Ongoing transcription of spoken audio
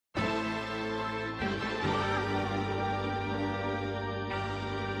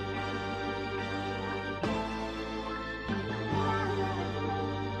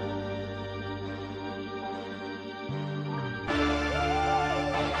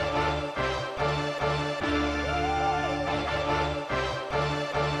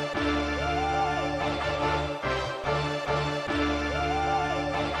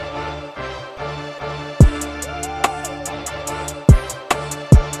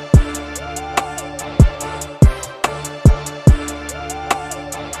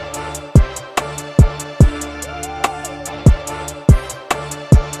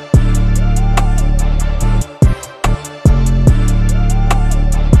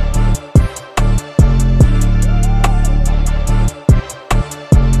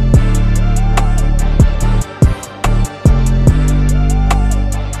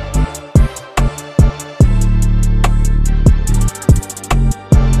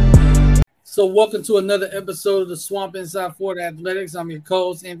So, welcome to another episode of the Swamp Inside Florida Athletics. I'm your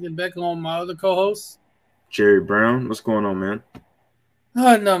co-host Anthony Becker, on my other co-host Jerry Brown. What's going on, man?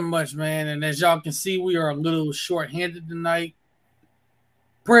 Nothing much, man. And as y'all can see, we are a little short-handed tonight.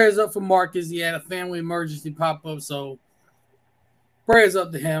 Prayers up for Marcus. He had a family emergency pop up, so prayers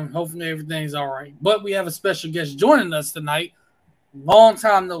up to him. Hopefully, everything's all right. But we have a special guest joining us tonight. Long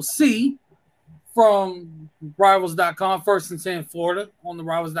time no see. From Rivals.com, first and 10 Florida, on the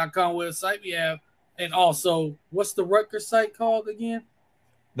Rivals.com website. We have, and also, what's the Rutgers site called again?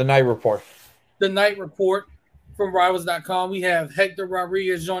 The Night Report. The Night Report from Rivals.com. We have Hector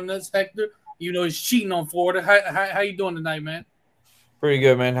Rodriguez joining us. Hector, you know he's cheating on Florida. How you doing tonight, man? Pretty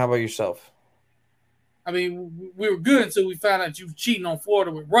good, man. How about yourself? I mean, we were good until we found out you were cheating on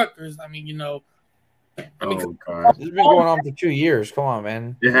Florida with Rutgers. I mean, God. This has been going on for 2 years. Come on,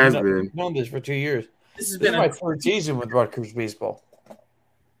 man. It has been. We've known this for 2 years. This is my third season with Rutgers baseball.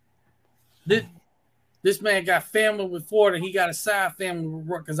 This man got family with Florida. He got a side family with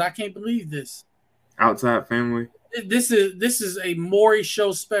Rutgers. I can't believe this. Outside family. This is a Maury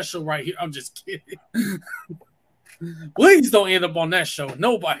show special right here. I'm just kidding. Please don't end up on that show.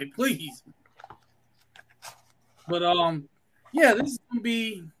 Nobody, please. But yeah, this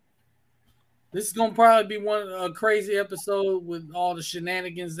is gonna probably be a crazy episode with all the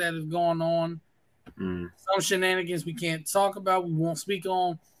shenanigans that have gone on. Some shenanigans we can't talk about, we won't speak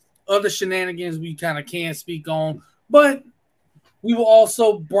on. Other shenanigans we kind of can speak on, but we will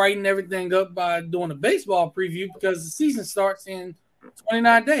also brighten everything up by doing a baseball preview because the season starts in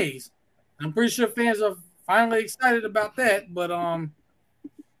 29 days. I'm pretty sure fans are finally excited about that, but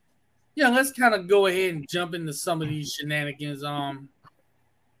yeah, let's kind of go ahead and jump into some of these shenanigans.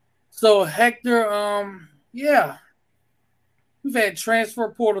 So Hector, yeah, we've had transfer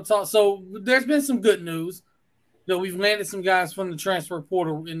portal talk. So there's been some good news. You know, we've landed some guys from the transfer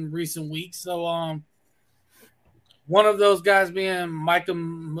portal in recent weeks. So one of those guys being Micah,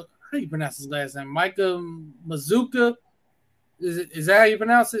 how do you pronounce his last name? Micah Mazuka. Is that how you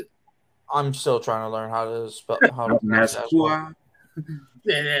pronounce it? I'm still trying to learn how to pronounce that. Well.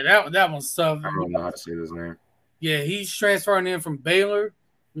 Yeah, that one's tough. I don't know how to say his name. Yeah, he's transferring in from Baylor.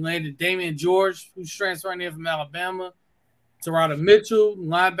 We landed Damian George, who's transferring in from Alabama. Terada Mitchell,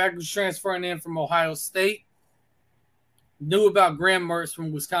 linebacker, who's transferring in from Ohio State. Knew about Graham Mertz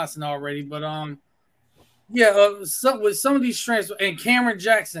from Wisconsin already, but with some of these transfers, and Cameron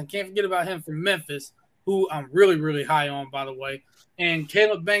Jackson, can't forget about him from Memphis, who I'm really, really high on, by the way, and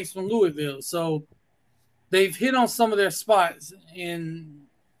Caleb Banks from Louisville. So they've hit on some of their spots in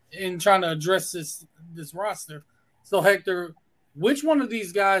trying to address this roster. So Hector, which one of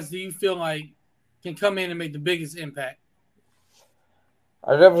these guys do you feel like can come in and make the biggest impact?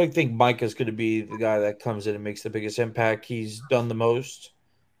 I definitely think Mike is going to be the guy that comes in and makes the biggest impact. He's done the most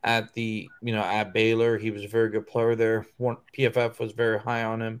at at Baylor. He was a very good player there. PFF was very high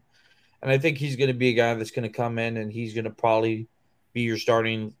on him. And I think he's going to be a guy that's going to come in and he's going to probably be your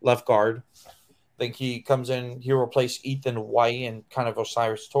starting left guard. I think he comes in, he'll replace Ethan White and kind of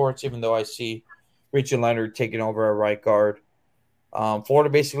Osiris Torrance, even though I see Richard Leonard taking over at right guard. Florida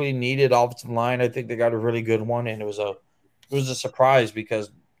basically needed offensive line. I think they got a really good one, and it was a surprise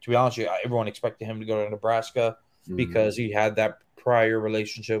because, to be honest with you, everyone expected him to go to Nebraska because he had that prior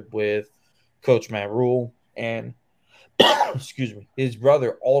relationship with Coach Matt Rule, and excuse me, his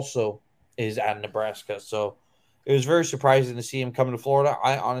brother also is at Nebraska. So it was very surprising to see him coming to Florida.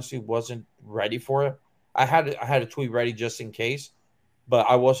 I honestly wasn't ready for it. I had a tweet ready just in case, but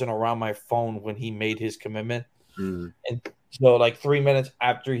I wasn't around my phone when he made his commitment. And so, like 3 minutes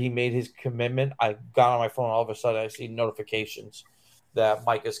after he made his commitment, I got on my phone. All of a sudden, I see notifications that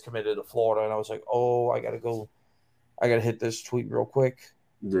Mike is committed to Florida, and I was like, "Oh, I gotta hit this tweet real quick."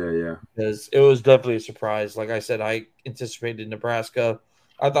 Yeah. Because it was definitely a surprise. Like I said, I anticipated Nebraska.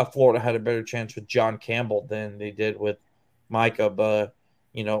 I thought Florida had a better chance with John Campbell than they did with Micah, but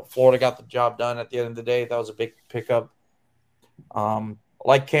Florida got the job done at the end of the day. That was a big pickup. I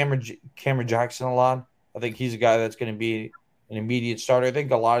like Cameron Jackson a lot. I think he's a guy that's going to be an immediate starter. I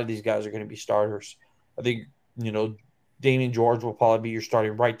think a lot of these guys are going to be starters. I think, Damian George will probably be your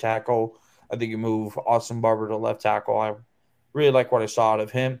starting right tackle. I think you move Austin Barber to left tackle. I really like what I saw out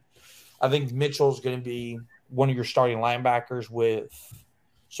of him. I think Mitchell's going to be one of your starting linebackers with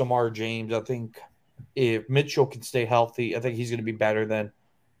Samar James. I think if Mitchell can stay healthy, I think he's going to be better than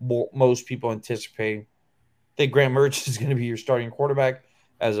most people anticipate. I think Graham Mertz is going to be your starting quarterback.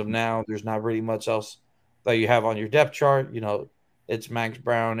 As of now, there's not really much else that you have on your depth chart. It's Max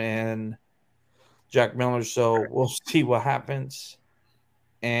Brown and Jack Miller, so we'll see what happens.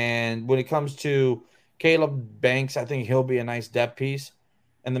 And when it comes to Caleb Banks, I think he'll be a nice depth piece.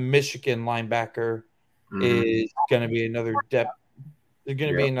 and the Michigan linebacker is going to be another depth. They're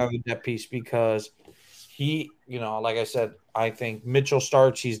going to be another depth piece because he, like I said, I think Mitchell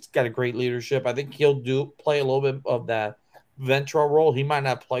starts. He's got a great leadership. I think he'll play a little bit of that Ventrell role. He might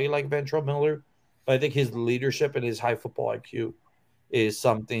not play like Ventrell Miller, but I think his leadership and his high football IQ is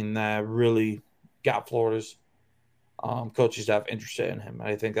something that really got Florida's coaching staff interested in him. And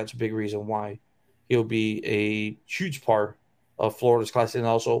I think that's a big reason why he'll be a huge part of Florida's class, and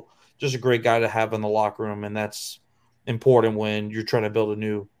also just a great guy to have in the locker room. And that's important when you're trying to build a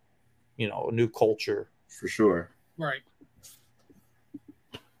new culture. For sure. Right.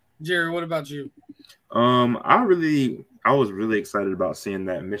 Jerry, what about you? I was really excited about seeing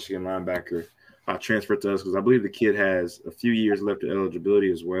that Michigan linebacker transfer to us because I believe the kid has a few years left of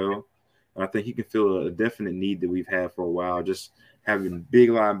eligibility as well. And I think he can fill a definite need that we've had for a while, just having big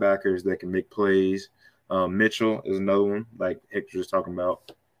linebackers that can make plays. Mitchell is another one, like Hector was talking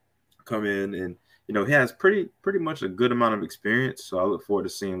about, come in and, he has pretty much a good amount of experience. So I look forward to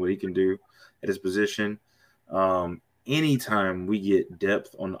seeing what he can do at his position. Anytime we get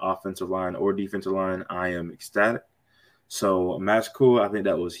depth on the offensive line or defensive line, I am ecstatic. So Matt Cool, I think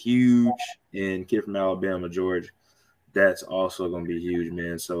that was huge. And kid from Alabama, George, that's also going to be huge,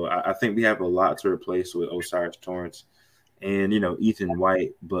 man. So I think we have a lot to replace with Osiris Torrance and, Ethan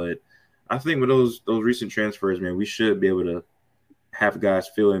White. But I think with those recent transfers, man, we should be able to have guys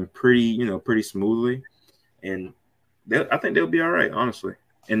feeling pretty smoothly. And I think they'll be all right, honestly.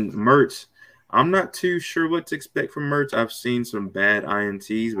 And Mertz, I'm not too sure what to expect from Mertz. I've seen some bad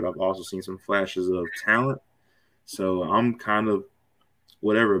INTs, but I've also seen some flashes of talent. So I'm kind of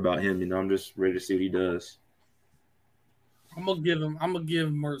whatever about him. I'm just ready to see what he does. I'm gonna give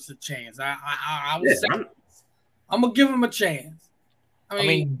Mertz a chance. I'm gonna give him a chance. I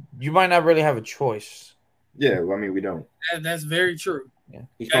mean, you might not really have a choice. Yeah, well, we don't. That's very true. Yeah,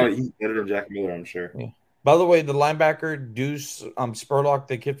 he's better than Jack Miller, I'm sure. Yeah. By the way, the linebacker Deuce Spurlock,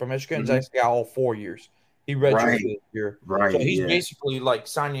 the kid from Michigan, is actually got all 4 years. He redshirted this year, so he's basically like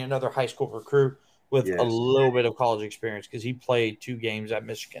signing another high school recruit with a little bit of college experience because he played 2 games at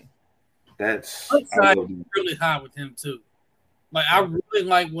Michigan. That's really high with him too. Like I really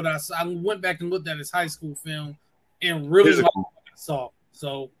like what I saw. I went back and looked at his high school film and really liked what I saw.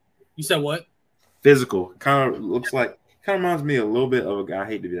 So you said what? Physical. Kind of reminds me a little bit of a guy. I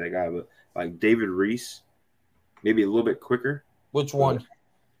hate to be that guy, but like David Reese, maybe a little bit quicker. Which one?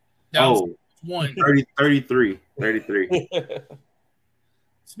 One. 33.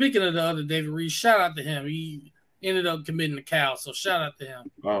 Speaking of the other David Reese, shout out to him. He ended up committing the cow, so shout out to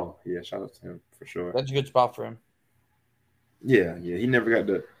him. Oh, yeah, shout out to him for sure. That's a good spot for him. Yeah. He never got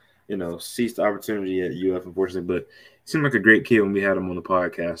to, seize the opportunity at UF, unfortunately, but he seemed like a great kid when we had him on the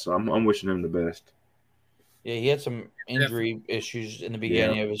podcast, so I'm wishing him the best. Yeah, he had some injury issues in the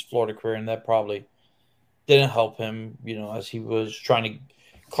beginning of his Florida career, and that probably didn't help him, as he was trying to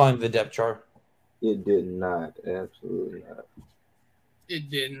climb the depth chart. It did not. Absolutely not. It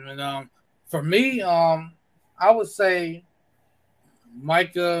didn't. And for me, I would say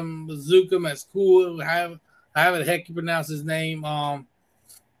Micah Mazuka, that's cool. However the heck you pronounce his name.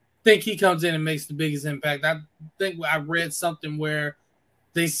 Think he comes in and makes the biggest impact. I think I read something where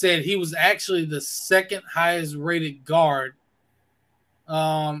they said he was actually the second highest rated guard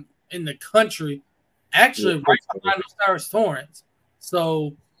in the country, actually right behind Osiris Torrance.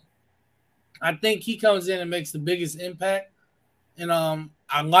 So I think he comes in and makes the biggest impact. And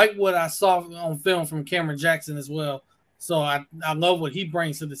I like what I saw on film from Cameron Jackson as well. So I love what he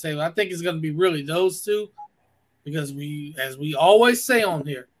brings to the table. I think it's going to be really those two because as we always say on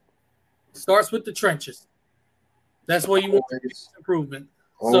here, starts with the trenches. That's where you want improvement.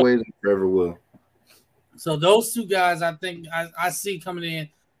 Always and forever will. So those two guys, I think I see coming in,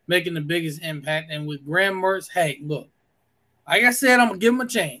 making the biggest impact. And with Graham Mertz, hey, look, like I said, I'm going to give him a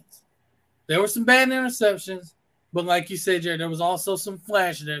chance. There were some bad interceptions, but like you said, Jared, there was also some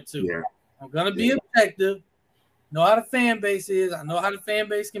flash there too. Yeah. I'm going to be objective, know how the fan base is. I know how the fan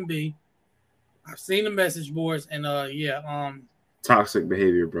base can be. I've seen the message boards, and toxic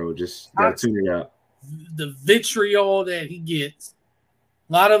behavior, bro. Just got to tune it out. The vitriol that he gets,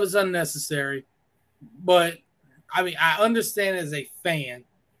 a lot of it's unnecessary. But, I mean, I understand as a fan,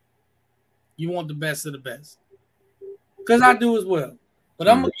 you want the best of the best. Because I do as well. But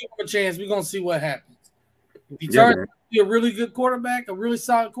I'm going to give him a chance. We're going to see what happens. If he turns out to be a really good quarterback, a really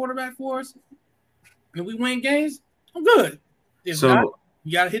solid quarterback for us, and we win games, I'm good. If not,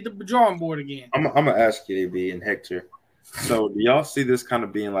 you got to hit the drawing board again. I'm going to ask you, AB and Hector. So, do y'all see this kind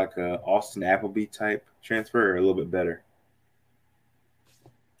of being like a Austin Appleby type transfer or a little bit better?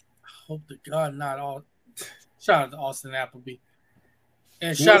 I hope to God not all. Shout out to Austin Appleby.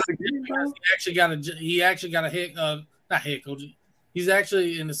 And shout out to him because he actually got a head not head coach. He's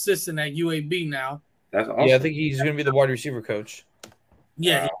actually an assistant at UAB now. That's awesome. Yeah, I think he's going to be the wide receiver coach.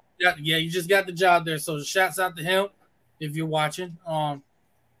 Yeah, wow. He just got the job there. So shouts out to him if you're watching.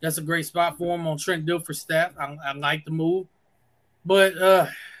 That's a great spot for him on Trent Dilfer's staff. I like the move, but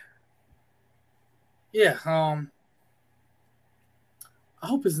yeah, I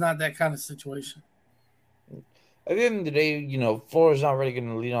hope it's not that kind of situation. At the end of the day, Florida's not really going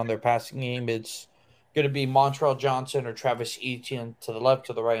to lean on their passing game. It's going to be Montrell Johnson or Travis Etienne to the left,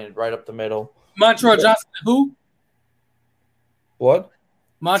 to the right, and right up the middle. Montrell Johnson and who? What?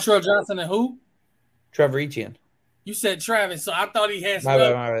 Montrell Johnson and who? Trevor Etienne. You said Travis, so I thought he had some.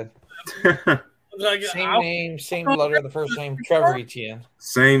 My bad. Same name, same letter of the first name. Trevor Etienne.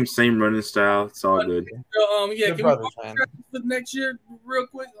 Same running style. It's all good. Yeah, good can brothers, we man. for next year real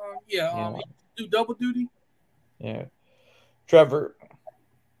quick? Do double duty. Yeah, Trevor.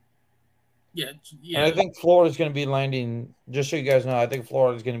 Yeah. And I think Florida's going to be landing. Just so you guys know, I think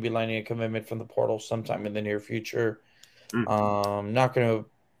Florida's going to be landing a commitment from the portal sometime in the near future. Not going to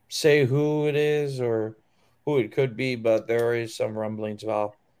say who it is or who it could be, but there is some rumblings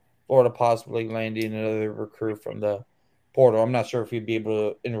about Florida possibly landing another recruit from the portal. I'm not sure if he'd be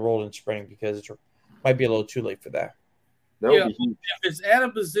able to enroll in spring because it might be a little too late for that. If it's at a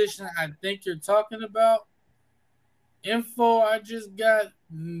position I think you're talking about, info I just got,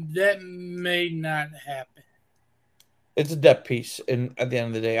 that may not happen. It's a depth piece, and at the end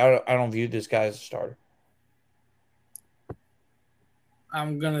of the day, I don't view this guy as a starter.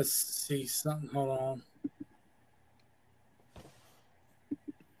 I'm gonna see something. Hold on.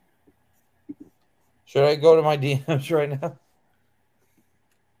 Should I go to my DMs right now?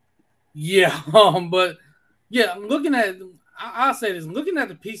 Yeah, but yeah, looking at, I'll say this: looking at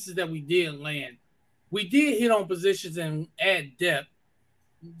the pieces that we did land, we did hit on positions and add depth.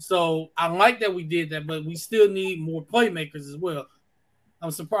 So I like that we did that, but we still need more playmakers as well.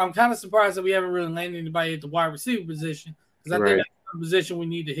 I'm kind of surprised that we haven't really landed anybody at the wide receiver position because I think that's a position we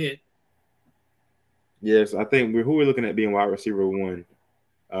need to hit. Yes, I think who we're looking at being wide receiver one,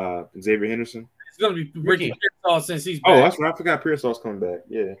 Xavier Henderson. It's going to be Ricky Pearsall since he's back. Oh, that's right. I forgot Pearsall's coming back.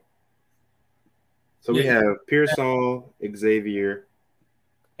 Yeah. So we have Pearsall, Xavier,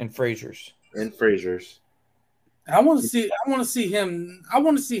 and Frazier's. I want to see him. I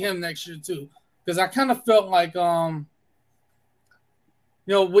want to see him next year too, because I kind of felt like,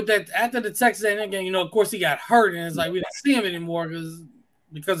 with that after the Texas A&M game, of course he got hurt, and it's like we didn't see him anymore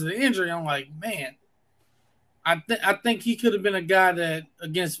because of the injury. I'm like, man, I think he could have been a guy that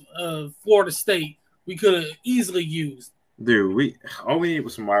against Florida State we could have easily used. Dude, all we need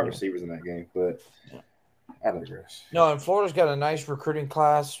was some wide receivers in that game, but I digress. No, and Florida's got a nice recruiting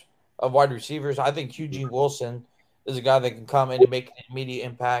class of wide receivers. I think Eugene Wilson is a guy that can come in and make an immediate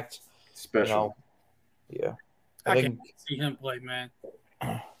impact. Special. I can see him play, man.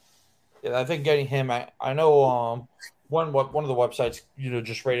 Yeah, I think getting him. I know one of the websites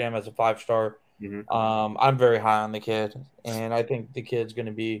just rated him as a 5-star. Mm-hmm. I'm very high on the kid, and I think the kid's going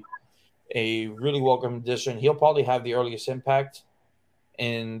to be a really welcome addition. He'll probably have the earliest impact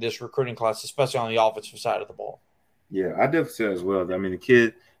in this recruiting class, especially on the offensive side of the ball. Yeah, I definitely say as well. I mean, the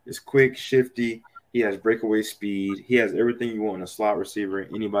kid is quick, shifty. He has breakaway speed. He has everything you want in a slot receiver.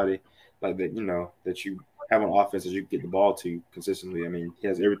 Anybody like that, that you have on offense that you can get the ball to consistently. I mean, he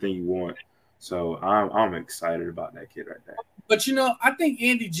has everything you want. So I'm excited about that kid right there. But I think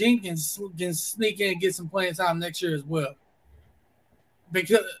Andy Jenkins can sneak in and get some playing time next year as well.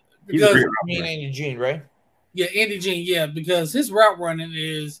 Because Andy Jean, right? Yeah, Andy Jean, yeah, because his route running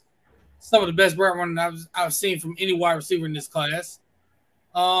is some of the best route running I've seen from any wide receiver in this class.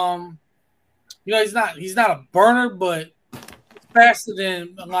 He's not a burner, but faster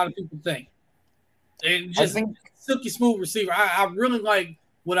than a lot of people think. And just silky smooth receiver. I really like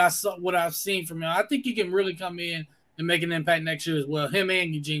what I've seen from him. I think he can really come in and make an impact next year as well. Him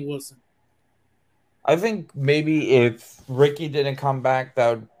and Eugene Wilson. I think maybe if Ricky didn't come back, that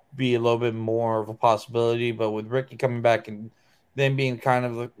would be a little bit more of a possibility. But with Ricky coming back and then being kind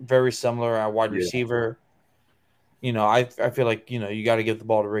of very similar at wide receiver, I feel like, you got to give the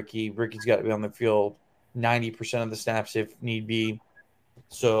ball to Ricky. Ricky's got to be on the field 90% of the snaps if need be.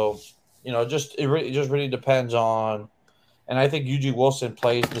 So, it just really depends on. And I think Eugene Wilson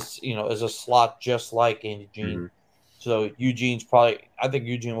plays this, as a slot just like Andy Jean. Mm-hmm. So I think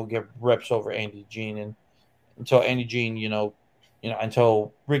Eugene will get reps over Andy Jean, and until Andy Jean,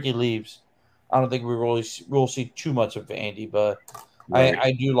 until Ricky leaves, I don't think we'll see too much of Andy. But right.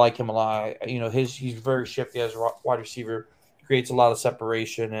 I do like him a lot. He's very shifty as a wide receiver, creates a lot of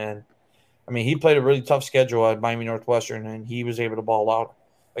separation, and I mean, he played a really tough schedule at Miami Northwestern, and he was able to ball out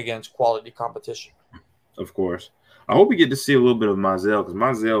against quality competition. Of course. I hope we get to see a little bit of Mizell, because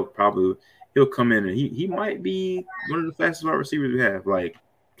Mizell probably he'll come in and he might be one of the fastest wide receivers we have, like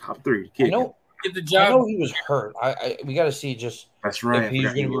top 3 kicking. Get the I job. know he was hurt. We got to see just That's right. if he's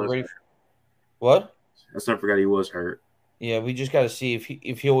going to be ready. What? I forgot he was hurt. Yeah, we just got to see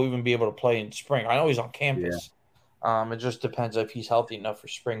if he'll even be able to play in spring. I know he's on campus. Yeah. It just depends if he's healthy enough for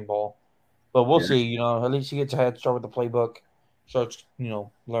spring ball. But we'll see. You know, at least he gets a head start with the playbook. Starts,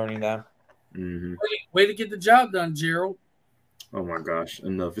 learning that. Mm-hmm. Way to get the job done, Gerald. Oh my gosh,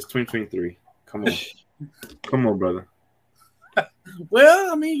 enough! It's 2023. Come on, come on, brother.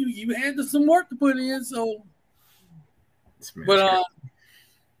 Well, I mean, you had some work to put in, so. But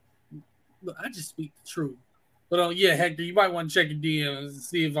look, I just speak the truth. But yeah, Hector, you might want to check your DMs and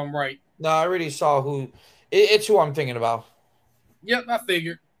see if I'm right. No, I already saw who. It's who I'm thinking about. Yep, I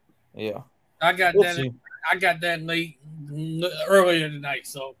figured. Yeah, I got that. See. I got that earlier tonight.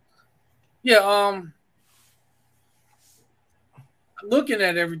 So, yeah. Looking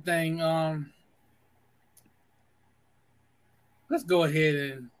at everything, let's go ahead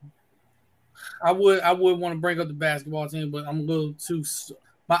and I would want to bring up the basketball team, but I'm a little too.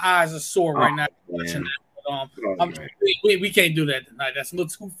 My eyes are sore right now watching that. We can't do that tonight. That's a little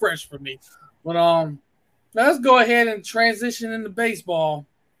too fresh for me. But let's go ahead and transition into baseball,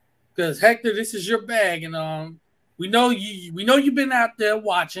 because Hector, this is your bag, and we know you've been out there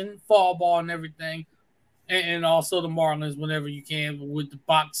watching fall ball and everything, and also the Marlins whenever you can with the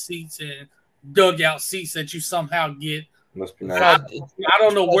box seats and dugout seats that you somehow get. Must be nice. I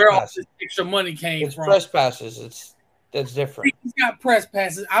don't know where all this extra money came from. Press passes. That's different. He's got press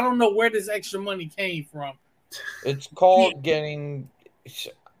passes. I don't know where this extra money came from. It's called getting.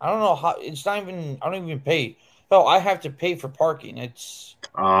 I don't know how. It's not even. I don't even pay. No, I have to pay for parking. I get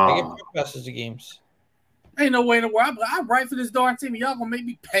press passes to games. Ain't no way in the world. I write for this darn team. Y'all gonna make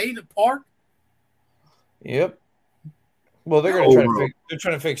me pay to park? Yep. Well, they're gonna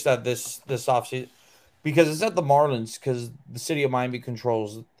trying to fix that this offseason. Because it's not the Marlins, because the city of Miami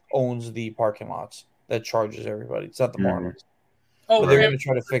owns the parking lots that charges everybody. It's not the Marlins. Oh, but they're going to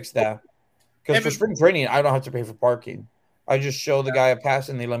try to fix that. Because for spring training, I don't have to pay for parking. I just show the guy a pass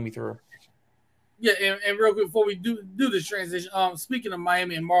and they let me through. Yeah, and real quick before we do this transition, speaking of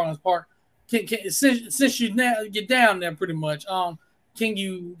Miami and Marlins Park, since you get down there pretty much, can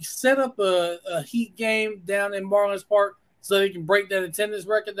you set up a Heat game down in Marlins Park so they can break that attendance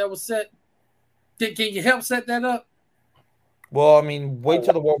record that was set? Can you help set that up? Well, I mean, wait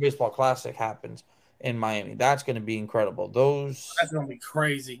till the World Baseball Classic happens in Miami. That's going to be incredible. That's going to be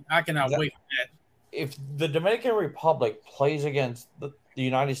crazy. I cannot wait for that. If the Dominican Republic plays against the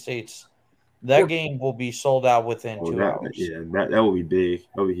United States, that game will be sold out within 2 hours. Yeah, that will be big.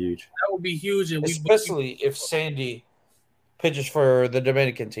 That will be huge. That will be huge. And especially if Sandy pitches for the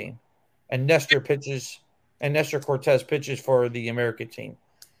Dominican team and Nestor Cortez pitches for the American team.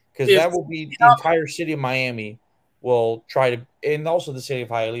 Because that will be the entire city of Miami will try to, and also the city of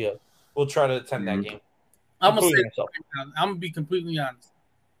Hialeah will try to attend that game. I'm gonna be completely honest.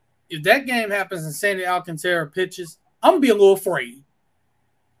 If that game happens and Sandy Alcantara pitches, I'm gonna be a little afraid.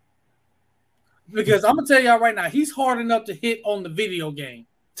 Because I'm gonna tell y'all right now, he's hard enough to hit on the video game.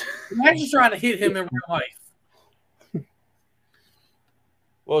 Imagine trying to hit him in real life.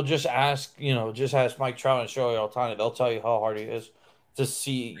 Well, just ask Mike Trout and Shohei Ohtani. They'll tell you how hard he is to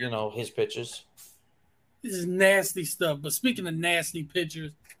see, his pitches. This is nasty stuff. But speaking of nasty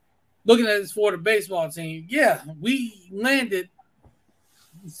pitchers, looking at this for the baseball team, we landed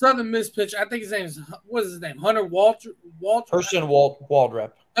Southern Miss pitcher. I think his name is, what is his name? Hunter Walter? Hurston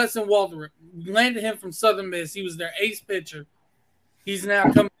Waldrep. Hudson Waldrep. We landed him from Southern Miss. He was their ace pitcher. He's now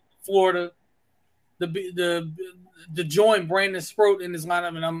coming to Florida to join Brandon Sproat in his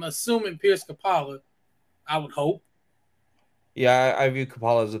lineup, and I'm assuming Pierce Capala, I would hope. Yeah, I view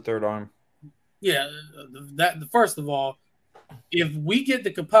Capala as a third arm. Yeah, first of all, if we get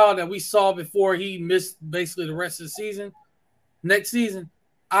the Capala that we saw before he missed basically the rest of the season, next season,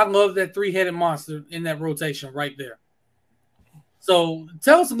 I love that three-headed monster in that rotation right there. So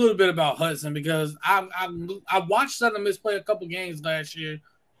tell us a little bit about Hudson, because I watched Southern Miss play a couple games last year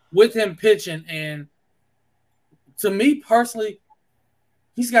with him pitching, and to me personally,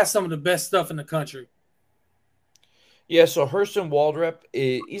 he's got some of the best stuff in the country. Yeah, so Hurston Waldrep,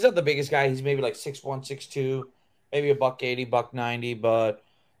 he's not the biggest guy. He's maybe like 6'1", 6'2", maybe $180, $190, but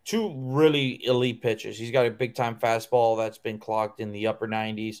two really elite pitches. He's got a big-time fastball that's been clocked in the upper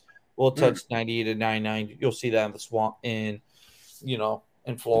 90s. We'll touch 98 to 99. You'll see that in the swamp in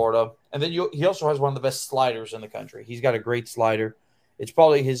Florida. And then he also has one of the best sliders in the country. He's got a great slider. It's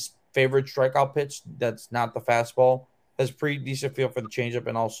probably his favorite strikeout pitch that's not the fastball. Has pretty decent feel for the changeup,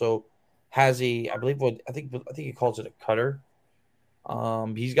 and also has I think he calls it a cutter.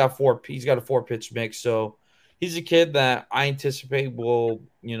 He's got a 4 pitch mix, so he's a kid that I anticipate will,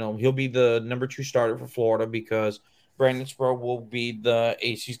 he'll be the number 2 starter for Florida because Brandon Sproul will be the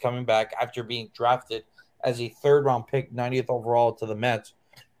ace. He's coming back after being drafted as a 3rd-round pick, 90th overall to the Mets.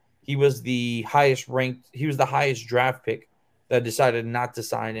 He was the highest draft pick that decided not to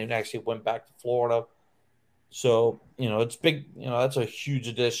sign and actually went back to Florida. So, it's big, that's a huge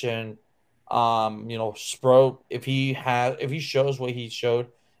addition. Sproat, if he shows what he showed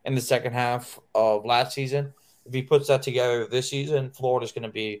in the second half of last season, if he puts that together this season, Florida's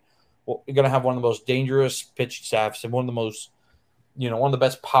going to have one of the most dangerous pitching staffs and one of the most, one of the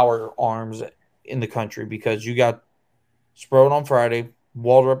best power arms in the country because you got Sproat on Friday,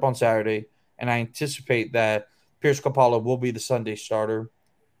 Waldrop on Saturday, and I anticipate that Pierce Capalla will be the Sunday starter.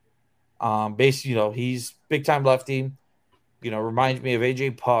 Basically, he's big time lefty. Reminds me of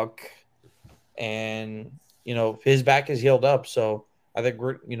AJ Puck, and his back is healed up. So I think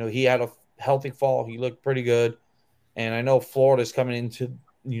he had a healthy fall. He looked pretty good, and I know Florida's coming into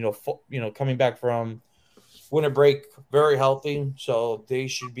coming back from winter break very healthy, so they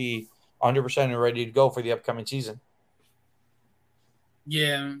should be 100% and ready to go for the upcoming season.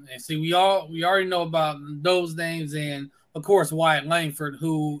 Yeah, and see, we already know about those names, and of course Wyatt Langford,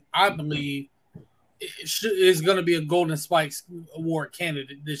 who I believe is going to be a Golden Spikes Award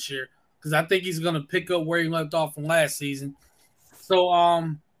candidate this year because I think he's going to pick up where he left off from last season.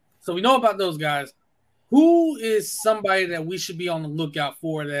 So we know about those guys. Who is somebody that we should be on the lookout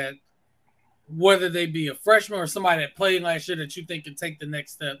for that, whether they be a freshman or somebody that played last year that you think can take the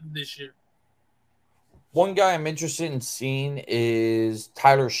next step this year? One guy I'm interested in seeing is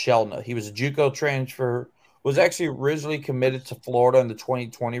Tyler Shelna. He was a JUCO transfer, was actually originally committed to Florida in the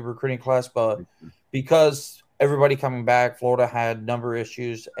 2020 recruiting class, but because everybody coming back, Florida had number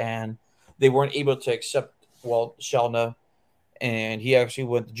issues, and they weren't able to accept Shelna, and he actually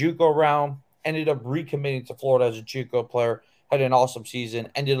went the JUCO round, ended up recommitting to Florida as a JUCO player, had an awesome season,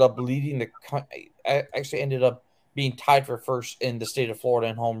 ended up being tied for first in the state of Florida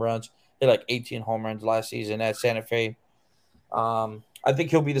in home runs. He had like 18 home runs last season at Santa Fe. I think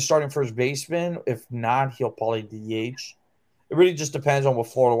he'll be the starting first baseman. If not, he'll probably DH. It really just depends on what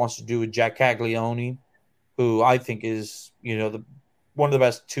Florida wants to do with Jack Caglione, who I think is, one of the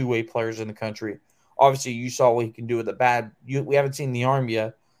best two-way players in the country. Obviously, you saw what he can do with the bat. We haven't seen the arm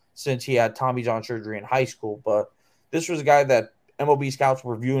yet since he had Tommy John surgery in high school, but this was a guy that MLB scouts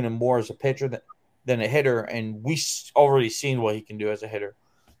were viewing him more as a pitcher than a hitter, and we already seen what he can do as a hitter.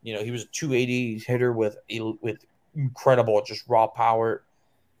 He was a 280 hitter with incredible just raw power.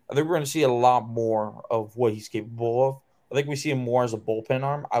 I think we're going to see a lot more of what he's capable of. I think we see him more as a bullpen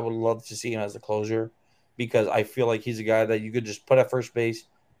arm. I would love to see him as a closer because I feel like he's a guy that you could just put at first base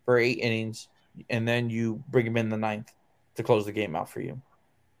for 8 innings, and then you bring him in the 9th to close the game out for you.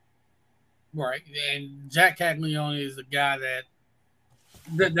 Right, and Jack Caglione is a guy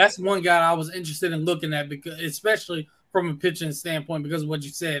that's one guy I was interested in looking at because, especially from a pitching standpoint, because of what you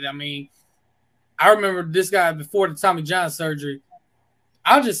said. I mean, I remember this guy before the Tommy John surgery.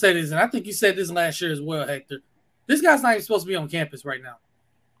 I'll just say this, and I think you said this last year as well, Hector. This guy's not even supposed to be on campus right now.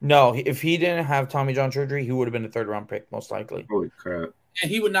 No, if he didn't have Tommy John surgery, he would have been a 3rd-round pick, most likely. Holy crap. And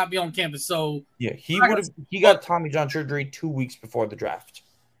he would not be on campus. So yeah, he got Tommy John surgery 2 weeks before the draft.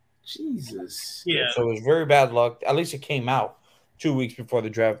 Jesus. Yeah. So it was very bad luck. At least it came out 2 weeks before the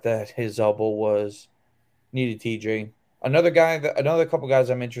draft that his elbow needed TJ. Another couple guys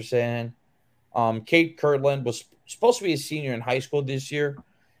I'm interested in. Kate Kirtland was supposed to be a senior in high school this year.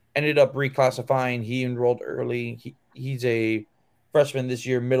 Ended up reclassifying. He enrolled early. He's a freshman this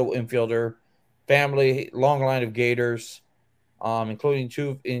year, middle infielder. Family, long line of Gators, including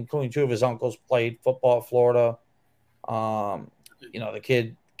two of his uncles played football at Florida.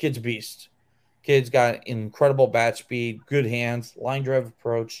 The kid's a beast. Kid's got incredible bat speed, good hands, line drive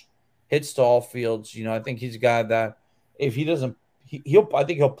approach, hits to all fields. I think he's a guy that if he doesn't, I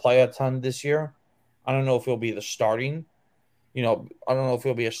think he'll play a ton this year. I don't know if he'll be the starting. I don't know if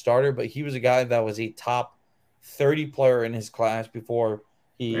he'll be a starter, but he was a guy that was a top 30 player in his class before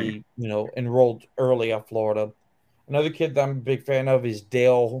he, enrolled early at Florida. Another kid that I'm a big fan of is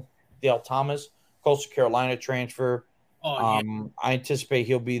Dale Thomas, Coastal Carolina transfer. I anticipate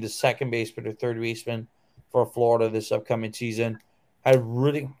he'll be the second baseman or third baseman for Florida this upcoming season. Had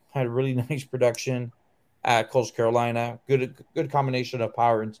really nice production at Coastal Carolina. Good combination of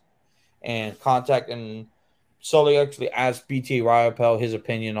power and contact. And Sully actually asked BT Ryapel his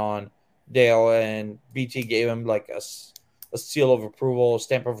opinion on Dale, and BT gave him like a seal of approval,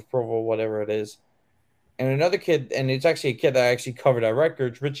 stamp of approval, whatever it is. And another kid, and it's actually a kid that I actually covered at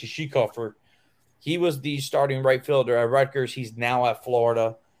Rutgers, Richie Schiekofer. He was the starting right fielder at Rutgers. He's now at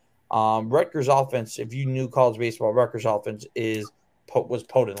Florida. Rutgers offense, if you knew college baseball, Rutgers offense was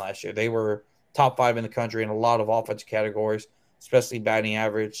potent last year. They were top 5 in the country in a lot of offensive categories, especially batting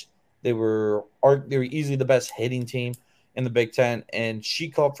average. They were easily the best hitting team in the Big Ten. And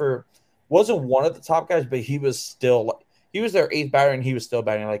Schiekofer wasn't one of the top guys, but he was their 8th batter, and he was still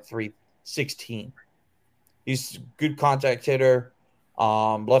batting like 316. He's a good contact hitter,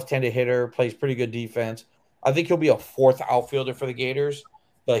 left-handed hitter, plays pretty good defense. I think he'll be a 4th outfielder for the Gators,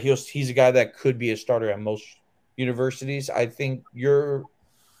 but he's a guy that could be a starter at most universities. I think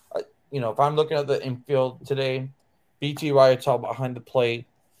if I'm looking at the infield today, BT Ryatel behind the plate.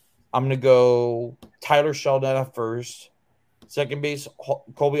 I'm going to go Tyler Sheldon at first. Second base,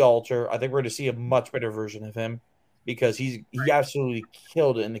 Colby Alter. I think we're going to see a much better version of him because he absolutely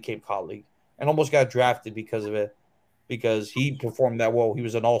killed it in the Cape Cod League and almost got drafted because of it, because he performed that well. He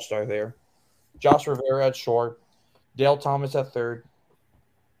was an all-star there. Josh Rivera at short. Dale Thomas at third.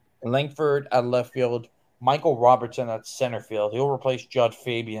 Langford at left field. Michael Robertson at center field. He'll replace Judd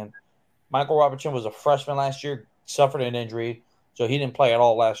Fabian. Michael Robertson was a freshman last year, suffered an injury, so he didn't play at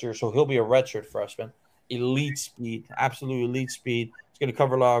all last year. So he'll be a redshirt freshman. Elite speed, absolute elite speed. He's going to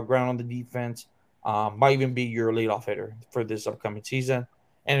cover a lot of ground on the defense. Might even be your leadoff hitter for this upcoming season.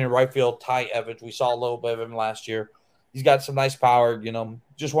 And in right field, Ty Evans. We saw a little bit of him last year. He's got some nice power.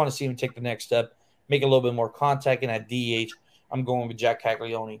 Just want to see him take the next step, make a little bit more contact. And at DH, I'm going with Jack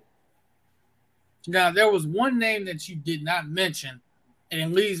Caglione. Now, there was one name that you did not mention, and it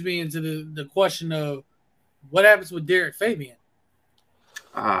leads me into the question of what happens with Derek Fabian.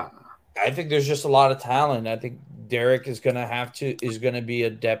 I think there's just a lot of talent. I think Derek is going to be a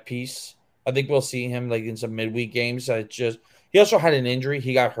depth piece. I think we'll see him like in some midweek games. He also had an injury.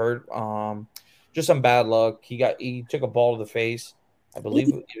 He got hurt. Just some bad luck. He took a ball to the face. I believe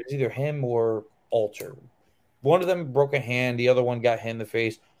it was either him or Alter. One of them broke a hand. The other one got hit in the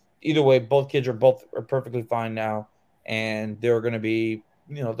face. Either way, both kids are perfectly fine now, and they're going to be,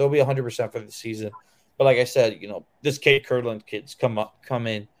 they'll be 100% for the season. But like I said, this Kate Kirtland kid's come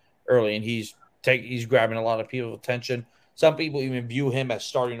in early, and he's grabbing a lot of people's attention. Some people even view him as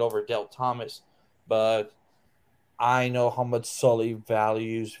starting over Dale Thomas, but I know how much Sully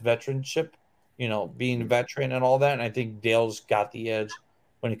values veteranship, being a veteran and all that, and I think Dale's got the edge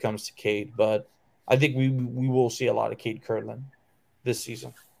when it comes to Cade. But I think we will see a lot of Cade Kirtland this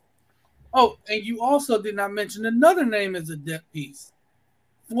season. Oh, and you also did not mention another name as a depth piece.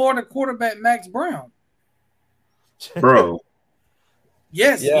 Florida quarterback Max Brown. Bro.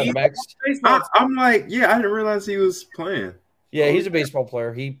 Yes. Yeah, Max. I'm like, I didn't realize he was playing. Yeah, he's a baseball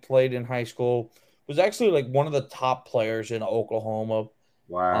player. He played in high school. Was actually like one of the top players in Oklahoma.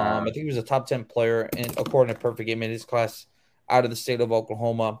 Wow. I think he was a top 10 player according to Perfect Game in his class out of the state of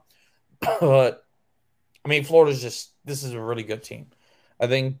Oklahoma. But, I mean, this is a really good team. I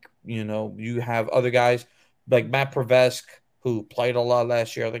think, you have other guys like Matt Prevesk, who played a lot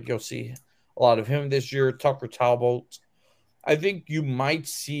last year. I think you'll see a lot of him this year. Tucker Talbot. I think you might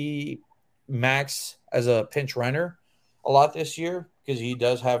see Max as a pinch runner a lot this year because he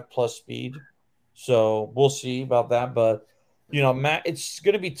does have plus speed. So we'll see about that. But, Matt, it's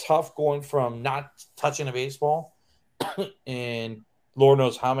going to be tough going from not touching a baseball in Lord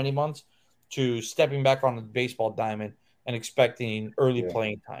knows how many months to stepping back on the baseball diamond and expecting early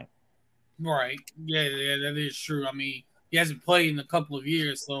playing time. Right. Yeah, that is true. I mean, he hasn't played in a couple of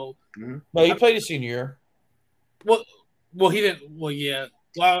years, so. No, he played his senior year. Well, he didn't. Well, yeah.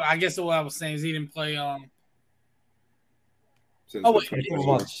 Well, I guess what I was saying is he didn't play. He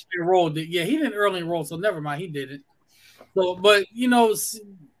enrolled. Yeah, he didn't early enroll, so never mind. He didn't. So, but I'm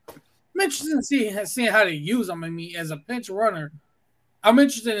interested in seeing how they use him. I mean, as a pinch runner, I'm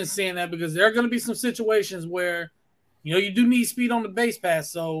interested in seeing that because there are going to be some situations where, you do need speed on the base pass.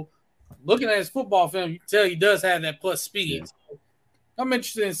 So, looking at his football film, you can tell he does have that plus speed. Yeah. So I'm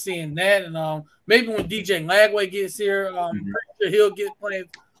interested in seeing that, and maybe when DJ Lagway gets here, pretty sure he'll get playing.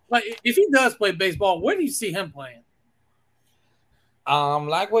 Like if he does play baseball, where do you see him playing?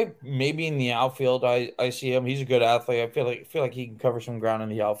 Lagway maybe in the outfield. I see him. He's a good athlete. I feel like he can cover some ground in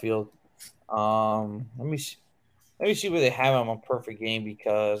the outfield. Let me see where they have him on Perfect Game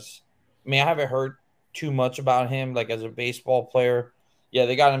because I haven't heard too much about him like as a baseball player. Yeah,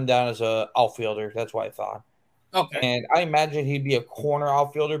 they got him down as a outfielder. That's what I thought. Okay. And I imagine he'd be a corner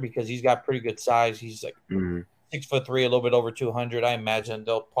outfielder because he's got pretty good size. He's like 6'3", a little bit over 200. I imagine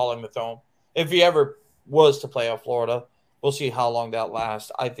they'll probably throw him if he ever was to play at Florida. We'll see how long that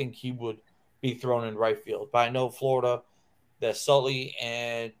lasts. I think he would be thrown in right field. But I know Florida, that Sully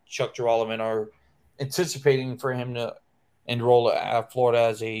and Chuck Giralman are anticipating for him to enroll at Florida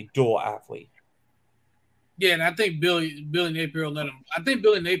as a dual athlete. Yeah, and I think Billy Napier will let him. I think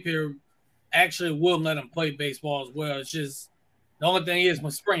Billy Napier actually will let him play baseball as well. It's just the only thing is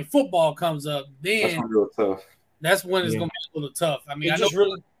when spring football comes up, then that's when it's going to be a little tough. I mean,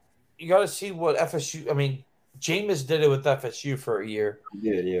 you got to see what FSU. I mean, Jameis did it with FSU for a year.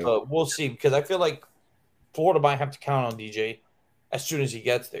 Yeah. But we'll see, because I feel like Florida might have to count on DJ as soon as he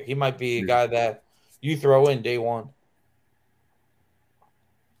gets there. He might be a guy that you throw in day one.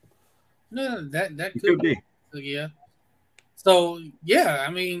 No, that could be. Yeah. So, yeah,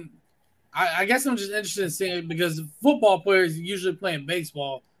 I mean, I guess I'm just interested in seeing it because football players usually playing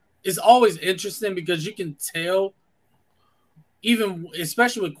baseball. It's always interesting because you can tell, even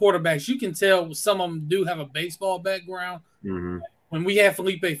especially with quarterbacks, you can tell some of them do have a baseball background. Mm-hmm. When we had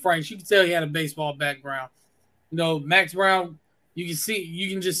Felipe Franks, you can tell he had a baseball background. You know, Max Brown, you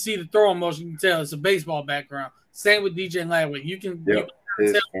can just see the throwing motion. You can tell it's a baseball background. Same with DJ Ladwick. You can tell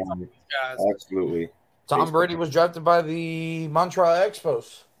some of these guys. Absolutely. Tom Brady was drafted by the Montreal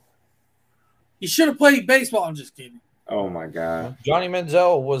Expos. He should have played baseball. I'm just kidding. Oh my God. Johnny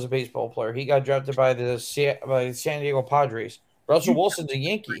Manziel was a baseball player. He got drafted by the San Diego Padres. Russell Wilson's a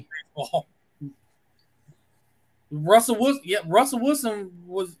Yankee. Russell Wilson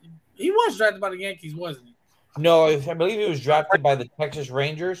was drafted by the Yankees, wasn't he? No, I believe he was drafted by the Texas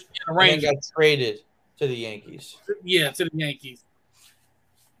Rangers and then got traded to the Yankees. Yeah, to the Yankees.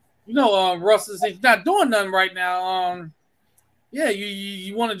 You know, Russell's not doing nothing right now. Yeah,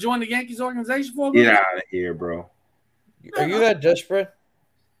 you want to join the Yankees organization for a little bit? Get out of here, bro. Are you that desperate?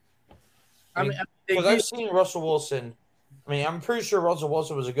 I mean, because I've seen Russell Wilson. I mean, I'm pretty sure Russell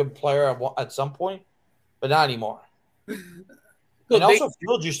Wilson was a good player at some point, but not anymore. And also,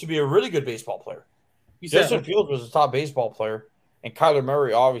 Fields used to be a really good baseball player. Justin Fields was a top baseball player, and Kyler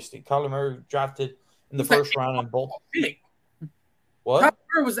Murray, obviously. Kyler Murray drafted in the first round in both. What? Kyler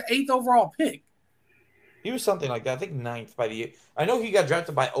Murray was the 8th overall pick. He was something like that. I think 9th by the. I know he got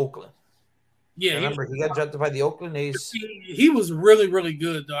drafted by Oakland. Yeah, remember he got drafted by the Oakland A's. He was really, really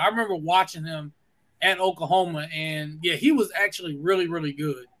good though. I remember watching him at Oklahoma, and yeah, he was actually really, really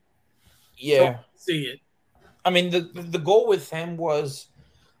good. Yeah, so, see it. I mean, the goal with him was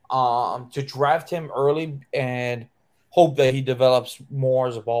to draft him early and hope that he develops more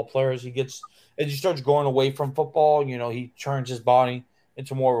as a ball player as he starts going away from football. You know, he turns his body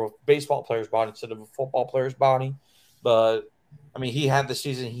into more of a baseball player's body instead of a football player's body. But I mean, he had the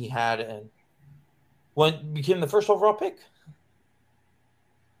season he had and became the first overall pick.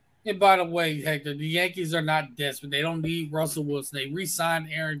 And by the way, Hector, the Yankees are not desperate. They don't need Russell Wilson. They re-signed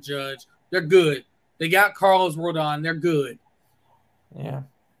Aaron Judge. They're good. They got Carlos Rodon. They're good. Yeah.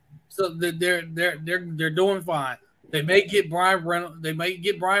 So they're doing fine. They may get Brian Reynolds. They may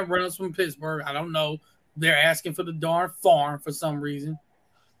get Brian Reynolds from Pittsburgh. I don't know. They're asking for the darn farm for some reason.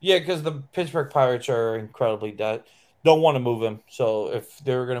 Yeah, because the Pittsburgh Pirates are incredibly dead. Don't want to move him. So if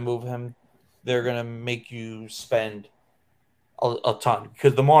they're going to move him, they're going to make you spend a ton.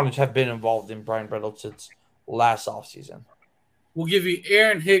 Because the Marlins have been involved in Brian Reynolds since last offseason. We'll give you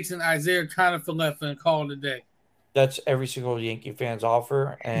Aaron Hicks and Isaiah Kiner-Falefa and call it a day. That's every single Yankee fan's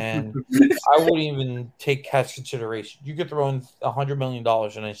offer, and I wouldn't even take cash consideration. You could throw in $100 million,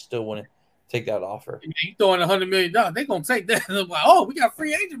 and I still wouldn't take that offer. You throwing $100 million, they're gonna take that. Like, oh, we got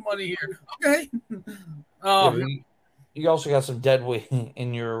free agent money here. Okay. You also got some dead weight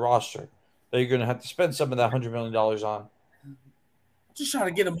in your roster that you're gonna have to spend some of that $100 million on. Just trying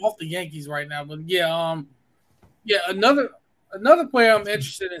to get him off the Yankees right now, but yeah, another player I'm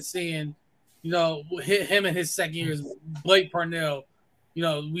interested in seeing. You know, him in his second year is Blake Purnell. You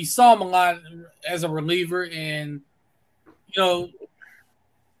know, we saw him a lot as a reliever, and, you know,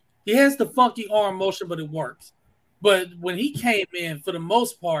 he has the funky arm motion, but it works. But when he came in, for the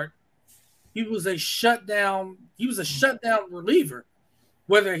most part, he was a shutdown reliever,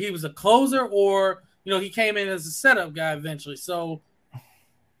 whether he was a closer or, you know, he came in as a setup guy eventually. So,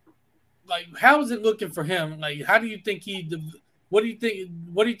 like, how is it looking for him? Like, how do you think What do you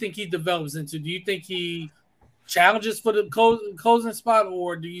think he develops into? Do you think he challenges for the closing spot,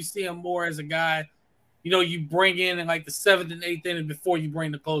 or do you see him more as a guy, you know, you bring in like the 7th and 8th inning before you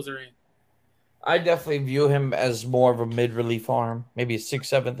bring the closer in? I definitely view him as more of a mid-relief arm, maybe a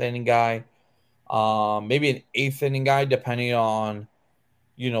 6th, 7th inning guy, maybe an 8th inning guy, depending on,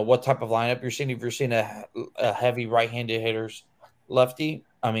 you know, what type of lineup you're seeing. If you're seeing a heavy right-handed hitters, heavy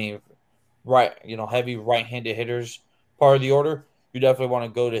right-handed hitters part of the order, you definitely want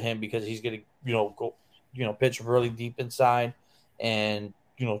to go to him because he's going to pitch really deep inside and,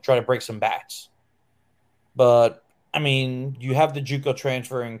 you know, try to break some bats. But I mean, you have the JUCO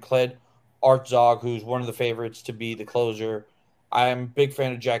transfer in Cled Artzog, who's one of the favorites to be the closer. I'm a big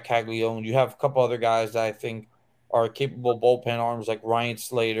fan of Jack Caglione. You have a couple other guys that I think are capable bullpen arms, like Ryan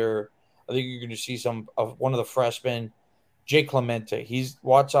Slater. I think you're going to see some of one of the freshmen, Jay Clemente.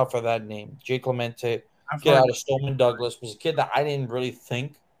 Watch out for that name, Jay Clemente. Kid out of Stoneman Douglas was a kid that I didn't really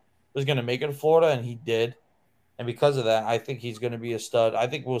think was going to make it to Florida, and he did. And because of that, I think he's going to be a stud. I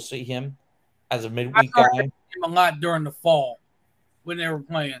think we'll see him as a midweek guy. Him a lot during the fall when they were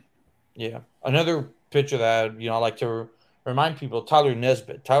playing. Yeah, another pitcher that I like to remind people: Tyler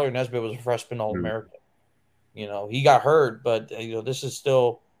Nesbitt. Tyler Nesbitt was a freshman All-American. He got hurt, but this is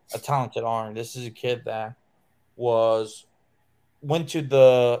still a talented arm. This is a kid that went to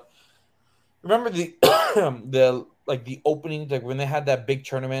the. Remember the the opening, like when they had that big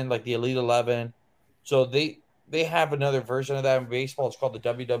tournament, like the Elite 11. So they have another version of that in baseball. It's called the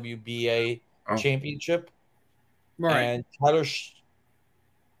WWBA Championship. Right. And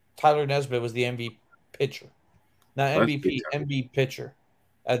Tyler Nesbitt was the MVP pitcher. Not MVP, MVP pitcher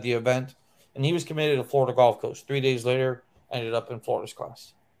at the event. And he was committed to Florida Gulf Coast. 3 days later, ended up in Florida's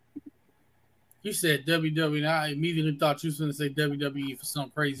class. You said WWE. I immediately thought you was going to say WWE for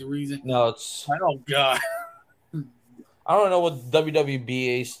some crazy reason. No, it's... Oh, God. I don't know what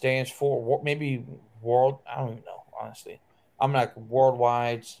WWBA stands for. Maybe World... I don't even know, honestly. I'm like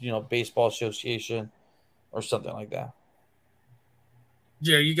Worldwide, Baseball Association or something like that.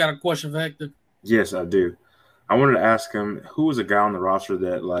 Jerry, you got a question for Hector? Yes, I do. I wanted to ask him, who is a guy on the roster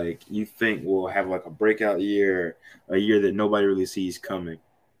that, you think will have, a breakout year, a year that nobody really sees coming?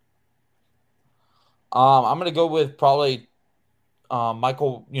 I'm going to go with probably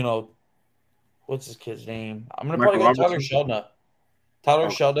Michael, what's his kid's name? I'm going to probably go with Tyler Sheldon. Tyler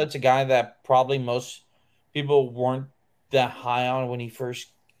Sheldon's a guy that probably most people weren't that high on when he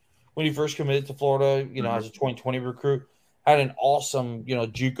first committed to Florida, as a 2020 recruit. Had an awesome,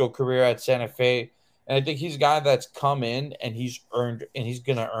 JUCO career at Santa Fe. And I think he's a guy that's come in and he's going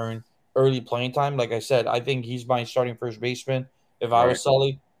to earn early playing time. Like I said, I think he's my starting first baseman if I was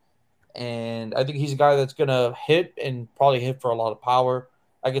Sully. And I think he's a guy that's going to hit and probably hit for a lot of power.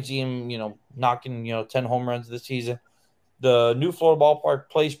 I could see him, knocking, 10 home runs this season. The new Florida ballpark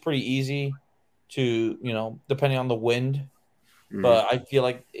plays pretty easy to, depending on the wind. Mm-hmm. But I feel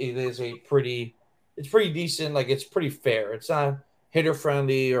like it is it's pretty decent. Like, it's pretty fair. It's not hitter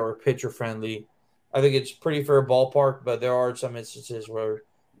friendly or pitcher friendly. I think it's pretty fair ballpark, but there are some instances where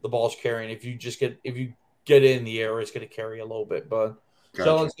the ball's carrying. If you get it in the air, it's going to carry a little bit. But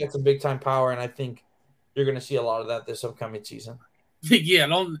Sheldon's got some big time power, and I think you're going to see a lot of that this upcoming season.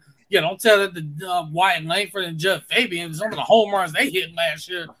 Don't tell that the Wyatt Langford and Judd Fabian, some of the home runs they hit last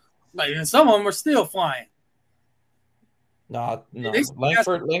year, and some of them are still flying. No.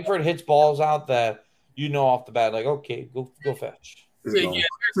 Langford hits balls out that off the bat, okay, go fetch. Yeah,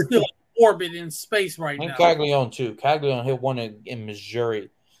 they're still in orbit in space right now. Caglione too. Caglione hit one in Missouri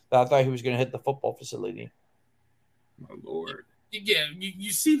that I thought he was going to hit the football facility. My Lord. Yeah,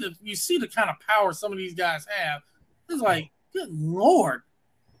 you see the kind of power some of these guys have. It's like, good Lord.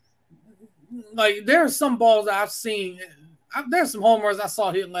 Like, there are some balls that I've seen. There's some home runs I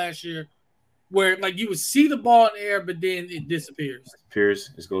saw hit last year where, you would see the ball in the air, but then it disappears.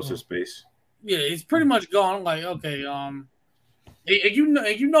 It goes to space. Yeah, it's pretty much gone. I'm like, okay, and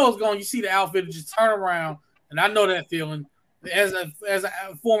it's going. You see the outfielder just turn around, and I know that feeling. As a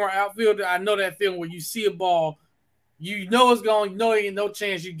former outfielder, I know that feeling where you see a ball, it's going. Ain't no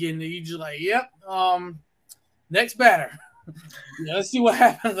chance you getting it. You just like, yep. Next batter. Let's see what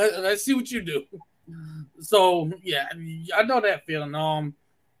happens. Let's see what you do. So yeah, I know that feeling.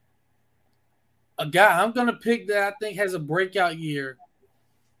 A guy I'm gonna pick that I think has a breakout year.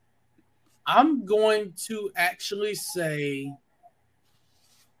 I'm going to actually say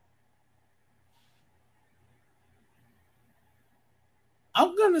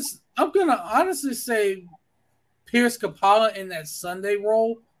I'm gonna honestly say Pierce Capella in that Sunday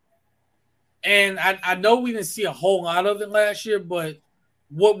role. And I know we didn't see a whole lot of it last year, but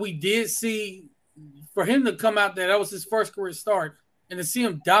what we did see for him to come out there, that was his first career start, and to see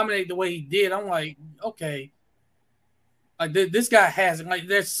him dominate the way he did, I'm like, okay, like this guy has it. Like,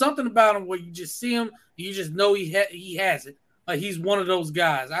 there's something about him where you just see him, you just know he has it. Like, he's one of those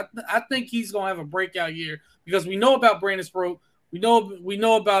guys. I think he's gonna have a breakout year because we know about Brandon Sproat. We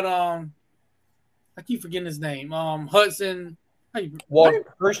know about I keep forgetting his name. Hudson. Kirsten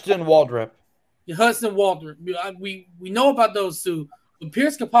Waldrop. Hudson Waldrop. We know about those two. But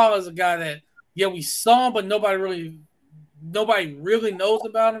Pierce Capella is a guy that, we saw him, but nobody really knows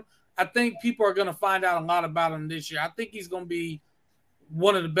about him. I think people are going to find out a lot about him this year. I think he's going to be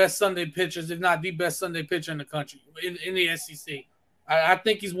one of the best Sunday pitchers, if not the best Sunday pitcher in the country, in the SEC. I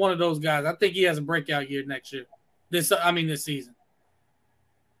think he's one of those guys. I think he has a breakout year next year. This season.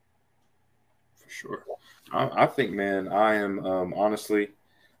 For sure. I think, man, I am honestly,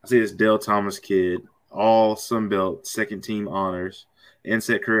 I see this Dale Thomas kid, all Sun Belt second team honors, and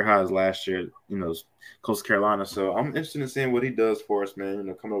set career highs last year, Coastal Carolina. So I'm interested in seeing what he does for us,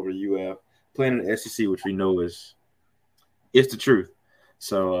 man. Coming over to UF, playing in the SEC, which we know it's the truth.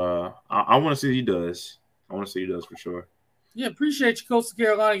 So I want to see what he does. I want to see what he does for sure. Yeah, appreciate you, Coastal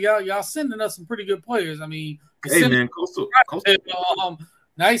Carolina. Y'all sending us some pretty good players. I mean, hey man, Coastal.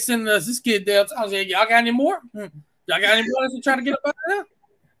 Now he's sending us this kid there. I was like, y'all got any more? Y'all got any more to try to get up out of there?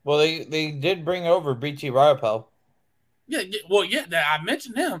 Well, they did bring over BT Ryapel. Yeah. Well, yeah. I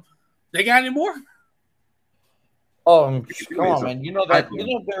mentioned him. They got any more? Come on, man. You know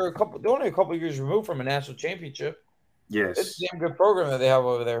they're only a couple years removed from a national championship. Yes, it's a damn good program that they have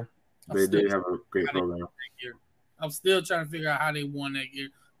over there. They do have a great program. I'm still trying to figure out how they won that year.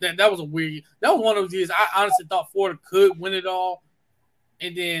 That was a weird year. That was one of those years I honestly thought Florida could win it all.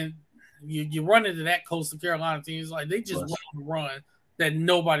 And then you run into that Coastal Carolina team. It's like they just went on a run that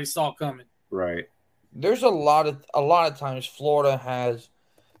nobody saw coming. Right. There's a lot of times Florida has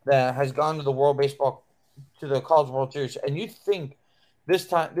gone to the College World Series, and you think this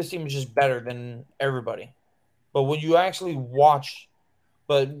team is just better than everybody. But when you actually watch,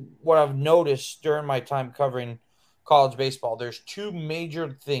 what I've noticed during my time covering college baseball, there's two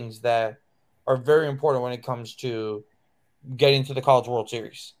major things that are very important when it comes to getting to the College World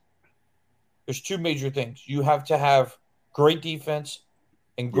Series. There's two major things. You have to have great defense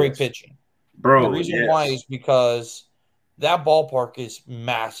and great pitching. Bro, the reason why is because that ballpark is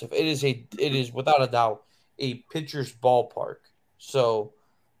massive. It is without a doubt a pitcher's ballpark. So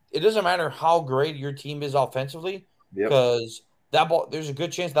it doesn't matter how great your team is offensively, because there's a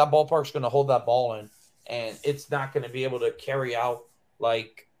good chance that ballpark's going to hold that ball in, and it's not going to be able to carry out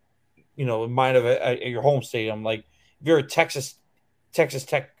like, in mind of at your home stadium. Like if you're at Texas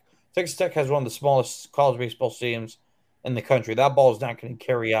Tech has one of the smallest college baseball stadiums in the country. That ball is not going to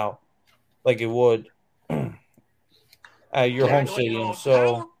carry out like it would at your home stadium.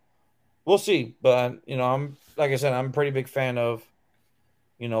 So we'll see. But I'm like I said, I'm a pretty big fan of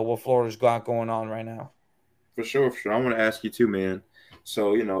what Florida's got going on right now. For sure. I want to ask you too, man.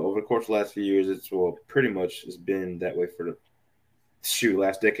 So over the course of the last few years, pretty much it's been that way for the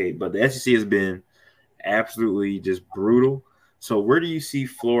last decade. But the SEC has been absolutely just brutal. So where do you see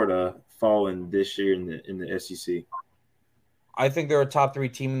Florida falling this year in the SEC? I think they're a top 3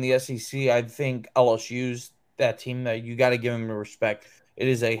 team in the SEC. I think LSU's that team that you got to give them respect. It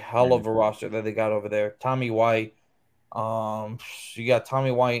is a hell of a roster that they got over there. Tommy White, you got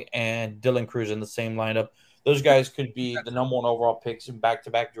Tommy White and Dylan Cruz in the same lineup. Those guys could be the number 1 overall picks in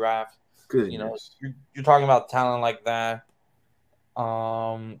back-to-back drafts. Good. You're talking about talent like that.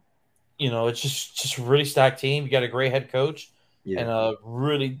 It's just a really stacked team. You got a great head coach and a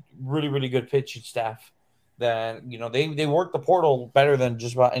really, really, really good pitching staff. That they work the portal better than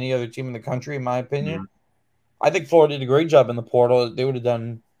just about any other team in the country, in my opinion. Mm-hmm. I think Florida did a great job in the portal. They would have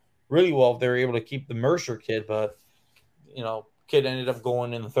done really well if they were able to keep the Mercer kid, but kid ended up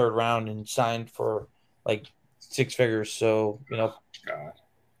going in the 3rd round and signed for like 6 figures. So God.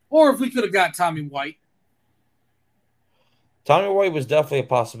 Or if we could have got Tommy White. Tommy White was definitely a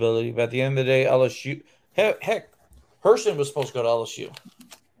possibility, but at the end of the day, LSU. Heck, Hurston was supposed to go to LSU.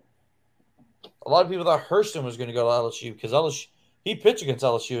 A lot of people thought Hurston was going to go to LSU because he pitched against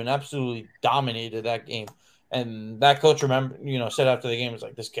LSU and absolutely dominated that game. And that coach said after the game, was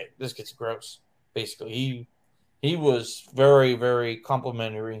like, this kid's gross. Basically, he was very, very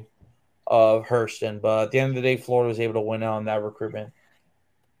complimentary of Hurston. But at the end of the day, Florida was able to win out on that recruitment.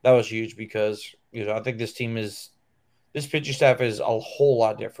 That was huge because I think this pitching staff is a whole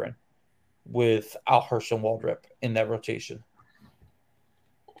lot different with Al Hurston Waldrop in that rotation.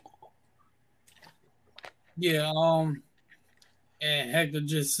 Yeah, and Hector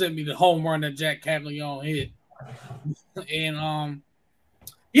just sent me the home run that Jack Caglione hit. And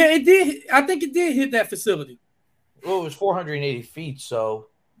it did. I think it did hit that facility. Well, it was 480 feet, so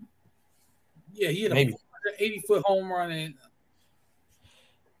yeah, he hit a 480-foot home run, and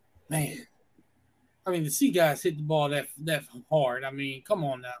man, I mean, to see guys hit the ball that hard, I mean, come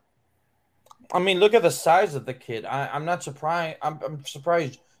on now. I mean, look at the size of the kid. I'm not surprised. I'm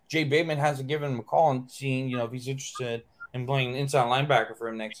surprised Jay Bateman hasn't given him a call and seeing, if he's interested in playing inside linebacker for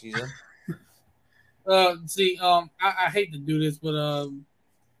him next season. I hate to do this, but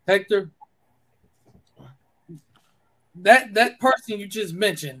Hector, that person you just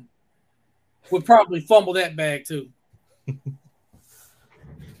mentioned would probably fumble that bag too.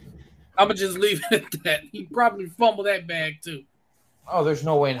 I'm gonna just leave it at that. He probably fumbled that bag too. Oh, there's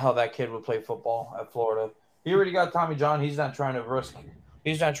no way in hell that kid would play football at Florida. He already got Tommy John. He's not trying to risk.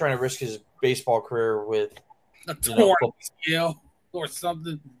 He's not trying to risk his baseball career with a torn ACL or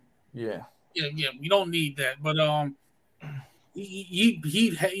something. Yeah. Yeah. We don't need that, but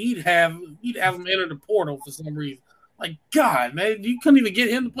he'd have him enter the portal for some reason. Like, God, man, you couldn't even get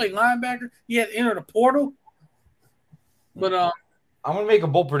him to play linebacker. He had to enter the portal. But I'm gonna make a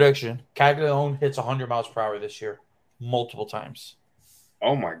bold prediction. Caglione hits 100 miles per hour this year, multiple times.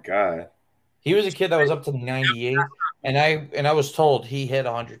 Oh my God! He was a kid that was up to 98, and I was told he hit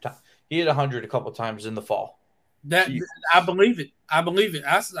 100 times. He hit 100 a couple times in the fall. I believe it.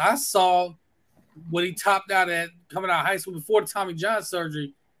 I saw what he topped out at coming out of high school before the Tommy John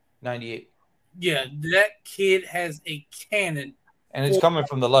surgery. 98. Yeah, that kid has a cannon. And it's coming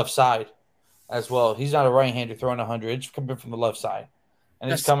from the left side as well. He's not a right-hander throwing 100. It's coming from the left side.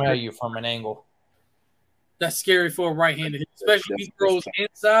 And it's coming at you from an angle. That's scary for a right-hander, especially if he throws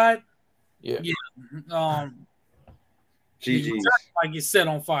inside. Yeah. GG's. Like get set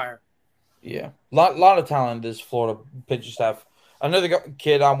on fire. Yeah. Lot of talent in this Florida pitching staff. Another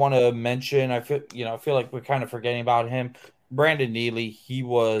kid I want to mention, I feel like we're kind of forgetting about him. Brandon Neely, he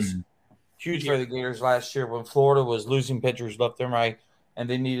was huge for the Gators last year when Florida was losing pitchers left and right, and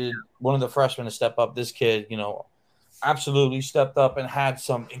they needed one of the freshmen to step up. This kid, absolutely stepped up and had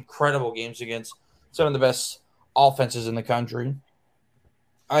some incredible games against some of the best offenses in the country.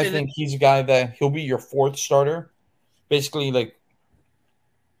 I think he's a guy that he'll be your fourth starter, basically like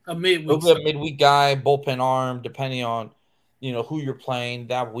a midweek guy, bullpen arm, depending on who you're playing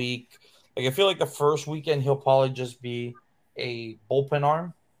that week. Like I feel like the first weekend he'll probably just be a bullpen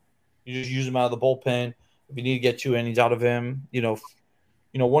arm. You just use him out of the bullpen. If you need to get 2 innings out of him,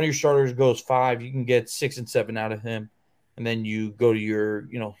 one of your starters goes 5, you can get 6 and 7 out of him, and then you go to your,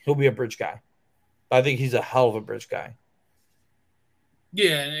 he'll be a bridge guy. I think he's a hell of a bridge guy.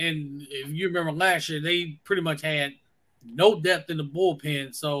 Yeah, and if you remember last year, they pretty much had no depth in the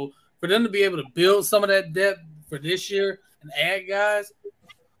bullpen. So for them to be able to build some of that depth for this year and add guys,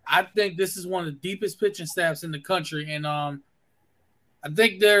 I think this is one of the deepest pitching staffs in the country. And I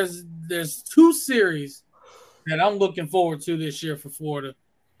think there's 2 series that I'm looking forward to this year for Florida.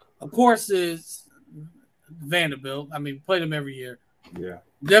 Of course, is Vanderbilt. I mean, we play them every year. Yeah,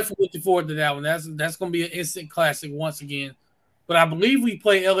 definitely looking forward to that one. That's going to be an instant classic once again. But I believe we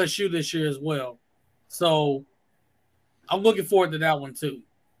play LSU this year as well. So I'm looking forward to that one too.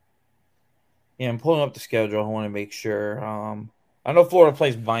 Yeah, I'm pulling up the schedule. I want to make sure. I know Florida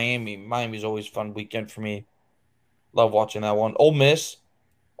plays Miami. Miami's always a fun weekend for me. Love watching that one. Ole Miss,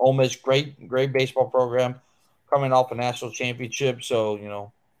 great baseball program, coming off a national championship.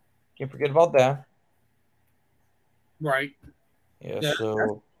 So, can't forget about that. Right. Yeah, so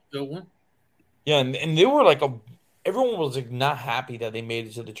that's a good one. Yeah, and they were like everyone was like not happy that they made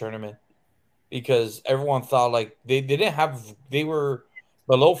it to the tournament because everyone thought like they were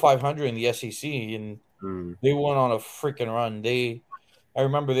below 500 in the SEC and they went on a freaking run. I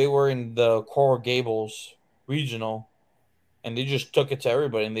remember they were in the Coral Gables regional and they just took it to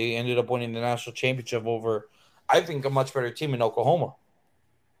everybody and they ended up winning the national championship over, I think, a much better team in Oklahoma.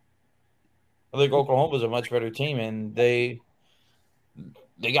 I think Oklahoma's a much better team and they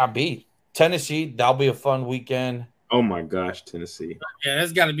got beat. Tennessee, that'll be a fun weekend. Oh my gosh, Tennessee. Yeah,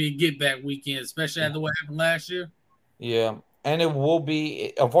 that's got to be a get back weekend, especially after what happened last year. Yeah, and it will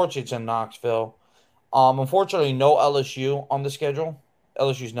be, unfortunately, it's in Knoxville. Unfortunately, no LSU on the schedule.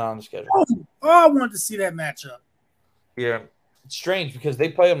 LSU's not on the schedule. Oh, I wanted to see that matchup. Yeah, it's strange because they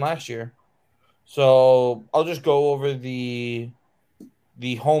played them last year. So I'll just go over the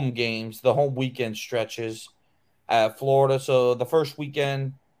home games, the home weekend stretches at Florida. So the first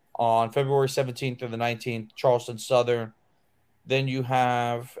weekend on February 17th through the 19th, Charleston Southern. Then you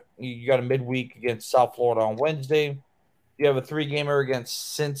got a midweek against South Florida on Wednesday. You have a 3-gamer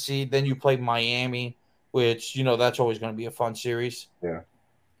against Cincy. Then you play Miami, which, that's always going to be a fun series. Yeah.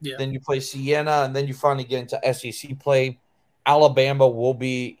 Then you play Siena, and then you finally get into SEC play. Alabama will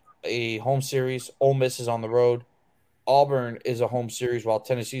be a home series. Ole Miss is on the road. Auburn is a home series while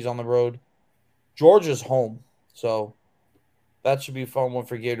Tennessee's on the road. Georgia's home. So that should be a fun one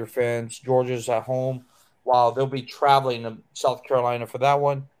for Gator fans. Georgia's at home while they'll be traveling to South Carolina for that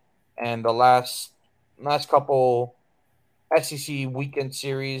one. And the last couple SEC weekend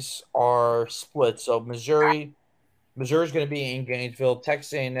series are split. So Missouri's going to be in Gainesville,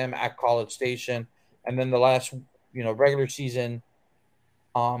 Texas A&M at College Station, and then the last regular season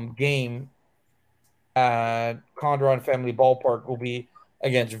game at Condron Family Ballpark will be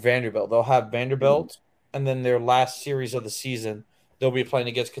against Vanderbilt. They'll have Vanderbilt, and then their last series of the season, they'll be playing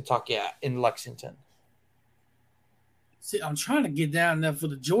against Kentucky in Lexington. See, I'm trying to get down there for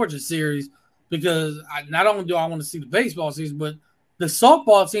the Georgia series because not only do I want to see the baseball series, but the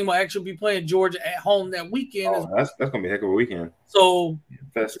softball team will actually be playing Georgia at home that weekend. Oh, that's gonna be a heck of a weekend. So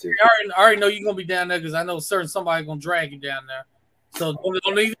festive. I already know you're gonna be down there because I know somebody's gonna drag you down there. So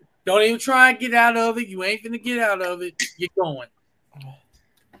don't even try and get out of it. You ain't gonna get out of it. You're going.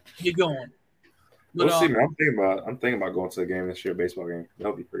 You're going. But, we'll see, man. I'm thinking about going to a game this year, a baseball game.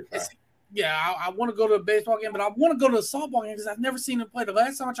 That'll be pretty fun. Yeah, I want to go to a baseball game, but I want to go to a softball game because I've never seen them play. The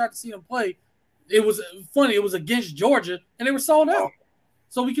last time I tried to see them play, it was funny. It was against Georgia, and they were sold out.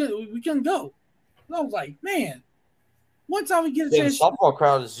 So we couldn't go. And I was like, man, one time we get a chance. The softball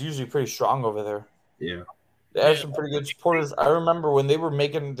crowd is usually pretty strong over there. Yeah. They have some pretty good supporters. I remember when they were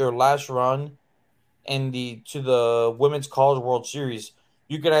making their last run to the Women's College World Series,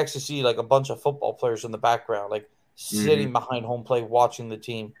 you could actually see like a bunch of football players in the background, like sitting behind home plate watching the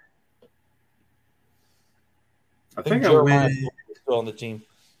team. I think I went still on the team.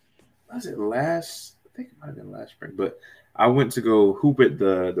 Was it last? I think it might have been last spring, but I went to go hoop at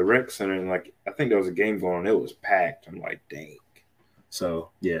the rec center, and like I think there was a game going on. It was packed. I'm like, dang. So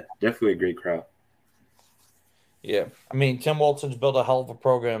yeah, definitely a great crowd. Yeah, I mean Tim Walton's built a hell of a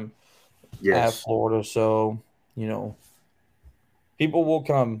program at Florida, so people will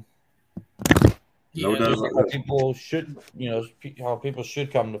come. No doubt. People should, how people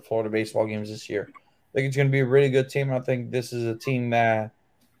should come to Florida baseball games this year. I think it's going to be a really good team. I think this is a team that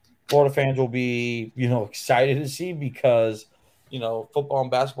Florida fans will be, excited to see because, football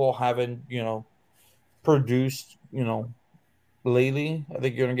and basketball haven't, produced, lately. I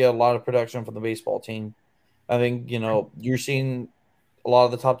think you're going to get a lot of production from the baseball team. I think, you're seeing a lot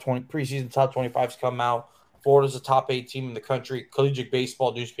of the top 20 preseason top 25s come out. Florida's a top 8 team in the country. Collegiate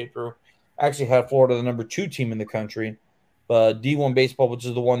Baseball newspaper actually had Florida the number 2 team in the country. But D1 Baseball, which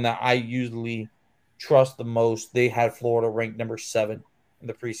is the one that I usually trust the most, they had Florida ranked number 7 in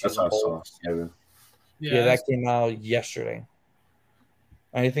the preseason poll. Yeah, that came out yesterday.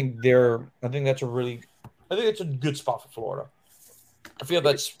 I think that's a good spot for Florida. I feel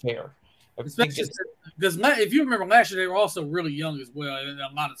that's fair. Because if you remember last year, they were also really young as well in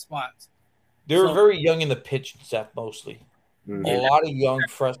a lot of spots. They were very young in the pitching staff mostly. Mm-hmm. A lot of young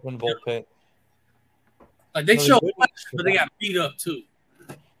freshman bullpen. Like they showed much, but they got beat up too.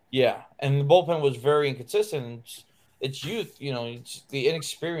 Yeah, and the bullpen was very inconsistent. It's youth, it's the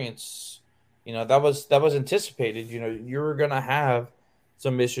inexperience. That was anticipated. You were gonna have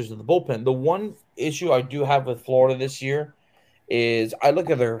some issues with the bullpen. The one issue I do have with Florida this year is I look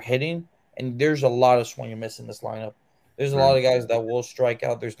at their hitting, and there's a lot of swing and miss in this lineup. There's a lot of guys that will strike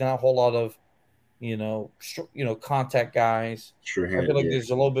out. There's not a whole lot of, contact guys. Sure. I feel like there's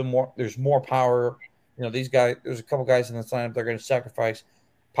a little bit more. There's more power. These guys. There's a couple guys in this lineup that are going to sacrifice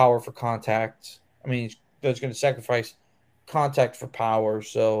power for contact. I mean, that's going to sacrifice contact for power.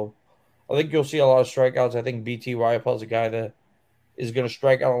 So I think you'll see a lot of strikeouts. I think BT Riopel is a guy that is going to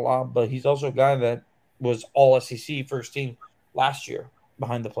strike out a lot, but he's also a guy that was all SEC first team last year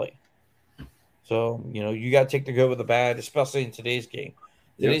behind the plate. So, you got to take the good with the bad, especially in today's game.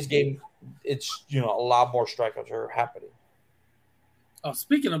 Today's game, it's, a lot more strikeouts are happening. Oh,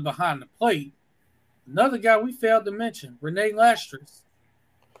 speaking of behind the plate, another guy we failed to mention, Renee Lastris.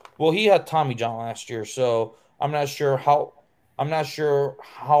 Well, he had Tommy John last year, so I'm not sure how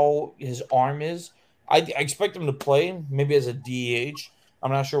his arm is. I expect him to play maybe as a DH.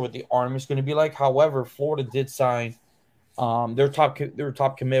 I'm not sure what the arm is going to be like. However, Florida did sign their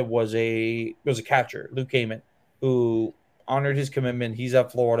top commit was a catcher, Luke Kamen, who honored his commitment. He's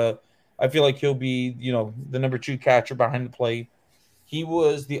at Florida. I feel like he'll be, the number 2 catcher behind the plate. He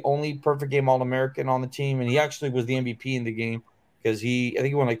was the only perfect game All-American on the team, and he actually was the MVP in the game because I think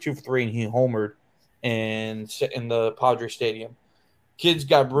he went like 2 for 3 and he homered in the Padres Stadium. Kid's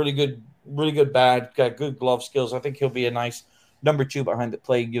got really good bat, got good glove skills. I think he'll be a nice number 2 behind the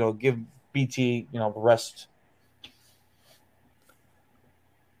plate. Give BT, rest.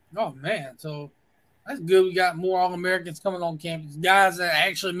 Oh man, so that's good. We got more All-Americans coming on campus, guys that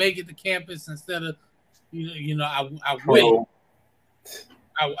actually make it to campus instead of, I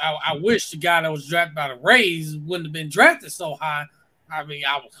wish the guy that was drafted by the Rays wouldn't have been drafted so high. I mean,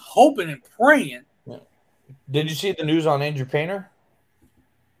 I was hoping and praying. Yeah. Did you see the news on Andrew Painter?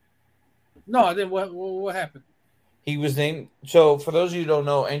 No, I didn't. What happened? He was named. So, for those of you who don't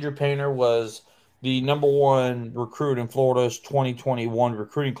know, Andrew Painter was the number 1 recruit in Florida's 2021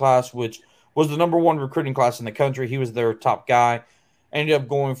 recruiting class, which was the number 1 recruiting class in the country. He was their top guy. Ended up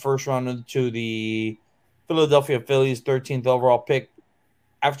going first round to the Philadelphia Phillies, 13th overall pick.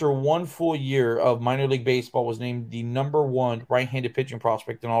 after one full year of minor league baseball, was named the number one right-handed pitching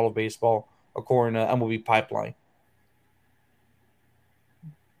prospect in all of baseball, according to MLB Pipeline.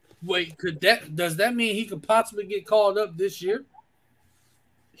 Wait, does that mean he could possibly get called up this year?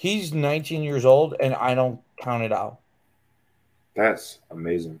 He's 19 years old, and I don't count it out. That's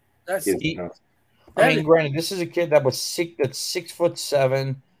amazing. Granted, this is a kid that's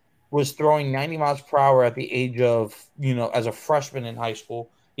 6'7", was throwing 90 miles per hour at the age of, as a freshman in high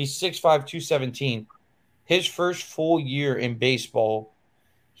school. He's 6'5", 217. His first full year in baseball,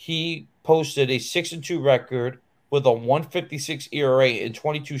 he posted a 6-2 record with a 156 ERA in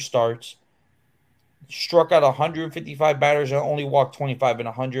 22 starts, struck out 155 batters and only walked 25 in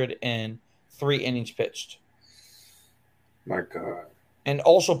 103 innings pitched. My God. And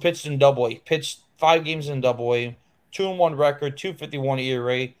also pitched in Double-A. Pitched 5 games in Double-A, 2-1 record, 251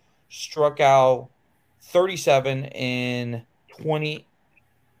 ERA, struck out 37 in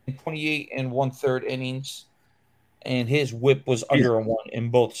 28 and 1/3 innings, and his whip was under a 1 in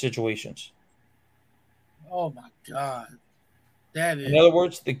both situations. Oh my God. In other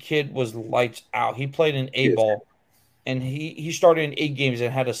words, the kid was lights out. He played in A-ball, and he started in 8 games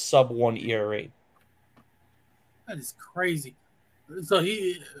and had a sub-1 ERA. That is crazy. So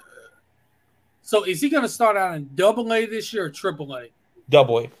is he going to start out in Double-A this year or Triple-A?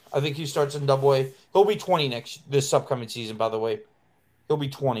 Double-A. I think he starts in Double-A. He'll be 20 this upcoming season, by the way. He'll be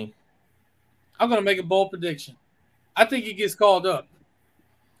 20. I'm going to make a bold prediction. I think he gets called up.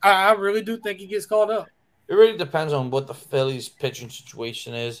 I really do think he gets called up. It really depends on what the Phillies' pitching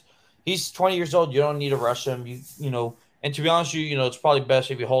situation is. He's 20 years old. You don't need to rush him. And to be honest with you, it's probably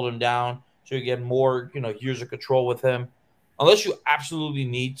best if you hold him down so you get more, years of control with him. Unless you absolutely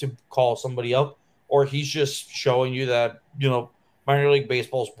need to call somebody up, or he's just showing you that, minor league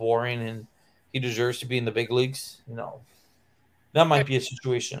baseball is boring and he deserves to be in the big leagues. That might be a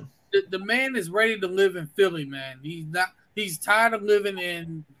situation. The man is ready to live in Philly, man. He's tired of living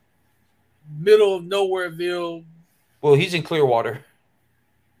in middle of nowhereville. Well, he's in Clearwater.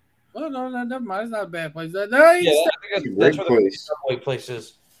 Oh, no, never mind. It's not a bad place. I think that's where the place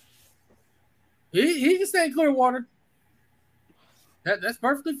is. He can stay in Clearwater. That's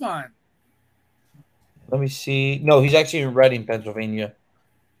perfectly fine. Let me see. No, he's actually in Reading, Pennsylvania.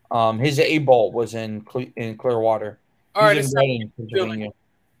 His A-ball was in Clearwater. All right, it's Reading, Pennsylvania.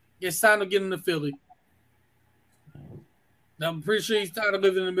 It's time to get him to Philly. I'm pretty sure he's tired of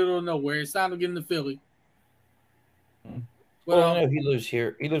living in the middle of nowhere. It's time to get him to Philly. Well, I know he lives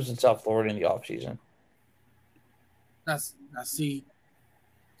here. He lives in South Florida in the off season. I see.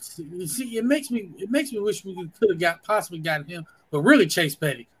 It makes me wish we could have possibly gotten him, but really Chase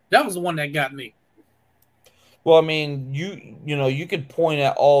Petty. That was the one that got me. Well, I mean, you could point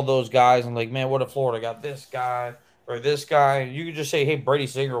at all those guys and like, man, what if Florida got this guy or this guy? You could just say, hey, Brady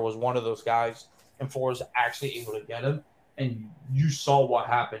Singer was one of those guys, and Florida's actually able to get him. And you saw what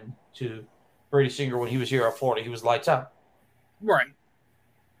happened to Brady Singer when he was here at Florida. He was lights out. Right.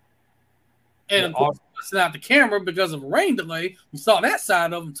 And of course, it's not the camera because of a rain delay. We saw that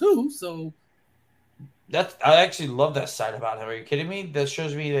side of him too. So I actually love that side about him. Are you kidding me? That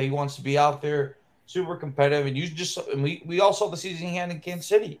shows me that he wants to be out there, super competitive. And we all saw the season he had in Kansas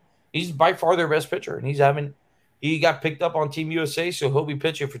City. He's by far their best pitcher, and he got picked up on Team USA, so he'll be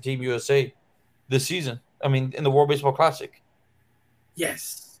pitching for Team USA this season. I mean, in the World Baseball Classic.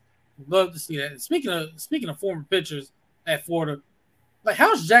 Yes, love to see that. Speaking of former pitchers at Florida, like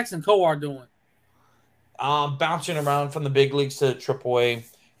how's Jackson Kowar doing? Bouncing around from the big leagues to AAA.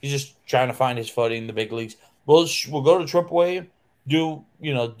 He's just trying to find his footing in the big leagues. We'll go to AAA, do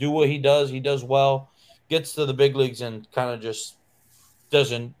what he does. He does well, gets to the big leagues, and kind of just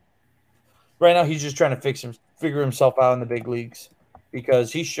doesn't. Right now, he's just trying to figure himself out in the big leagues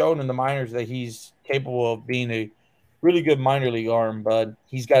because he's shown in the minors that he's capable of being a really good minor league arm, but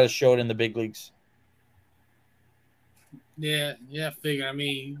he's got to show it in the big leagues. Yeah, figure. I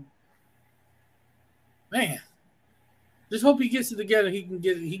mean, man, just hope he gets it together. He can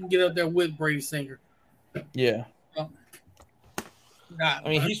get up there with Brady Singer. Yeah. I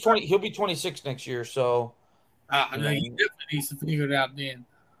mean, he's 20. He'll be 26 next year, so. I know he definitely needs to figure it out then.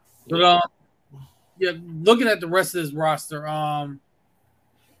 But looking at the rest of his roster, I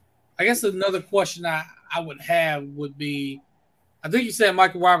guess another question I would have would be, I think you said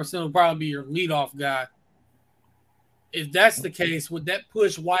Michael Robertson will probably be your leadoff guy. If that's the case, would that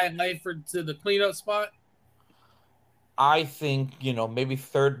push Wyatt Langford to the cleanup spot? I think, maybe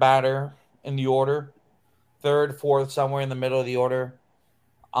third batter in the order, third, fourth, somewhere in the middle of the order.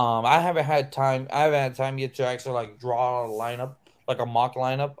 I haven't had time yet to actually draw a lineup, like a mock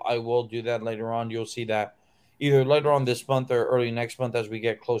lineup. I will do that later on. You'll see that. either later on this month or early next month as we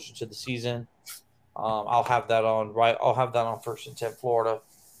get closer to the season. I'll have that on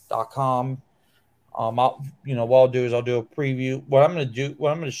firstandtenflorida.com. What I'll do is I'll do a preview. What I'm going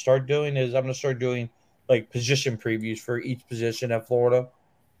to start doing is I'm going to start doing like position previews for each position at Florida,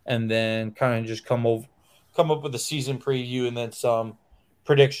 and then kind of just come up with a season preview and then some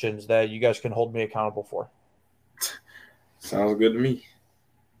predictions that you guys can hold me accountable for. Sounds good to me.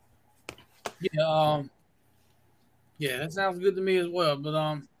 Yeah, that sounds good to me as well.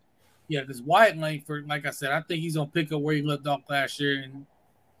 But yeah, because Wyatt Langford, like I said, I think he's gonna pick up where he left off last year, and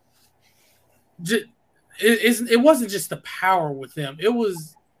it wasn't just the power with him; it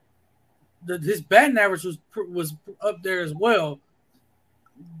was his batting average was up there as well.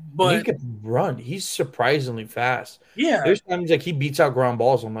 But and he could run; he's surprisingly fast. Yeah, there's times like he beats out ground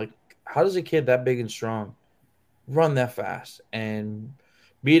balls. I'm like, how does a kid that big and strong run that fast and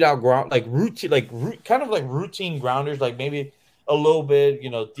beat out ground kind of like routine grounders, like maybe a little bit,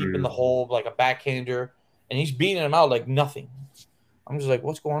 deep in the hole, like a backhander, and he's beating him out like nothing. I'm just like,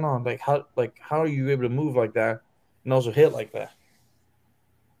 what's going on? How are you able to move like that and also hit like that?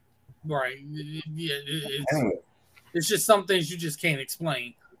 Right. Yeah, it's just some things you just can't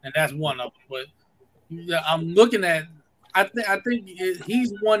explain, and that's one of them. But I'm looking at, I think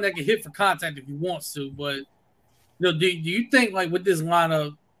he's one that can hit for contact if he wants to. But do you think, like, with this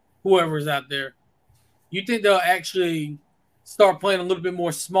lineup, whoever's out there, you think they'll actually start playing a little bit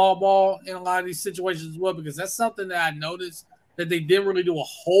more small ball in a lot of these situations as well? Because that's something that I noticed that they didn't really do a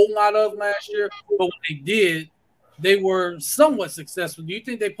whole lot of last year. But when they did, they were somewhat successful. Do you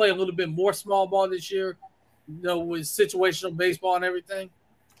think they play a little bit more small ball this year, with situational baseball and everything?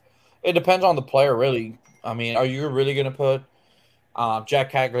 It depends on the player, really. I mean, are you really going to put Jack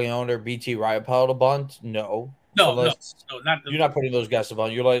Caglione or BT Riopelle to bunt? No. No, you're not putting those guys to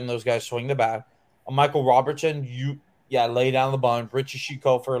bunt. You're letting those guys swing the bat. Michael Robertson, lay down the bunt. Richie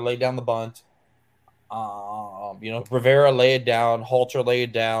Shikofer, lay down the bunt. Rivera, lay it down. Halter, lay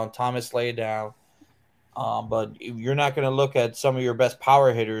it down. Thomas, lay it down. But you're not going to look at some of your best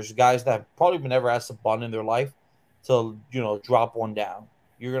power hitters, guys that have probably never asked to bunt in their life, to drop one down.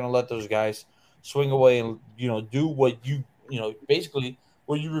 You're going to let those guys swing away and do what basically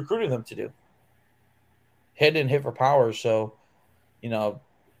what you recruited them to do. Hit and hit for power. So, I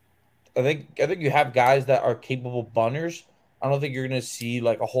think you have guys that are capable bunters. I don't think you're going to see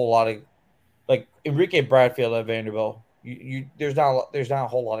like a whole lot of like Enrique Bradfield at Vanderbilt. There's not a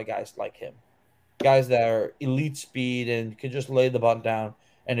whole lot of guys like him. Guys that are elite speed and can just lay the bunt down,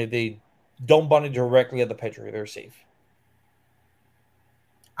 and if they don't bunt it directly at the pitcher, they're safe.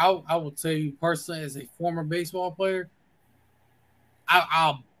 I will tell you personally, as a former baseball player,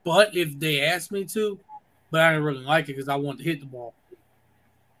 I'll bunt if they ask me to, but I didn't really like it because I wanted to hit the ball.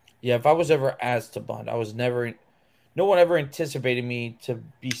 Yeah, if I was ever asked to bunt, no one ever anticipated me to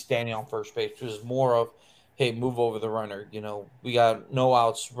be standing on first base. It was more of, hey, move over the runner. We got no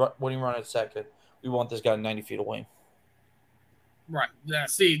outs. When you run at second, we want this guy 90 feet away. Right. Yeah,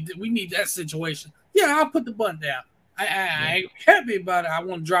 see, we need that situation. Yeah, I'll put the bunt down. I ain't happy about it. I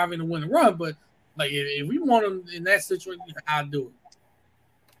want to drive in and win the run, but like if we want them in that situation, I'll do it.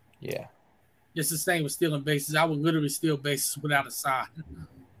 Yeah. Just the same with stealing bases. I would literally steal bases without a sign.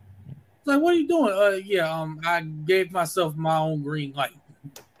 Like, what are you doing? I gave myself my own green light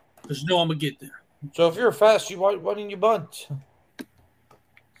because I'm gonna get there. So if you're fast, why didn't you bunt?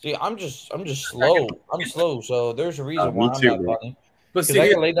 See, I'm just slow. I'm slow, so there's a reason why I'm not bunting. But see, I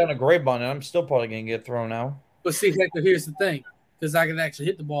can lay down a great bunt, and I'm still probably gonna get thrown out. But see, Hector, here's the thing, because I can actually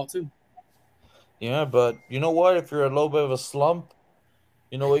hit the ball too. Yeah, but you know what? If you're a little bit of a slump,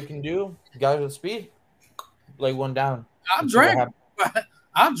 you know what you can do? Guys with speed, lay one down.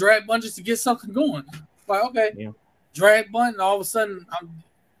 I'll drag bunches to get something going. Like, okay, drag bunt, and all of a sudden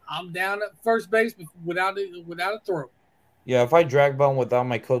I'm down at first base without a throw. Yeah, if I drag bunt without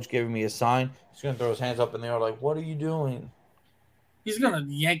my coach giving me a sign, he's gonna throw his hands up in the air like, "What are you doing?" He's gonna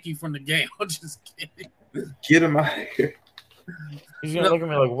yank you from the game. I'm just kidding. Get him out of here. He's gonna look at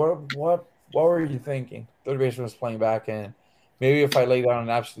me like, "What were you thinking?" Third baseman was playing back, and maybe if I lay down an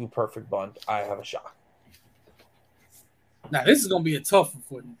absolute perfect bunt, I have a shot. Now this is gonna be a tough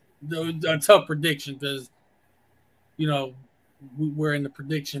one for you, a tough prediction because we're in the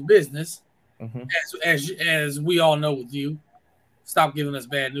prediction business, as we all know with you. Stop giving us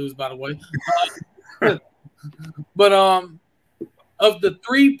bad news, by the way. But of the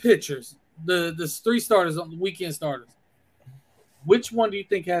three pitchers, the three starters on the weekend starters, which one do you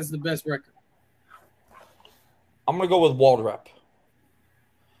think has the best record? I'm gonna go with Waldrep.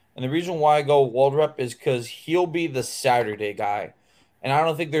 And the reason why I go Waldrep is because he'll be the Saturday guy. And I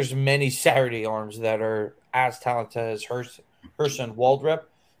don't think there's many Saturday arms that are as talented as Hurst and Waldrep.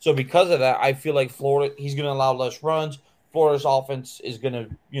 So because of that, I feel like Florida, he's going to allow less runs. Florida's offense is going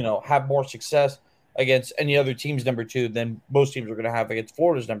to, have more success against any other team's number 2 than most teams are going to have against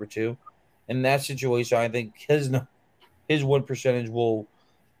Florida's number 2. In that situation, I think his win percentage will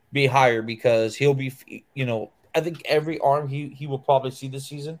be higher because he'll be, I think every arm he will probably see this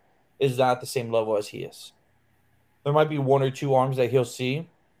season is not at the same level as he is. There might be 1 or 2 arms that he'll see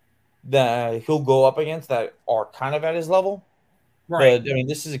that he'll go up against that are kind of at his level. Right. But,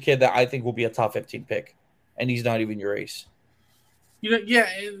 this is a kid that I think will be a top 15 pick, and he's not even your ace. Yeah,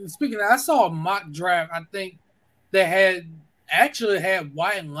 and speaking of that, I saw a mock draft, I think, that had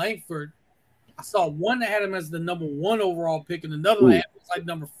Wyatt Langford. I saw one that had him as the number 1 overall pick, and another one had him like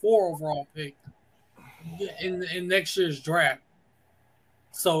number 4 overall pick in next year's draft.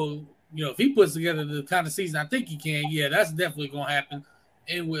 So, if he puts together the kind of season I think he can, yeah, that's definitely going to happen.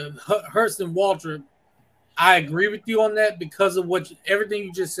 And with Hurst and Waltrip, I agree with you on that because of everything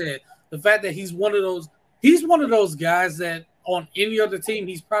you just said. The fact that he's one of those guys that on any other team,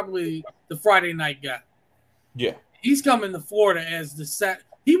 he's probably the Friday night guy. Yeah. He's coming to Florida as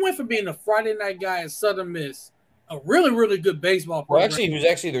he went from being a Friday night guy at Southern Miss, a really, really good baseball player. Well, actually, he was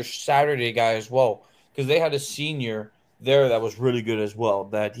actually their Saturday guy as well because they had a senior there that was really good as well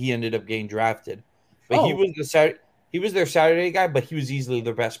that he ended up getting drafted. But he was their Saturday guy, but he was easily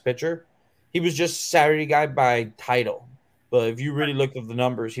their best pitcher. He was just Saturday guy by title. But if you really look at the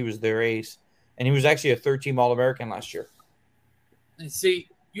numbers, he was their ace. And he was actually a third-team All-American last year. And see,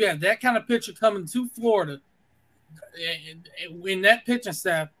 you have that kind of pitcher coming to Florida. In that pitching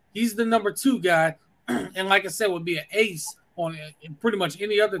staff, he's the number 2 guy. And like I said, would be an ace on pretty much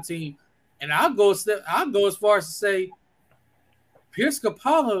any other team. And I'll go as far as to say, Pierce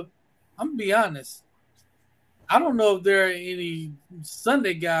Capalla, I'm going to be honest, I don't know if there are any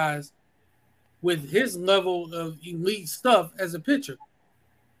Sunday guys with his level of elite stuff as a pitcher.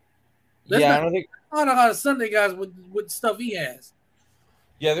 I don't think not a lot of Sunday guys with stuff he has.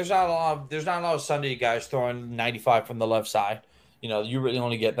 Yeah, there's not a lot of Sunday guys throwing 95 from the left side. You really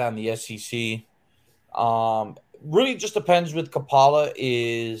only get that in the SEC. Really just depends with Capalla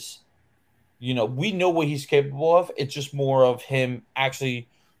is, we know what he's capable of. It's just more of him actually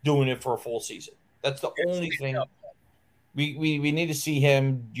doing it for a full season. That's the only thing. We need to see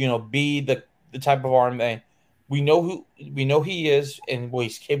him, be the type of arm that we know he is and what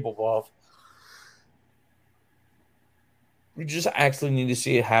he's capable of. We just actually need to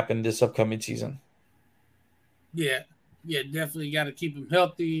see it happen this upcoming season. Yeah, definitely got to keep him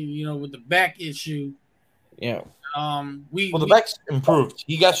healthy. With the back issue. Yeah. The back's improved.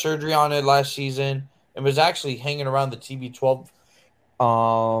 He got surgery on it last season and was actually hanging around the TB12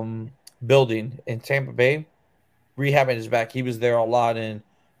 building in Tampa Bay, rehabbing his back. He was there a lot, and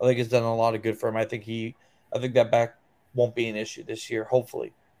I think it's done a lot of good for him. I think that back won't be an issue this year.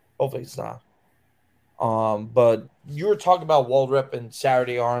 Hopefully it's not. But you were talking about Waldrep and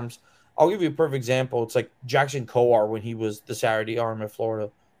Saturday arms. I'll give you a perfect example. It's like Jackson Coar when he was the Saturday arm in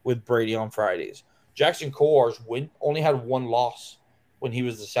Florida with Brady on Fridays. Jackson Coar's only had 1 loss when he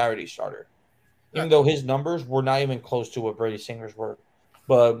was the Saturday starter, even though his numbers were not even close to what Brady Singer's were.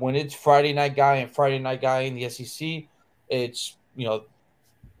 But when it's Friday night guy in the SEC, it's,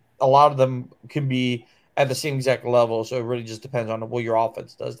 a lot of them can be at the same exact level. So it really just depends on what your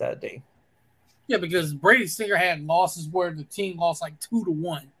offense does that day. Yeah, because Brady Singer had losses where the team lost like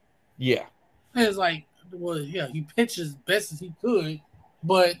 2-1. Yeah. And it's like, well, yeah, he pitched as best as he could,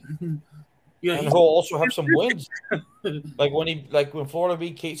 but and he'll also have some wins. like when Florida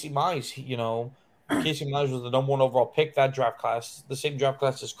beat Casey Mize, Casey Mize was the number 1 overall pick that draft class, the same draft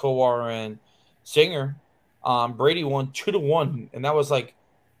class as Coar and Singer. Brady won 2-1, and that was like,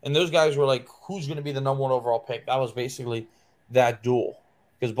 and those guys were like, who's going to be the number 1 overall pick? That was basically that duel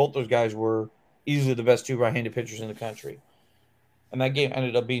because both those guys were easily the best 2 right-handed pitchers in the country. And that game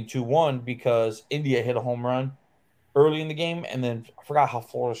ended up being 2-1 because India hit a home run early in the game, and then I forgot how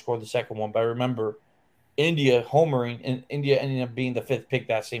Florida scored the second one, but I remember India homering, and India ended up being the 5th pick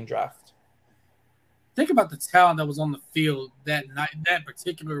that same draft. Think about the talent that was on the field that night, that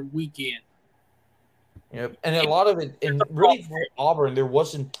particular weekend. Yep, and a lot of it, and really for Auburn, there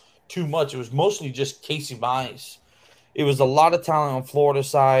wasn't too much. It was mostly just Casey Mize. It was a lot of talent on Florida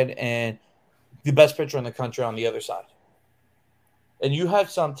side and the best pitcher in the country on the other side. And you have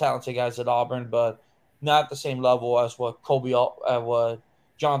some talented guys at Auburn, but not at the same level as what what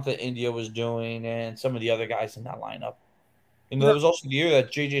Jonathan India was doing and some of the other guys in that lineup. And there was also the year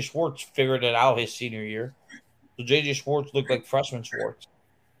that J.J. Schwartz figured it out his senior year. So J.J. Schwartz looked like freshman Schwartz.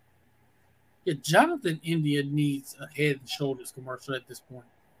 Yeah, Jonathan India needs a Head and Shoulders commercial at this point.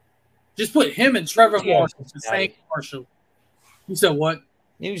 Just put him and Trevor Yeah, Lawrence in the same commercial. You said what?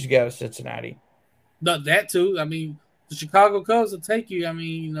 You just got to Cincinnati. No, that too. I mean, the Chicago Cubs will take you. I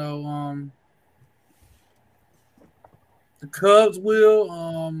mean, the Cubs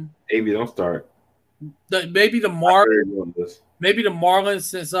will. Maybe don't start. Maybe the Marlins. Maybe the Marlins,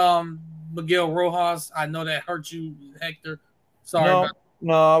 since Miguel Rojas. I know that hurt you, Hector. Sorry.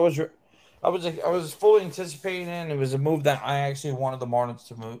 No, I was fully anticipating it. It was a move that I actually wanted the Marlins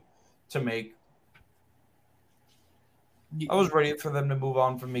to make. I was ready for them to move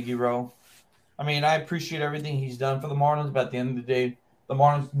on from Miggy Rowe. I mean, I appreciate everything he's done for the Marlins, but at the end of the day, the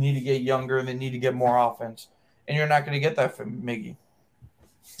Marlins need to get younger and they need to get more offense. And you're not going to get that from Miggy.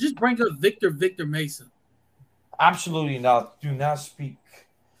 Just bring up Victor Mesa. Absolutely not. Do not speak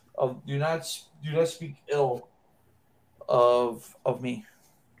ill of me.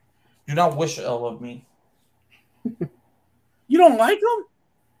 Do not wish ill of me. You don't like him?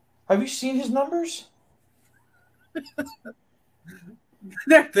 Have you seen his numbers?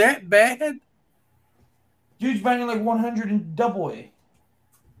 They're that bad? Dude's banging like 100 in Double A,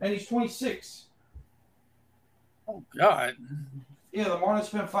 and he's 26. Oh God! Yeah, the Marlins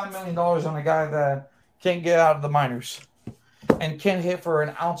spent $5 million on a guy that can't get out of the minors and can't hit for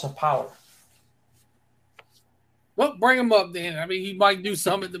an ounce of power. Well, bring him up then. I mean, he might do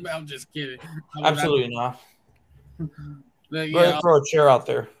something. I'm just kidding. Absolutely not. Yeah, throw a chair out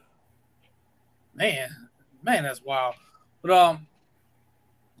there. Man, that's wild. But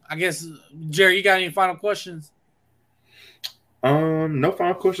I guess Jerry, you got any final questions? No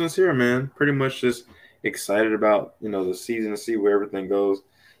final questions here, man. Pretty much just excited about the season to see where everything goes.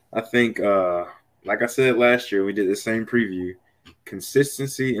 I think, like I said last year, we did the same preview.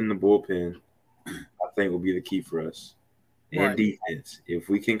 Consistency in the bullpen, I think, will be the key for us. And defense. If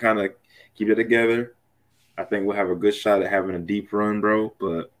we can kind of keep it together, I think we'll have a good shot at having a deep run, bro.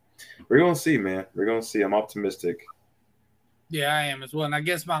 But we're gonna see, man. We're gonna see. I'm optimistic. Yeah, I am as well. And I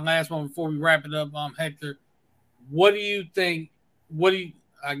guess my last one before we wrap it up, Hector, what do you think?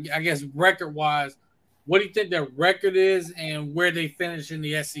 I guess record wise, what do you think their record is and where they finish in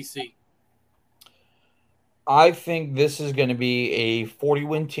the SEC? I think this is going to be a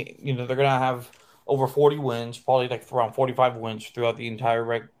 40-win team. They're going to have over 40 wins, probably like around 45 wins throughout the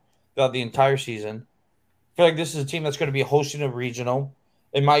entire season. I feel like this is a team that's going to be hosting a regional.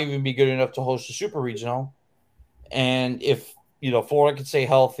 It might even be good enough to host a super regional. And if Florida can stay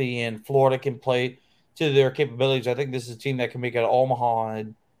healthy and Florida can play to their capabilities, I think this is a team that can make it to Omaha.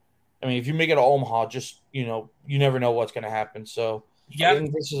 And I mean, if you make it to Omaha, just you never know what's going to happen. So I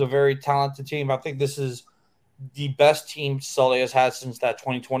think this is a very talented team. I think this is the best team Sully has had since that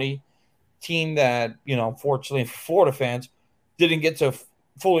 2020 team that unfortunately for Florida fans didn't get to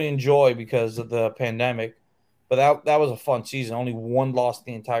fully enjoy because of the pandemic. But that was a fun season. Only one loss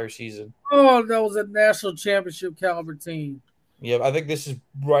the entire season. Oh, that was a national championship caliber team. Yeah, I think this is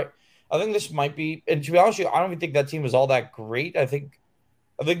right. I think this might be, and to be honest with you, I don't even think that team was all that great. I think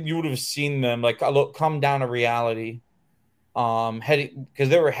you would have seen them come down to reality, heading because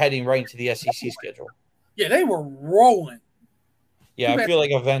they were heading right into the SEC schedule. Yeah, they were rolling. Yeah, I feel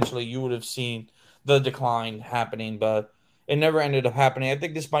like eventually you would have seen the decline happening, but it never ended up happening. I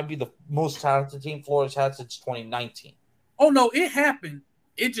think this might be the most talented team Florida's had since 2019. Oh, no, it happened.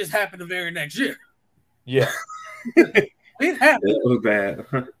 It just happened the very next year. Yeah. It happened. It was bad.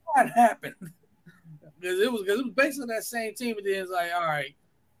 What happened? Because it was based on that same team, and then it's like, all right,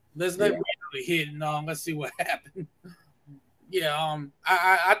 let's let reality hit and let's see what happened. Yeah,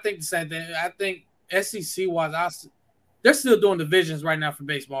 I think the same thing. I think SEC wise, they're still doing divisions right now for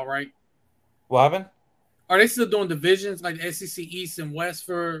baseball, right? What happened? Are they still doing divisions like the SEC East and West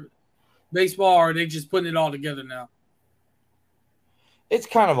for baseball, or are they just putting it all together now? It's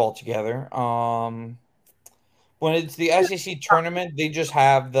kind of all together. When it's the SEC tournament, they just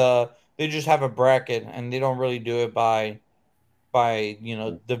have a bracket, and they don't really do it by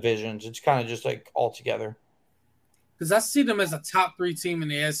divisions. It's kind of just like all together. Because I see them as a top 3 team in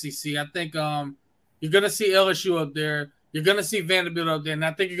the SEC. I think you're going to see LSU up there. You're going to see Vanderbilt up there, and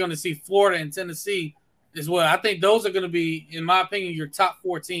I think you're going to see Florida and Tennessee as well. I think those are going to be, in my opinion, your top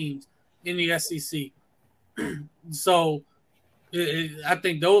 4 teams in the SEC. So I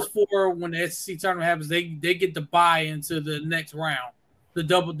think those 4, when the SEC tournament happens, they get to buy into the next round, the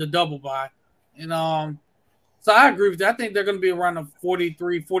double buy. And so I agree with that. I think they're going to be around a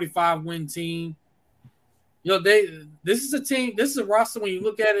 43, 45 win team. This is a team, this is a roster, when you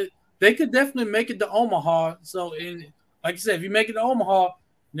look at it, they could definitely make it to Omaha. So, like you said, if you make it to Omaha,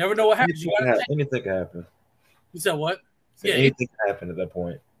 you never know what happens. Anything can happen. You said what? Anything can happen at that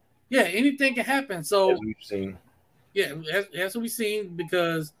point. Yeah, anything can happen. So, as we've seen. Yeah, that's what we've seen,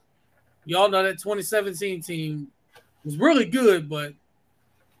 because Y'all know that 2017 team was really good, but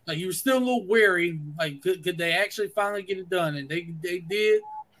like you were still a little wary. Like, could they actually finally get it done? And they did.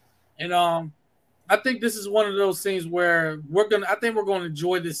 And I think this is one of those things where I think we're gonna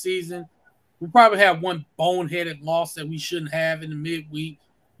enjoy this season. We probably have one boneheaded loss that we shouldn't have in the midweek,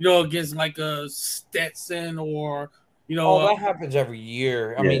 against like a Stetson or that happens every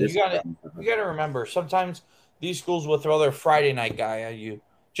year. I mean, you gotta remember sometimes these schools will throw their Friday night guy at you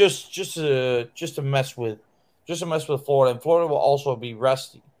just to mess with Florida, and Florida will also be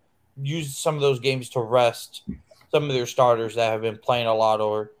resty. Use some of those games to rest some of their starters that have been playing a lot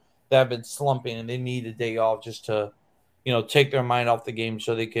or that have been slumping, and they need a day off just to take their mind off the game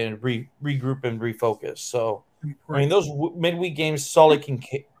so they can regroup and refocus. So, I mean, those midweek games, Sully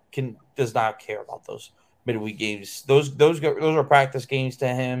can does not care about those midweek games. Those are practice games to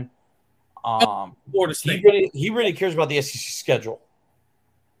him. Florida State. He really cares about the SEC schedule.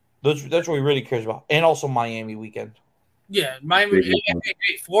 That's what he really cares about, and also Miami weekend. Yeah, Miami,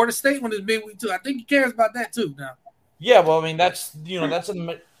 Florida State when it's midweek too. I think he cares about that too now. Yeah, well, I mean that's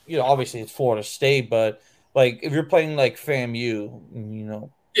obviously it's Florida State, but like if you're playing like FAMU,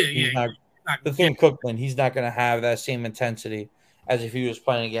 he's not the thing Cookman. He's not going to have that same intensity as if he was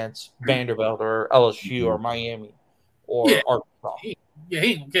playing against Vanderbilt or LSU or Miami or Arkansas.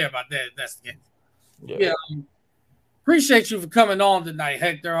 He don't care about that. That's the game. Yeah. Appreciate you for coming on tonight,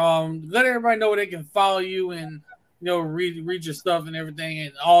 Hector. Let everybody know where they can follow you and read your stuff and everything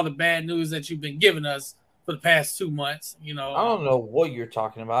and all the bad news that you've been giving us for the past 2 months. I don't know what you're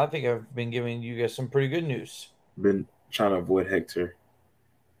talking about. I think I've been giving you guys some pretty good news. Been trying to avoid Hector.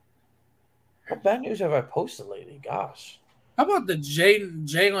 What bad news have I posted lately? Gosh. How about the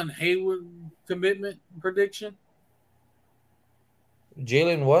Jalen Hayward commitment prediction?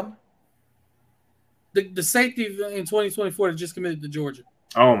 Jalen what? The safety in 2024 that just committed to Georgia.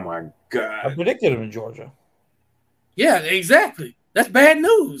 Oh my God! I predicted him in Georgia. Yeah, exactly. That's bad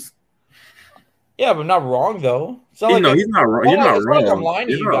neuse. Yeah, but not wrong though. He's not wrong. You're not wrong. I'm lying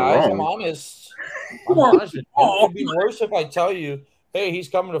to you guys. I'm honest. It would be worse if I tell you, hey, he's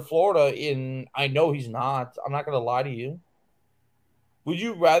coming to Florida, and I know he's not. I'm not going to lie to you. Would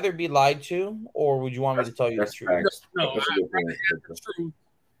you rather be lied to, or would you want me to tell you the truth? No, that's true.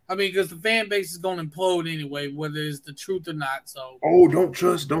 I mean, because the fan base is going to implode anyway, whether it's the truth or not. So, don't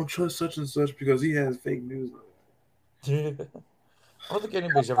trust such and such because he has fake news. I don't think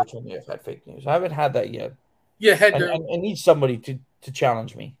anybody's ever told me I've had fake news. I haven't had that yet. Yeah, Hector. I need somebody to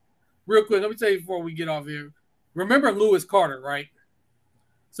challenge me. Real quick, let me tell you before we get off here. Remember Lewis Carter, right?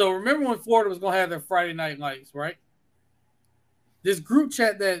 So remember when Florida was going to have their Friday night lights, right? This group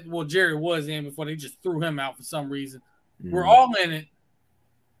chat that Jerry was in before they just threw him out for some reason. We're all in it.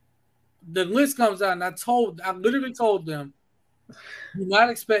 The list comes out, and I literally told them, do not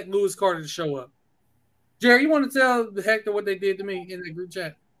expect Lewis Carter to show up. Jerry, you want to tell Hector what they did to me in the group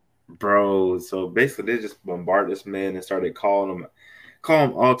chat? Bro, so basically they just bombarded this man and started calling him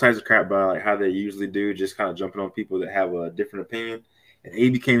all types of crap about like how they usually do, just kind of jumping on people that have a different opinion. And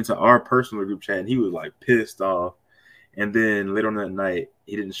AB came to our personal group chat and he was like pissed off. And then later on that night,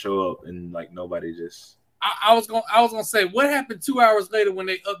 he didn't show up and like nobody just. I was gonna say what happened 2 hours later when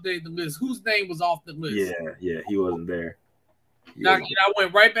they updated the list. Whose name was off the list? Yeah, he wasn't there. I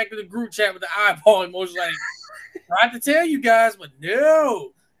went right back to the group chat with the eyeball emoji, like tried to tell you guys, but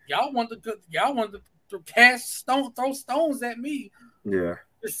no, y'all want to throw stones at me. Yeah,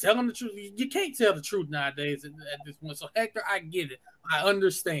 just telling the truth. You can't tell the truth nowadays at this point. So Hector, I get it. I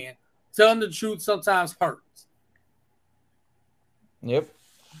understand. Telling the truth sometimes hurts. Yep.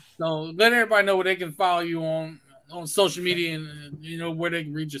 So let everybody know where they can follow you on social media and where they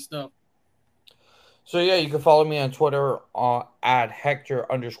can read your stuff. So yeah, you can follow me on Twitter at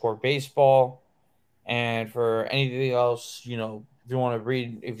Hector_baseball. And for anything else, if you want to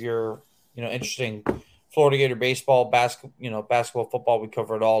read, if you're interested in Florida Gator baseball, basketball, football, we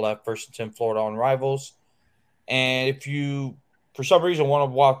cover it all at First and 10 Florida on Rivals. And if you for some reason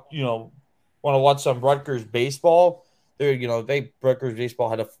want to watch some Rutgers baseball, Rutgers baseball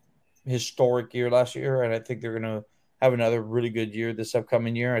had a historic year last year, and I think they're going to have another really good year this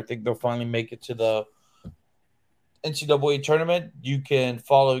upcoming year. I think they'll finally make it to the NCAA tournament. You can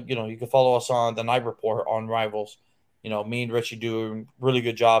follow us on the Night Report on Rivals. Me and Richie do a really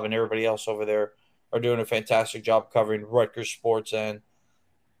good job, and everybody else over there are doing a fantastic job covering Rutgers sports. And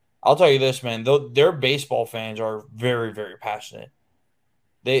I'll tell you this, man, their baseball fans are very, very passionate.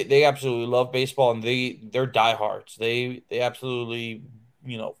 They absolutely love baseball, and they're diehards. They absolutely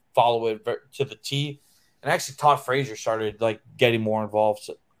follow it to the T. And actually, Todd Frazier started getting more involved.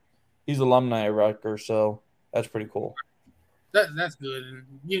 So he's alumni at Rutgers, so that's pretty cool. That's good. And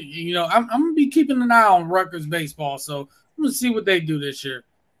you know, I'm gonna be keeping an eye on Rutgers baseball, so I'm gonna see what they do this year.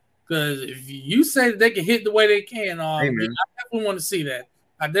 Because if you say that they can hit the way they can, Hey, yeah, man. I definitely want to see that.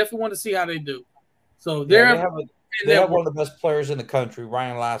 I definitely want to see how they do. So Yeah, they're they have one of the best players in the country,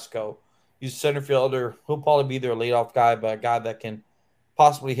 Ryan Lasco. He's a center fielder. He'll probably be their leadoff guy, but a guy that can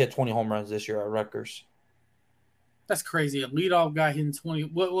possibly hit 20 home runs this year at Rutgers. That's crazy. A leadoff guy hitting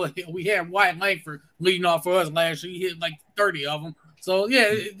 20. Well, we had Wyatt Langford leading off for us last year. He hit like 30 of them. So yeah,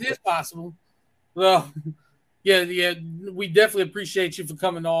 it's possible. Well, yeah. We definitely appreciate you for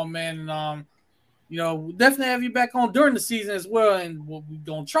coming on, man. And you know, we'll definitely have you back on during the season as well. And what we're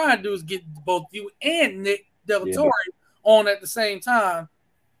gonna try and do is get both you and Nick Del Torre on at the same time.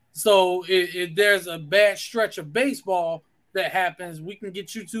 So if there's a bad stretch of baseball that happens, we can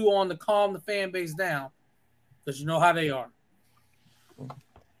get you two on to calm the fan base down. Because you know how they are.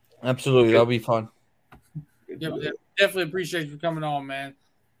 Absolutely. That'll be fun. Yeah, definitely appreciate you coming on, man.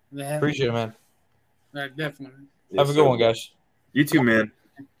 Appreciate it, man. Right, definitely. Have a good one, guys. You too, man.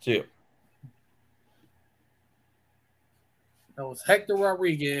 See you. That was Hector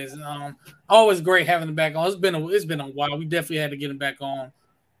Rodriguez. Always great having him back on. It's been a while. We definitely had to get him back on.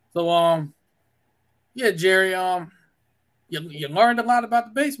 So yeah, Jerry, you learned a lot about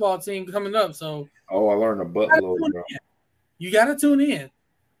the baseball team coming up. So I learned a buttload, bro. You gotta tune in.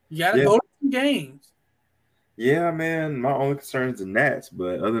 You gotta go to some games. Yeah, man. My only concern is the Nats,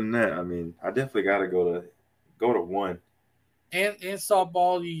 but other than that, I mean, I definitely gotta go to one. And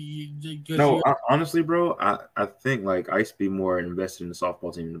softball, honestly, bro, I think like I used to be more invested in the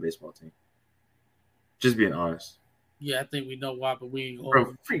softball team than the baseball team. Just being honest. Yeah, I think we know why, but we ain't going.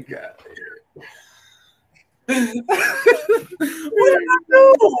 Bro, freak out here. What did I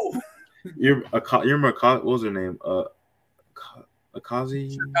do? You're what was her name?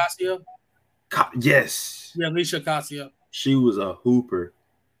 Akazi? Ocasio? Yes. Yeah, Alicia Ocasio. She was a hooper.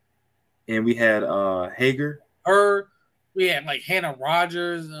 And we had Hager. We had like Hannah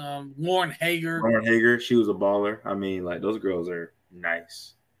Rogers, Lauren Hager. She was a baller. I mean, like those girls are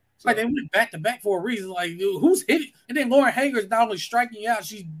nice. So, like they went back to back for a reason. Like who's hitting? And then Lauren Hager is not only striking out,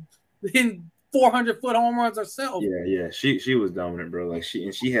 she's hitting 400-foot home runs herself. Yeah. She was dominant, bro. Like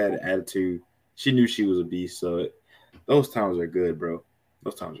she had attitude. She knew she was a beast. So those times are good, bro.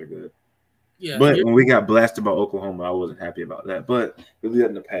 Those times are good. Yeah. But when we got blasted by Oklahoma, I wasn't happy about that. But we leave that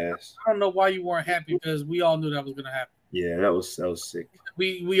in the past. I don't know why you weren't happy because we all knew that was going to happen. Yeah, that was sick.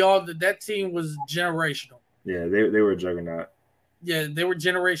 We all that team was generational. Yeah, they were a juggernaut. Yeah, they were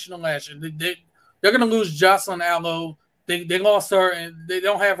generational last year. They're going to lose Jocelyn Allo. They lost her, and they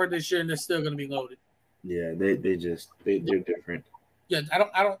don't have her this year, and they're still going to be loaded. Yeah, they're different. Yeah,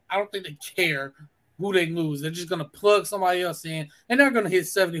 I don't think they care who they lose. They're just going to plug somebody else in, and they're going to hit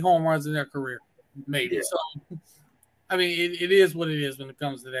 70 home runs in their career, maybe. Yeah. So, I mean, it is what it is when it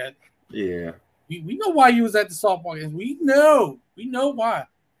comes to that. Yeah. We know why you was at the softball games. We know why.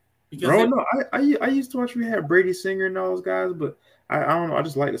 Because no, I used to watch. We had Brady Singer and all those guys, but I don't know. I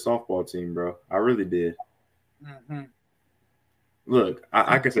just like the softball team, bro. I really did. Mm-hmm. Look,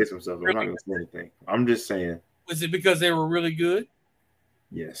 I can say some stuff, but I'm not gonna say anything. I'm just saying. Was it because they were really good?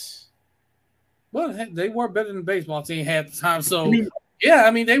 Yes. Well, they were better than the baseball team half the time. So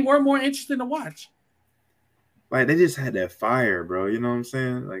I mean, they were more interesting to watch. Like they just had that fire, bro. You know what I'm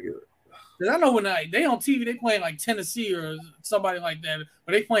saying? Like. I know when they on TV, they playing like Tennessee or somebody like that,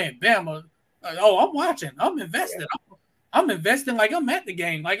 but they playing Bama. Like, I'm watching. I'm invested. Yeah. I'm investing like I'm at the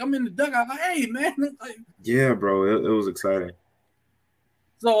game. Like I'm in the dugout. Like, hey, man. Like, yeah, bro. It was exciting.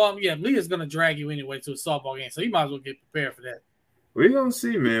 So, Leah's going to drag you anyway to a softball game, so you might as well get prepared for that. We're going to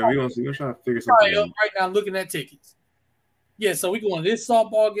see, man. We're going to see. We're trying to figure something out. Right now, looking at tickets. Yeah, so we're going to this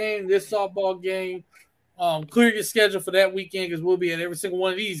softball game. Clear your schedule for that weekend because we'll be at every single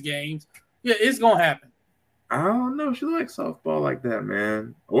one of these games. Yeah, it's going to happen. I don't know. She likes softball like that,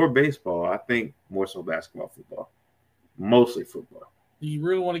 man. Or baseball. I think more so basketball, football. Mostly football. Do you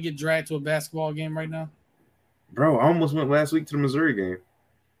really want to get dragged to a basketball game right now? Bro, I almost went last week to the Missouri game.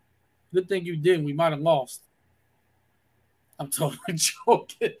 Good thing you didn't. We might have lost. I'm totally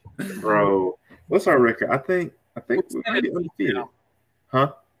joking. Bro, what's our record? I think we're undefeated.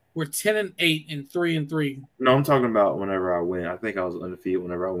 Huh? We're 10-8 and 3-3. No, I'm talking about whenever I win. I think I was undefeated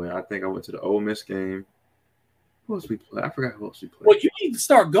whenever I win. I think I went to the Ole Miss game. Who else we play? I forgot who else we played. Well, you need to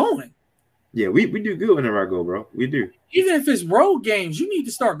start going. Yeah, we do good whenever I go, bro. We do. Even if it's road games, you need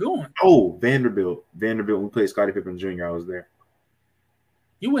to start going. Oh, Vanderbilt. When we played Scottie Pippen Jr., I was there.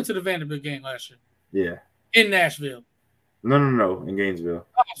 You went to the Vanderbilt game last year. Yeah. In Nashville. No, in Gainesville.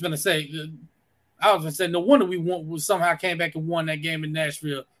 I was gonna say, no wonder we somehow came back and won that game in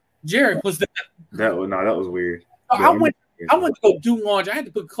Nashville. Jerry was there. That was weird. I went I went to go do laundry. I had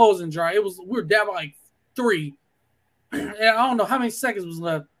to put clothes in dry. We were down by like 3. And I don't know how many seconds was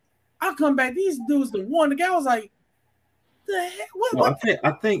left. I come back, these dudes that won. The guy was like, the heck?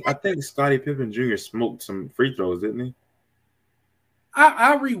 I think Scottie Pippen Jr. smoked some free throws, didn't he?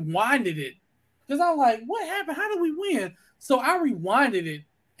 I rewinded it because I'm like, what happened? How did we win? So I rewinded it,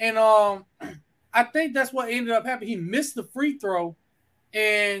 and I think that's what ended up happening. He missed the free throw,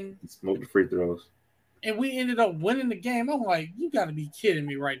 and he smoked the free throws, and we ended up winning the game. I'm like, you got to be kidding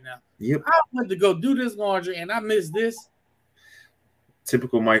me right now. Yep. I went to go do this laundry, and I missed this.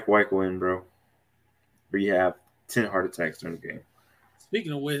 Typical Mike White win, bro. Where you have 10 heart attacks during the game.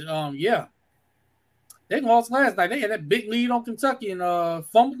 Speaking of which, yeah. They lost last night. They had that big lead on Kentucky and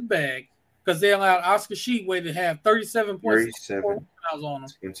fumbled the bag because they allowed Oscar Sheetway to have 37 points. 37 on him.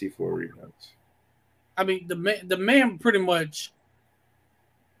 24 rebounds. I mean, the man pretty much.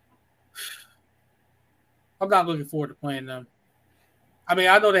 I'm not looking forward to playing them. I mean,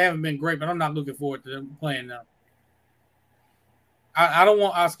 I know they haven't been great, but I'm not looking forward to them playing them. I don't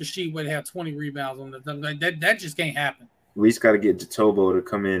want Oscar Sheetway to have 20 rebounds on them. That just can't happen. We just got to get Jatobo to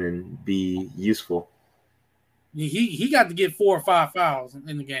come in and be useful. He got to get 4 or 5 fouls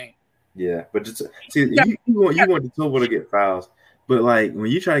in the game. Yeah, but you want Jatobo to get fouls, but like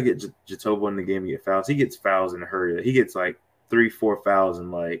when you try to get Jatobo in the game to get fouls, he gets fouls in a hurry. He gets like 3-4 fouls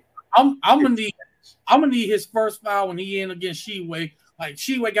in like. I'm gonna need his first foul when he in against Sheetway. Like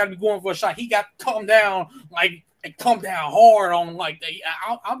Sheetway got to be going for a shot. He got to come down come down hard on him like that.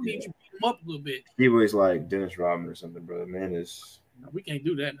 I'll need you to beat him up a little bit. He was like Dennis Rodman or something, bro. Man is. We can't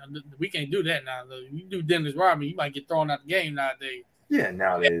do that. We can't do that now. You do Dennis Rodman, you might get thrown out the game nowadays. Yeah,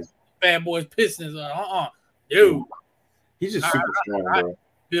 nowadays. Bad boys, Pistons. Dude. He's just super strong, bro.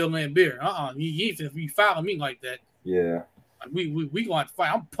 Bill Lambier. If you fouling me like that. Yeah. We going to have to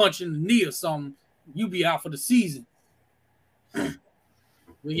fight. I'm punching the knee or something. You be out for the season. But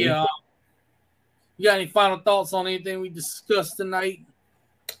yeah. You got any final thoughts on anything we discussed tonight?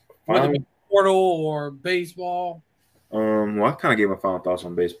 Whether it be portal or baseball? Well, I kind of gave my final thoughts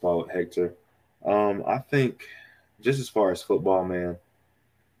on baseball with Hector. I think just as far as football, man,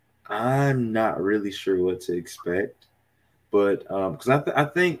 I'm not really sure what to expect. But because I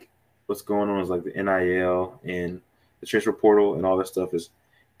think what's going on is like the NIL and the transfer portal and all that stuff is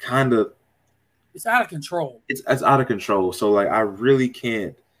kind of it's out of control. It's out of control. So like I really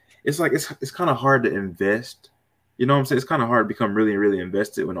can't. It's like it's kind of hard to invest. You know what I'm saying? It's kind of hard to become really, really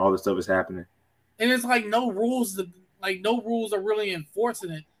invested when all this stuff is happening. And it's like no rules are really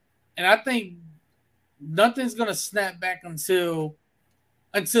enforcing it. And I think nothing's gonna snap back until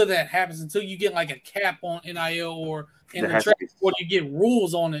that happens, until you get like a cap on NIL or in the transfer or you get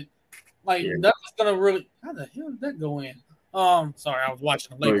rules on it. Like nothing's gonna really how the hell did that go in? Sorry, I was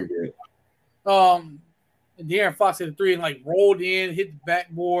watching the Lakers. And De'Aaron Fox hit a 3 and like rolled in, hit the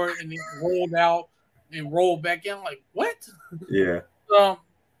backboard, and then rolled out and rolled back in. I'm like, what? Yeah.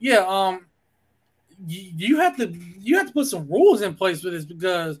 You have to put some rules in place for this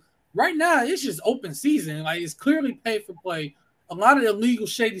because right now it's just open season. Like it's clearly pay for play. A lot of illegal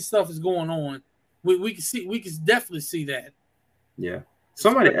shady stuff is going on. We can definitely see that. Yeah.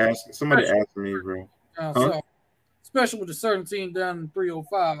 Somebody asked me, bro. So, especially with a certain team down in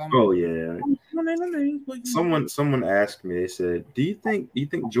 305. Yeah. Someone asked me. They said, "Do you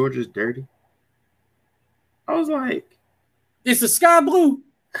think Georgia's dirty?" I was like, "It's the sky blue."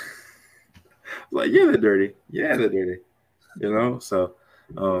 Like, yeah, they're dirty. Yeah, they're dirty. You know, so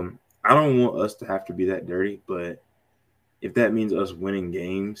I don't want us to have to be that dirty, but if that means us winning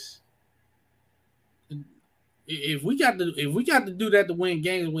games, if we got to do that to win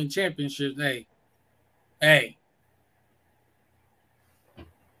games, win championships, hey,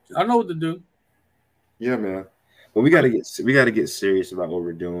 I know what to do. Yeah, man. But we got to get serious about what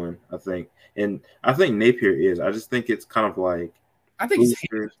we're doing. I think Napier is. I just think it's kind of like I think he's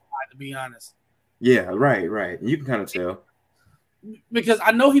to be honest. Yeah, right. You can kind of tell because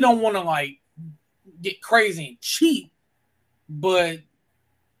I know he don't want to like get crazy and cheat, but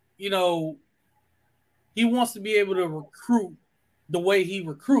you know he wants to be able to recruit the way he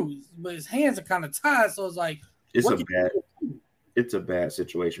recruits, but his hands are kind of tied. So it's like it's a bad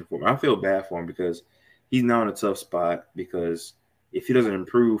situation for him. I feel bad for him because he's now in a tough spot because if he doesn't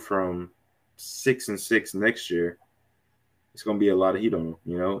improve from 6-6 next year, it's going to be a lot of heat on him,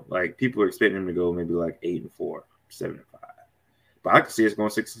 you know? Like, people are expecting him to go maybe like 8-4, 7-5. But I can see us going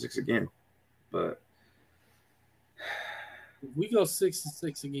 6-6 again. But if we go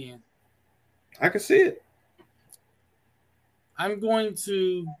 6-6 again, I can see it. I'm going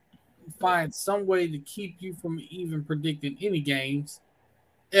to find some way to keep you from even predicting any games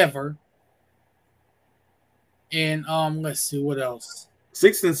ever. And let's see what else.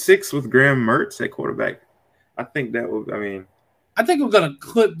 6-6 with Graham Mertz at quarterback. I think that would. I mean, I think we're gonna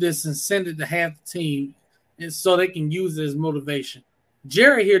clip this and send it to half the team, and so they can use it as motivation.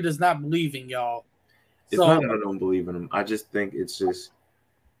 Jerry here does not believe in y'all. It's not that I don't believe in him. I just think it's just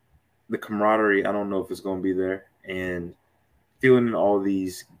the camaraderie. I don't know if it's going to be there, and filling in all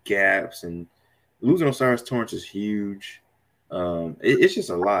these gaps and losing Osiris Torrance is huge. It's just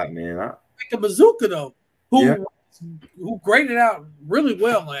a lot, man. Like a bazooka though, who graded out really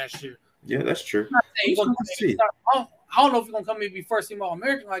well last year. Yeah, that's true. I don't know if he's gonna come in and be first team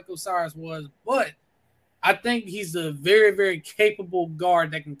All-American like Osiris was, but I think he's a very, very capable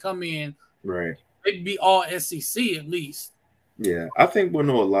guard that can come in, right? Maybe be all SEC at least. Yeah, I think we'll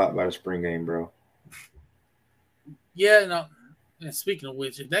know a lot by the spring game, bro. Yeah, no. And speaking of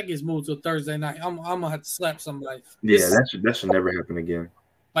which, if that gets moved to a Thursday night, I'm gonna have to slap somebody. Yeah, that should never happen again.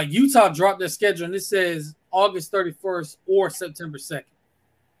 Like Utah dropped their schedule and it says August 31st or September 2nd.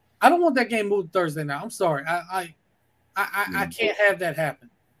 I don't want that game moved Thursday night. I'm sorry. I can't have that happen.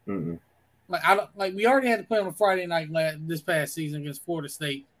 Mm-hmm. Like we already had to play on a Friday night this past season against Florida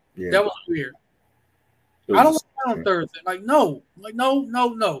State. Yeah. That was weird. I don't want to play on Thursday.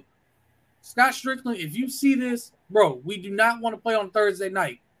 No. Scott Strickland, if you see this, bro, we do not want to play on Thursday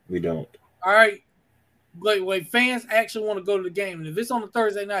night. We don't. All right. Like fans actually want to go to the game. And if it's on a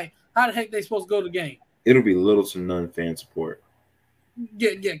Thursday night, how the heck they supposed to go to the game? It'll be little to none fan support.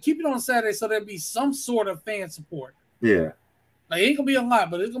 Yeah. Keep it on Saturday so there'll be some sort of fan support. Yeah. Like, it ain't going to be a lot,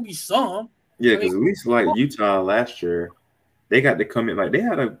 but it's going to be some. Yeah, because at least like Utah last year, they got to come in. Like, they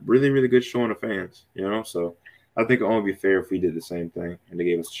had a really, really good showing of fans, you know? So I think it would only be fair if we did the same thing and they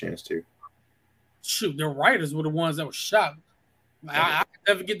gave us a chance to. Shoot, the writers were the ones that were shocked. I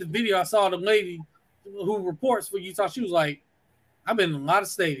never get the video. I saw the lady who reports for Utah. She was like, I've been in a lot of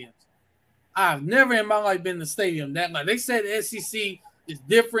stadiums. I've never in my life been in a stadium that like they said the SEC is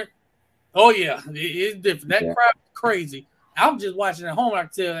different. Oh yeah, it is different. That crowd was crazy. I'm just watching at home. I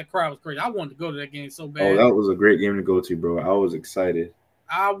can tell that crowd was crazy. I wanted to go to that game so bad. Oh, that was a great game to go to, bro. I was excited.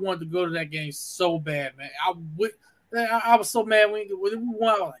 I wanted to go to that game so bad, man. I was so mad when we won.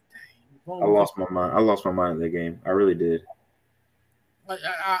 I was like, I lost my mind. I lost my mind in that game. I really did. Like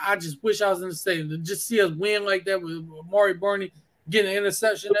I just wish I was in the stadium to just see us win like that with Amari Burney getting an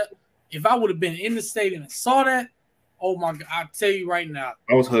interception. If I would have been in the stadium and saw that, oh my God! I tell you right now,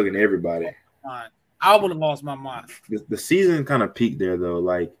 I was hugging everybody. I would have lost my mind. The season kind of peaked there though.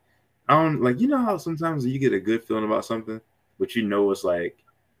 Like I don't like how sometimes you get a good feeling about something, but it's like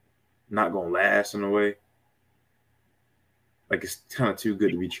not gonna last in a way. Like it's kind of too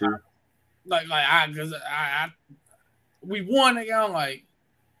good to be true. We won. I'm like,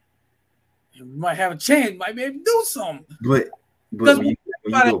 we might have a chance, might be able to do something. But when you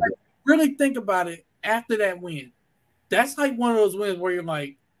really think about it, after that win, that's like one of those wins where you're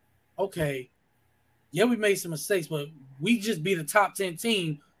like, okay, yeah, we made some mistakes, but we just beat a top 10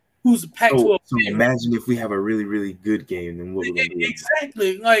 team who's a Pac-12. So imagine if we have a really, really good game, then what we're gonna do?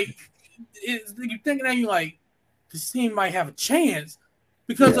 Exactly. Like you're thinking that you're like, this team might have a chance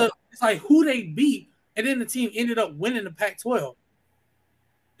because of it's like who they beat, and then the team ended up winning the Pac-12.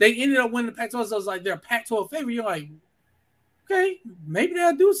 They ended up winning the Pac-12, so it's like they're a Pac-12 favorite. You're like, okay, maybe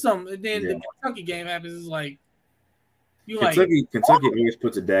they'll do something. And then the Kentucky game happens. It's like Kentucky always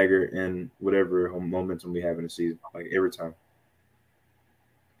puts a dagger in whatever momentum we have in the season, like every time.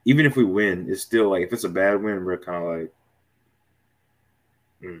 Even if we win, it's still like if it's a bad win, we're kind of like,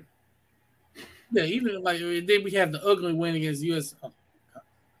 Yeah, even like then we have the ugly win against US.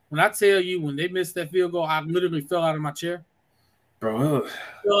 When I tell you, when they missed that field goal, I literally fell out of my chair. Bro,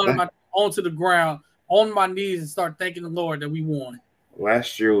 onto the ground, on my knees, and start thanking the Lord that we won.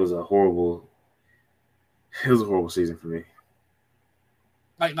 Last year was a horrible season for me.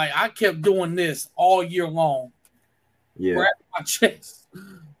 Like I kept doing this all year long. Yeah. Grabbing my chest.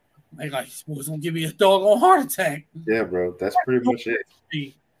 Like it's gonna give me a doggone heart attack. Yeah, bro. That's pretty much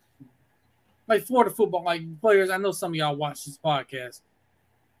it. Like Florida football, like players, I know some of y'all watch this podcast,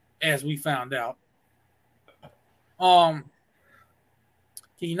 as we found out. Can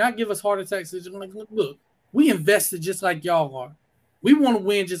you not give us heart attacks? Like, look, we invested just like y'all are. We want to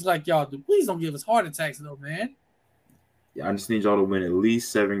win just like y'all do. Please don't give us heart attacks, though, man. Yeah, I just need y'all to win at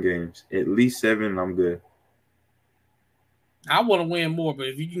least 7 games. At least 7, and I'm good. I want to win more, but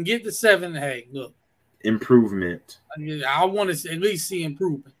if you can get to 7, hey, look. Improvement. I want to at least see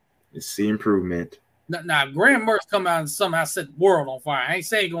improvement. See improvement. Now, if Graham Mertz come out and somehow set the world on fire, I ain't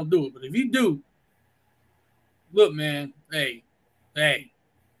saying he's going to do it, but if you do, look, man, hey.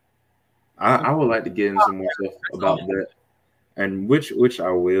 I would like to get into some more stuff about that, and which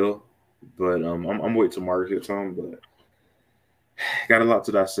I will. But I'm waiting till Marcus gets home. But got a lot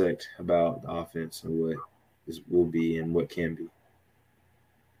to dissect about the offense and what this will be and what can be.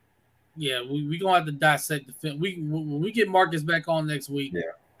 Yeah, we gonna have to dissect the film. When we get Marcus back on next week, Yeah.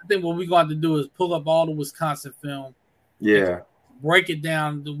 I think what we gonna have to do is pull up all the Wisconsin film. Yeah. Break it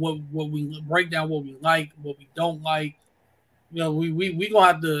down to what we break down what we like, what we don't like. You know, we gonna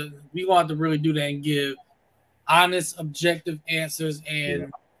have to really do that and give honest, objective answers.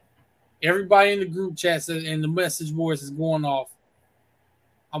 And everybody in the group chats and the message boards is going off.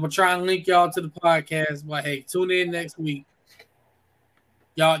 I'm gonna try and link y'all to the podcast, but hey, tune in next week.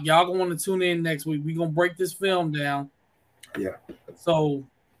 Y'all gonna want to tune in next week. We gonna break this film down. Yeah. So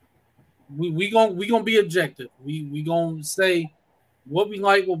we gonna be objective. We gonna say what we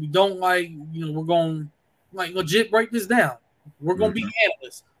like, what we don't like. You know, we're gonna like legit break this down. We're gonna be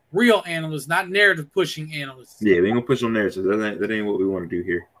analysts, real analysts, not narrative pushing analysts. Yeah, we ain't gonna push on narrative. That ain't what we want to do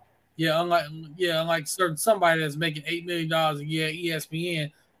here. Yeah, unlike somebody that's making $8 million a year at ESPN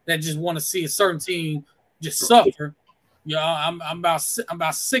that just want to see a certain team just suffer. Yeah, I'm about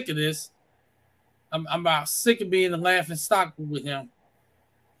sick of this. I'm about sick of being the laughing stock with him.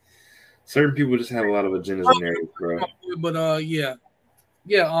 Certain people just have a lot of agendas and narratives, bro. But yeah.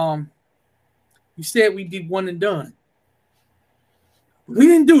 You said we did one and done. We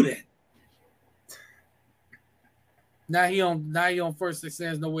didn't do that. Now he on first six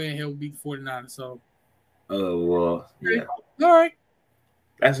stands, no way in hell will beat the 49ers. So well, yeah. All right.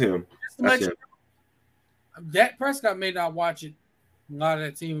 That's him. That's him. Dak Prescott may not watch it. A lot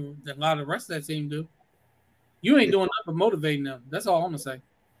of the rest of that team do. You ain't doing nothing but motivating them. That's all I'm gonna say.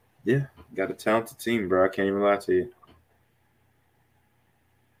 Yeah, got a talented team, bro. I can't even lie to you.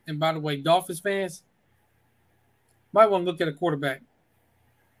 And by the way, Dolphins fans might want to look at a quarterback.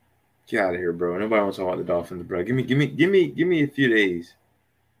 Get out of here, bro. Nobody wants to talk about the Dolphins, bro. Give me a few days.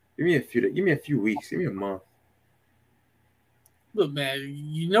 Give me a few weeks. Give me a month. Look, man,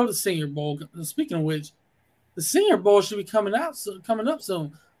 you know the Senior Bowl. Speaking of which, the Senior Bowl should be coming up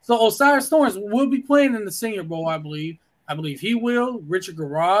soon. So Osiris Thorns will be playing in the Senior Bowl, I believe. I believe he will. Richard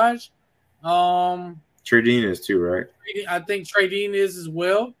Garage. Trey Dean is too, right? I think Trey Dean is as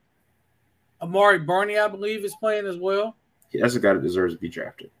well. Amari Barney, I believe, is playing as well. Yeah, that's a guy that deserves to be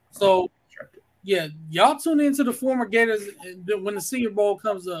drafted. So, yeah, y'all tune into the former Gators when the Senior Bowl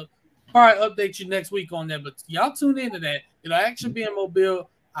comes up. Probably update you next week on that, but y'all tune into that. It'll actually be in Mobile.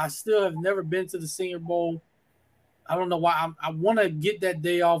 I still have never been to the Senior Bowl. I don't know why. I want to get that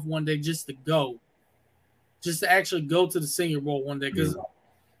day off one day just to go. Just to actually go to the Senior Bowl one day because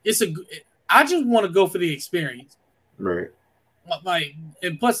I just want to go for the experience. Right. Like,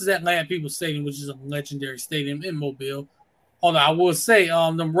 and plus it's at Land People Stadium, which is a legendary stadium in Mobile. Although I will say,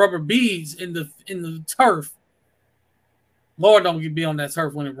 them rubber beads in the turf. Lord, don't be on that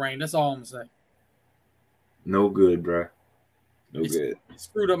turf when it rains. That's all I'm gonna say. No good, bro. No good. It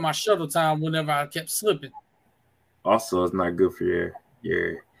screwed up my shuttle time whenever I kept slipping. Also, it's not good for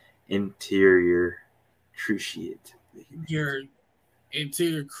your interior cruciate. Your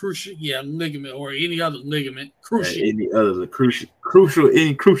interior cruciate, ligament or any other ligament. Cruciate. Any other crucial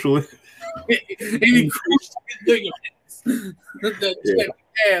any crucial ligaments that you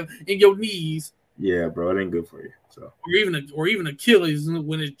have in your knees. Yeah, bro, it ain't good for you. So or even Achilles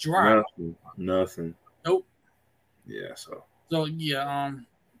when it's dry. Nothing. Nope. Yeah, so yeah,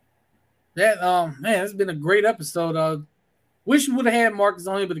 man, it's been a great episode. Wish we would have had Marcus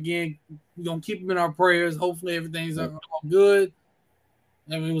on here, but again, we're gonna keep him in our prayers. Hopefully everything's all good.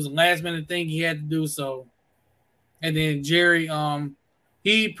 I mean, it was a last minute thing he had to do, so. And then Jerry,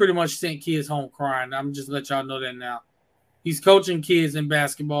 he pretty much sent kids home crying. I'm just let y'all know that now. He's coaching kids in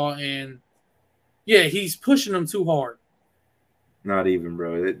basketball, and yeah, he's pushing them too hard. Not even,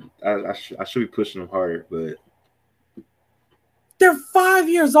 bro. I should be pushing them harder, but they're 5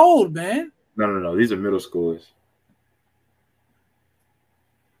 years old, man. No. These are middle schoolers.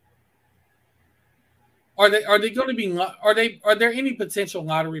 Are they going to be? Are there any potential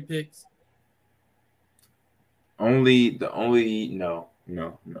lottery picks? No.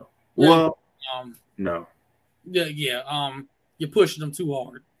 Well, no. Yeah. You're pushing them too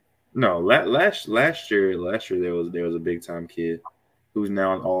hard. No, last year there was a big time kid who's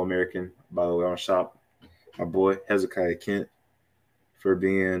now an All-American. By the way, on shop my boy Hezekiah Kent for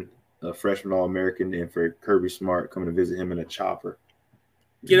being a freshman All-American and for Kirby Smart coming to visit him in a chopper.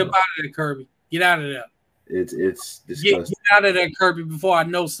 Get up out of there, Kirby. Get out of there. It's disgusting. Get out of there, Kirby, before I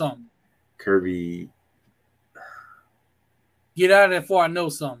know something. Kirby. Get out of there before I know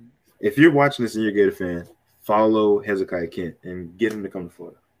something. If you're watching this and you're a Gator fan, follow Hezekiah Kent and get him to come to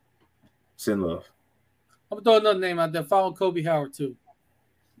Florida. Send love. I'm going to throw another name out there. Follow Kobe Howard, too.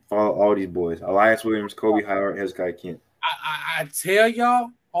 Follow all these boys: Elias Williams, Kobe Howard, Hezekiah Kent. I tell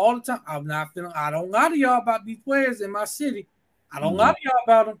y'all all the time. I don't lie to y'all about these players in my city. I don't lie to y'all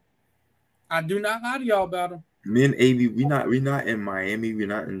about them. I do not lie to y'all about them. Me and AB, we not in Miami. We're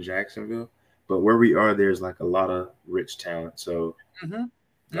not in Jacksonville. But where we are, there's like a lot of rich talent. So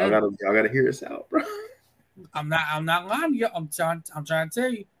y'all gotta hear us out, bro. I'm not lying to you. I'm trying to tell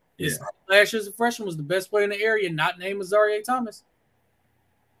you. Last year's freshman was the best player in the area, not named Azaria Thomas.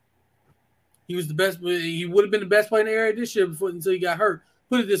 He was the best. He would have been the best player in the area this year until he got hurt.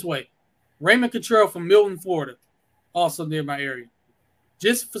 Put it this way: Raymond Cottrell from Milton, Florida, also near my area,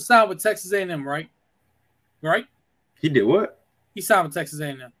 just for signed with Texas A&M, right? Right? He did what? He signed with Texas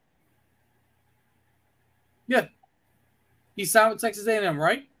A&M. Yeah, he signed with Texas A&M,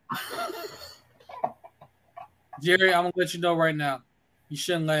 right? Jerry, I'm gonna let you know right now. You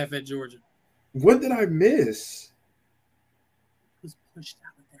shouldn't laugh at Georgia. What did I miss? He was pushed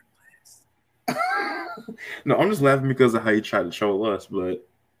out of their class. No, I'm just laughing because of how he tried to troll us. But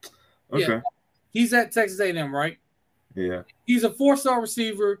okay, yeah. He's at Texas A&M, right? Yeah. He's a 4-star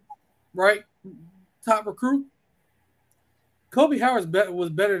receiver, right? Top recruit. Kobe Howard was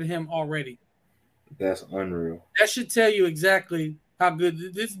better than him already. That's unreal. That should tell you exactly how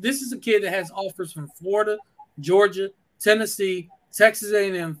good this is. A kid that has offers from Florida, Georgia, Tennessee, Texas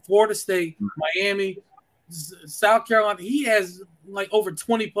A&M, Florida State, Miami, South Carolina. He has like over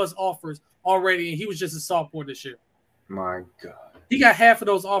 20 plus offers already, and he was just a sophomore this year. My God. He got half of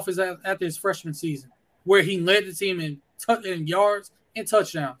those offers after his freshman season, where he led the team in yards and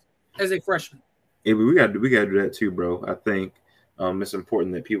touchdowns as a freshman. Yeah, but we got to do that too, bro. I think it's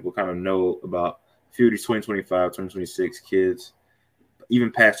important that people kind of know about a few of these 2025, 2026 kids,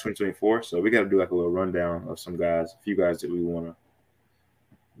 even past 2024. So we got to do like a little rundown of some guys, a few guys that we want to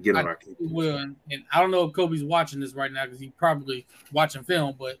get on our team. Will, and I don't know if Kobe's watching this right now because he's probably watching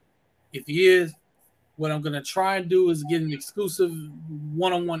film, but if he is, what I'm going to try and do is get an exclusive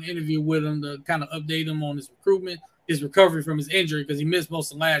one-on-one interview with him to kind of update him on his recruitment, his recovery from his injury, because he missed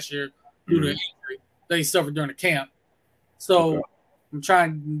most of last year due to injury that he suffered during the camp. So I'm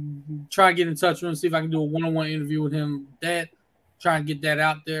trying to get in touch with him, see if I can do a one-on-one interview with him. Try and get that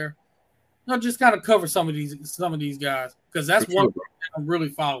out there. Just kind of cover some of these guys, because that's one thing I'm really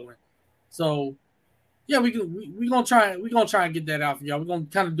following. So yeah, we're gonna try and get that out for y'all. We're gonna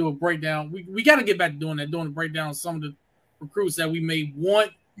kind of do a breakdown. We got to get back to doing a breakdown of some of the recruits that we may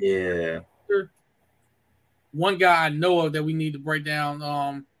want. Yeah. One guy I know of that we need to break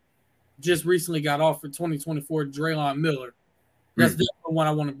down just recently got offered 2024, Draylon Miller. That's the one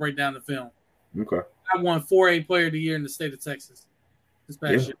I want to break down the film. Okay. I won 4A Player of the Year in the state of Texas this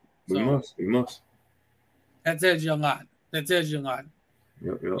past year. So, we must. That tells you a lot.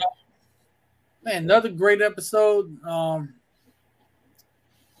 Yep. Man, another great episode.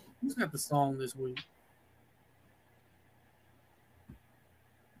 Who's got the song this week?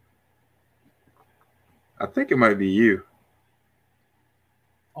 I think it might be you.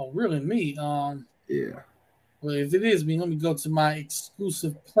 Oh, really? Me? Yeah. Well, if it is me, let me go to my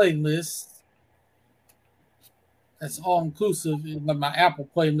exclusive playlist. That's all inclusive, like my Apple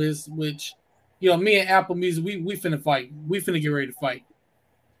playlist, which, me and Apple Music, we finna fight. We finna get ready to fight.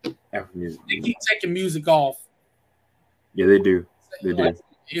 Apple Music. They keep taking music off. Yeah, they do. They do.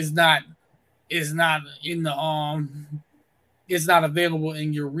 It's not in the it's not available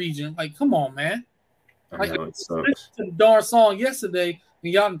in your region. Like, come on, man. I know, it sucks. To the darn song yesterday,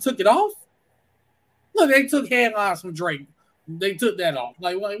 and y'all took it off. Look, they took headlines from Drake. They took that off.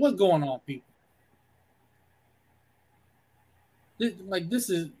 Like what's going on, people? This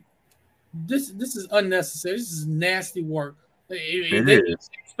is unnecessary. This is nasty work. They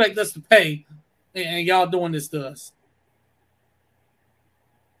expect us to pay, and y'all doing this to us.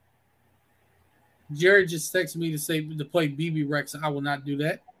 Jerry just texted me to play BB Rex. I will not do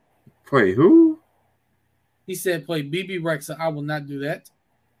that. Play who? He said play BB Rex. I will not do that.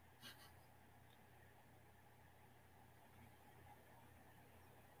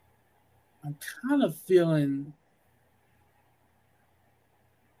 I'm kind of feeling.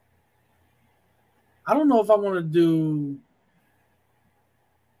 I don't know if I want to do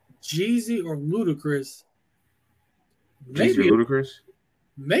Jeezy or Ludacris. Jeezy or Ludacris?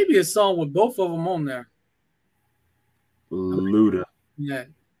 Maybe a song with both of them on there. Luda. Yeah.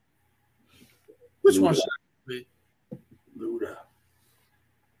 Which one should I be? Luda.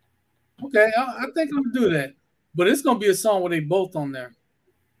 Okay, I think I'm going to do that. But it's going to be a song where they both on there.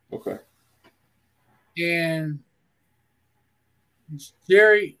 Okay. And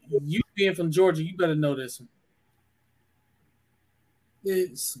Jerry, you being from Georgia, you better know this one. Let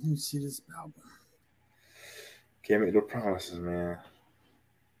me see this album. Can't make no promises, man.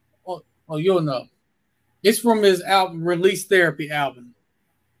 Oh, you'll know. It's from his album, Release Therapy album.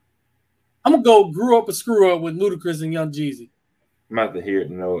 I'm gonna go Grew Up a Screw Up with Ludacris and Young Jeezy. I'm about to hear it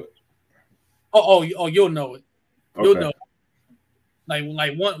and know it. Oh, you'll know it. Okay. You'll know it. Like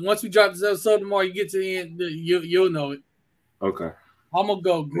once we drop this episode tomorrow, you get to the end, you'll know it. Okay. I'm gonna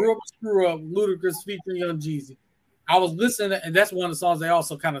go Grew Up a Screw Up, Ludacris featuring Young Jeezy. I was listening, and that's one of the songs they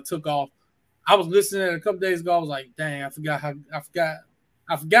also kind of took off. I was listening to it a couple days ago. I was like, dang, I forgot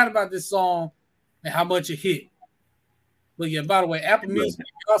about this song and how much it hit. But yeah, by the way, Apple Music,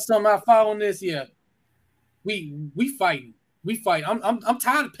 y'all somehow following this, yeah. We fighting. We fight. I'm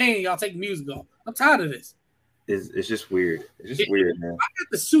tired of paying y'all taking music off. I'm tired of this. It's just weird. It's just weird, man. I have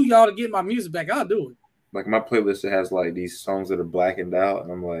to sue y'all to get my music back. I'll do it. Like my playlist, it has like these songs that are blackened out,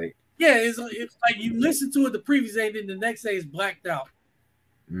 and I'm like, yeah, it's like you listen to it the previous day, then the next day it's blacked out.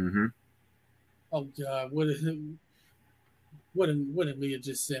 Mm-hmm. Oh God, what did Leah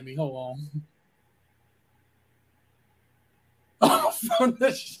just send me? Hold on. Oh, from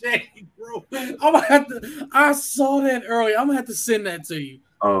the shade, bro. I'm gonna have to. I saw that earlier. I'm gonna have to send that to you.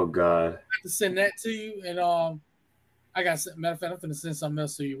 Oh God, I have to send that to you, and I got matter of fact, I'm gonna send something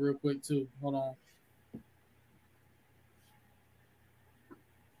else to you real quick too. Hold on.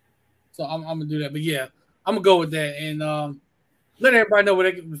 So I'm gonna do that, but yeah, I'm gonna go with that and let everybody know where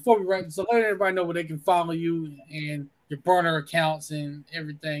they can before we wrap. So let everybody know where they can follow you and your burner accounts and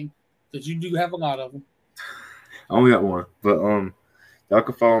everything because you do have a lot of them. I only got one, but y'all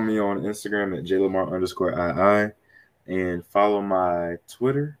can follow me on Instagram at jlamar_ii and follow my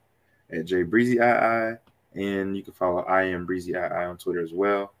Twitter at jbreezyii, and you can follow I am breezyii on Twitter as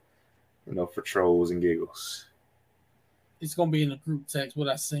well. You know, for trolls and giggles. It's gonna be in the group text. What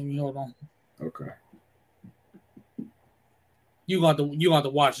I sing you. Hold on. Okay. You got to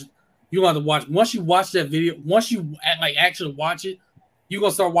watch it. You got to watch. Once you watch that video, once you like actually watch it, you're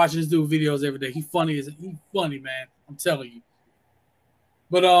gonna start watching this dude videos every day. He's funny, man. I'm telling you.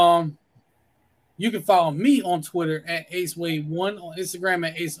 But you can follow me on Twitter at AceWave1, on Instagram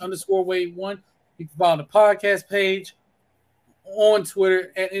at Ace_Wave1. You can follow the podcast page on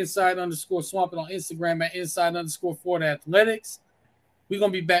Twitter at Inside_Swampin, on Instagram at Inside_FortAthletics. We're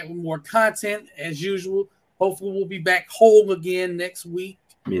gonna be back with more content as usual. Hopefully, we'll be back whole again next week.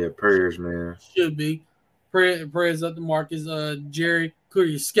 Yeah, prayers, man. Should be. Prayers up to Marcus. Jerry, clear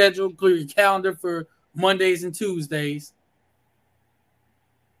your schedule, clear your calendar for Mondays and Tuesdays.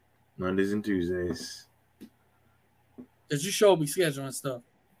 Mondays and Tuesdays. Because you should be scheduling stuff.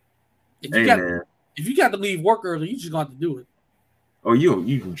 If you got to leave work early, you just got to do it. Oh, you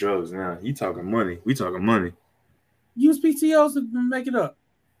using drugs now. You talking money. We talking money. Use PTOs to make it up.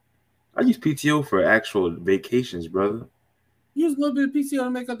 I use PTO for actual vacations, brother. Use a little bit of PTO to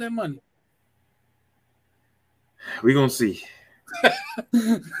make up that money. We gonna see.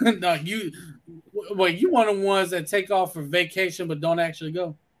 No, you one of the ones that take off for vacation but don't actually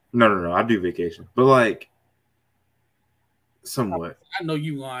go. No. I do vacation, but like somewhat. I know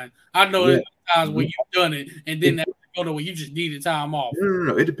you lying. I know there's times when you've done it and then go to where you just needed time off.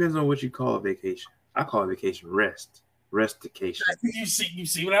 No. It depends on what you call a vacation. I call a vacation rest. Restication. You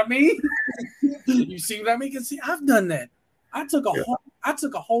see what I mean? You see what I mean? Because see, I've done that. I took a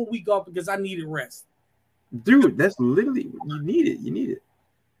whole week off because I needed rest. Dude, that's literally you need it. You need it.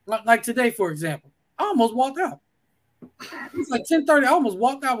 Like today, for example, I almost walked out. It's like 10:30. I almost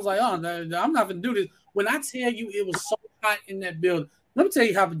walked out. I was like, oh, I'm not gonna do this. When I tell you it was so hot in that building, let me tell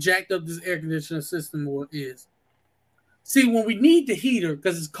you how jacked up this air conditioning system is. See, when we need the heater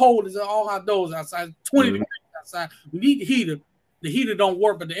because it's cold, it's all outdoors outside, 20 degrees outside. We need the heater. The heater don't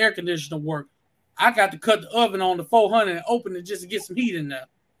work, but the air conditioner work. I got to cut the oven on the 400 and open it just to get some heat in there.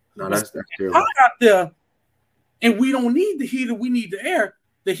 No, that's terrible. I got there, and we don't need the heater. We need the air.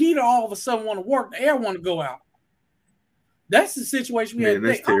 The heater all of a sudden want to work. The air want to go out. That's the situation we had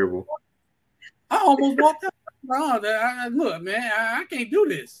today. That's terrible. I almost walked out. Look, man, I can't do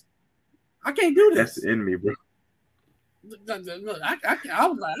this. I can't do this. That's in me, bro. Look, I was like, I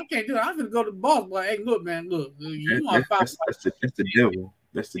can't do it. I'm gonna go to the boss. Like, hey, look, man, look. That's the devil.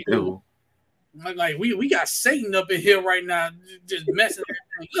 That's the devil. Like we got Satan up in here right now, just messing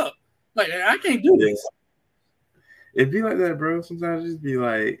everything up. Like I can't do this. It'd be like that, bro. Sometimes it just be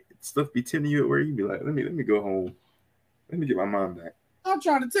like stuff be tempting you at work. You be like, let me go home. Let me get my mind back. I'm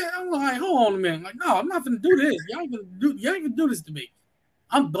trying to tell. I'm like, hold on a minute. Like, no, I'm not gonna do this. Y'all ain't gonna do this to me.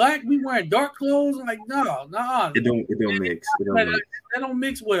 I'm black. We wearing dark clothes. I'm like, no. It don't mix. That don't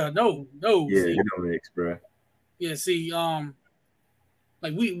mix well. No. Yeah, see, it don't mix, bro. Yeah, see,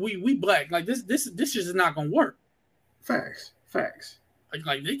 like we black. Like this is not gonna work. Facts.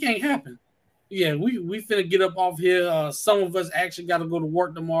 Like it can't happen. Yeah, we finna get up off here. Some of us actually got to go to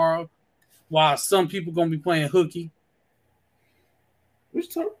work tomorrow, while some people gonna be playing hooky.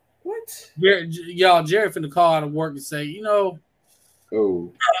 What? Jerry finna call out of work and say,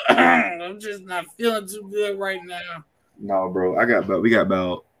 Oh, I'm just not feeling too good right now. no, bro. We got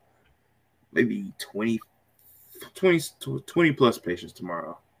about maybe 20 plus patients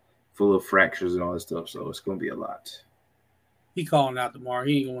tomorrow, full of fractures and all this stuff. So it's gonna be a lot. He calling out tomorrow.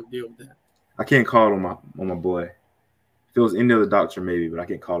 He ain't gonna deal with that. I can't call on my boy. If it was any other doctor, maybe, but I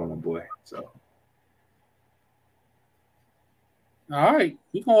can't call on my boy. So. All right,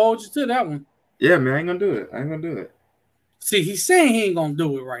 we gonna hold you to that one. Yeah, man, I ain't gonna do it. See, he's saying he ain't gonna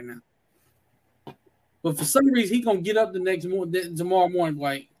do it right now, but for some reason he gonna get up tomorrow morning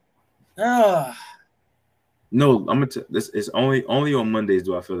like, No, I'm gonna tell this. It's only on Mondays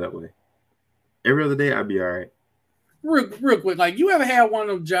do I feel that way. Every other day I'd be all right. Real quick, like you ever had one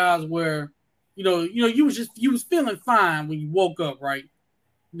of those jobs where, you was feeling fine when you woke up, right?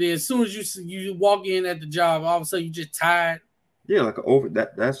 Then as soon as you walk in at the job, all of a sudden you just tired. Yeah, like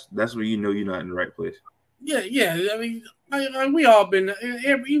that's where you know you're not in the right place. Yeah. I mean, like we all been there.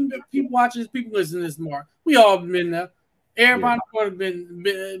 Even people watching this, people listening to this tomorrow, we all been there. Everybody would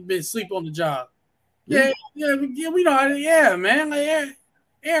have been sleep on the job. Yeah, we know. Yeah, man. Like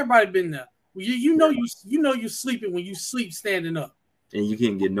everybody been there. You know you're sleeping when you sleep standing up. And you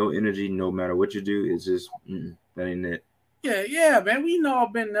can't get no energy no matter what you do. It's just that ain't it. Yeah, man. We know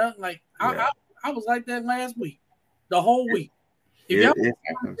I've been there. Like I was like that last week, the whole week. If y'all was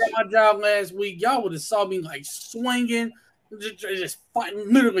at my job last week, y'all would have saw me like swinging, just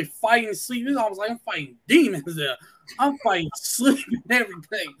fighting, literally fighting sleep. I was like, I'm fighting demons there. I'm fighting sleep and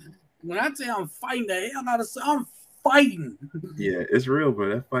everything. When I tell you I'm fighting the hell out of sleep, I'm fighting. Yeah, it's real, bro.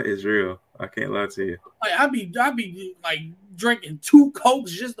 That fight is real. I can't lie to you. Like I be like drinking 2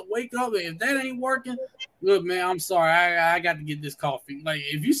 Cokes just to wake up. And if that ain't working, look, man, I'm sorry. I got to get this coffee. Like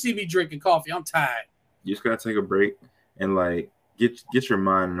if you see me drinking coffee, I'm tired. You just gotta take a break and like get your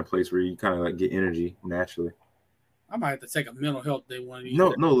mind in a place where you kind of like get energy naturally. I might have to take a mental health day one of these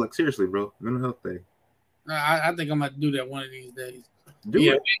days. No, like seriously, bro. Mental health day. I think I'm gonna do that one of these days. Do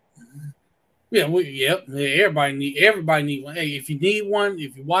it. Yeah, everybody need one. Hey, if you need one,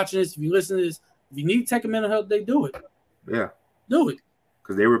 if you're watching this, if you listen to this, if you need to take a mental health day, do it. Yeah. Do it.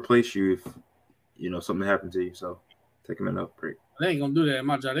 Because they replace you if something happened to you. So take a mental health break. They ain't gonna do that at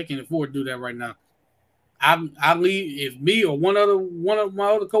my job. They can't afford to do that right now. I leave if me or one of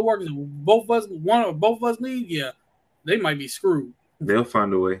my other coworkers, both of us leave, yeah, they might be screwed. They'll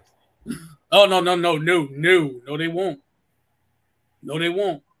find a way. Oh no, they won't. No, they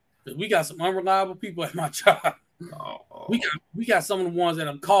won't. We got some unreliable people at my job. Oh. We got some of the ones that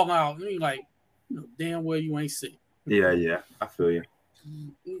I'm calling out. And like, damn well you ain't sick. Yeah, I feel you.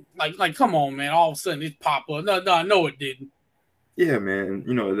 Like, come on, man! All of a sudden it pop up. No, it didn't. Yeah, man.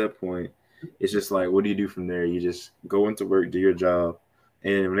 At that point, it's just like, what do you do from there? You just go into work, do your job,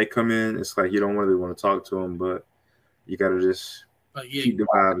 and when they come in, it's like you don't really want to talk to them, but you gotta just keep the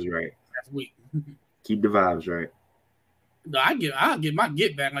vibes right. That's weak. Keep the vibes right. I'll get my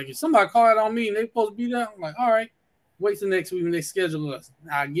get back. Like if somebody call it on me and they supposed to be there, I'm like, all right, wait till next week when they schedule us.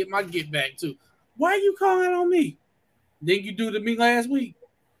 I get my get back too. Why are you calling it on me? Didn't you do it to me last week?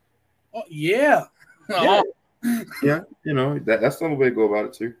 Oh yeah. Yeah, that's the only way to go about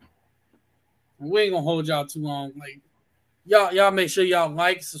it too. We ain't gonna hold y'all too long. Like y'all make sure y'all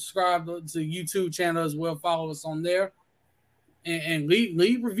like, subscribe to YouTube channel as well. Follow us on there. And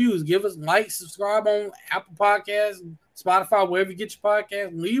leave reviews. Give us likes, subscribe on Apple Podcasts, Spotify, wherever you get your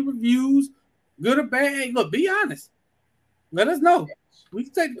podcast. Leave reviews, good or bad. Hey, look, be honest. Let us know. We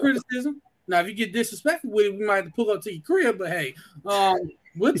can take the criticism. Now, if you get disrespectful with it, we might have to pull up to your crib. But hey,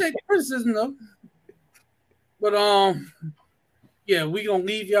 we'll take the criticism though. But yeah, we gonna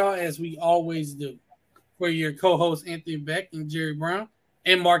leave y'all as we always do. For your co-hosts Anthony Beck and Jerry Brown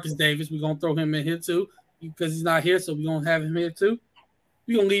and Marcus Davis, we're gonna throw him in here too. Because he's not here, so we're going to have him here too.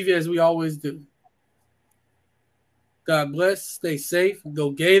 We're going to leave you as we always do. God bless. Stay safe. Go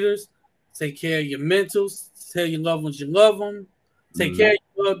Gators. Take care of your mentals. Tell your loved ones you love them. Take care of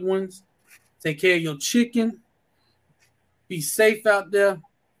your loved ones. Take care of your chicken. Be safe out there.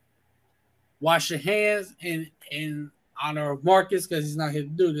 Wash your hands in honor of Marcus because he's not here to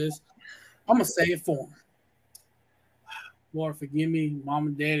do this. I'm going to say it for him. Lord, forgive me, Mom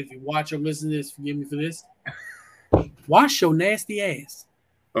and Dad, if you watch or listen to this, forgive me for this. Wash your nasty ass.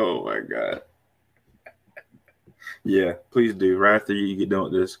 Oh my God. Yeah, please do. Right after you get done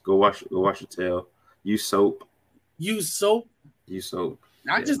with this, go wash your tail. Use soap. Use soap.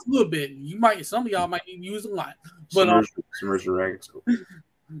 Not just a little bit. Some of y'all might use a lot. But submerge your rag soap.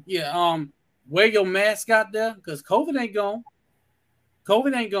 Yeah, wear your mask out there because COVID ain't gone.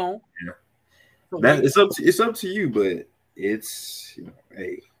 COVID ain't gone. Yeah. So It's up to you, but it's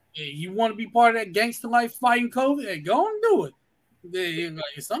hey. You want to be part of that gangster life fighting COVID? Hey, go and do it.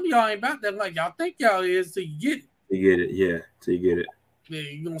 Some of y'all ain't about that like y'all think y'all is till you get it. You get it, yeah. Till you get it. Yeah,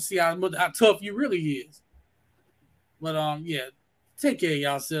 you're gonna see how tough you really is. But yeah, take care of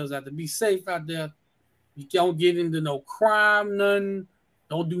yourselves out there. Be safe out there. You don't get into no crime, nothing.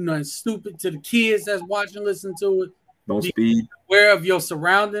 Don't do nothing stupid to the kids that's watching, listen to it. Don't speed. Aware of your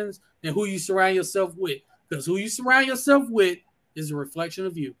surroundings and who you surround yourself with. Because who you surround yourself with is a reflection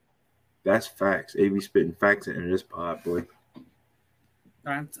of you. That's facts. AB spitting facts into this pod, boy.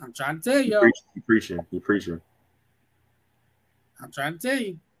 I'm trying to tell y'all. He preaching. I'm trying to tell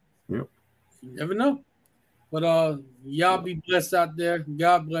you. Yep. You never know. But y'all be blessed out there.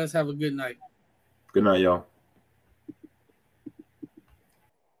 God bless. Have a good night. Good night, y'all.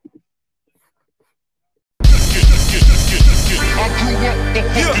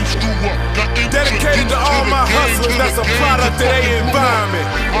 Dedicated to all my hustlers that's a product of their environment.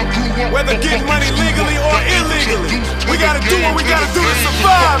 Whether getting money legally or illegally, we gotta do what we gotta do to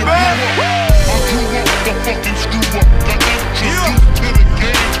survive, man.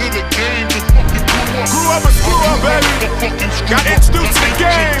 Grew up and screw up, baby. Got introduced to the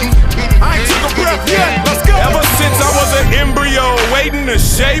game. I ain't took a breath yet. Let's go. Ever since I was an embryo, waiting to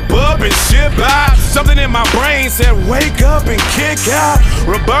shape up and ship out, something in my brain said, wake up and kick out.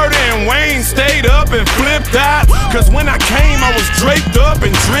 Roberta and Wayne stayed up and flipped out. Cause when I came, I was draped up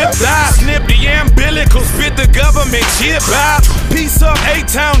and dripped out. Snipped the umbilical, spit the government chip out. Piece up,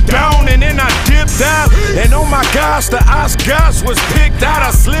 A-Town down, and then I dipped out. And oh my gosh, the Oscars was picked out. I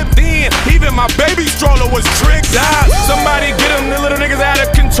slipped in, even my baby stroller was tricked out. Somebody get them, the little niggas out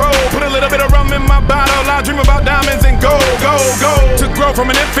of control. Put a little bit of rum in my bottle. I dream about diamonds and gold, gold, gold. To grow from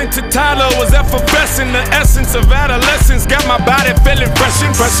an infant to toddler was effervescing. The essence of adolescence got my body feeling fresh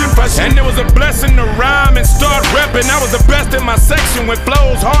and fresh and fresh. And it was a blessing to rhyme and start repping. I was the best in my section with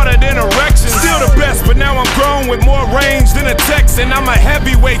flows harder than erections. Still the best, but now I'm grown with more range than a Texan. I'm a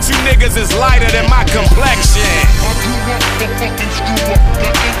heavyweight, you niggas is lighter than my complexion.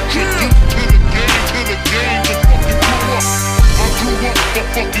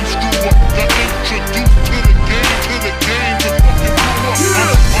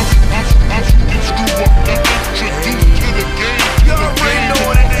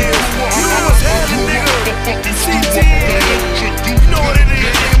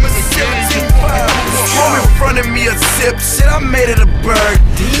 Shit, I made it a bird.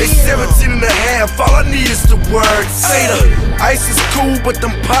 They 17 and a half, all I need is the word. Say the ice is cool, but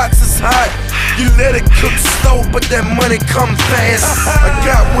them pots is hot. You let it cook slow, but that money come fast. I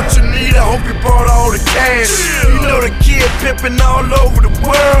got what you need, I hope you brought all the cash. You know the kid pimping all over the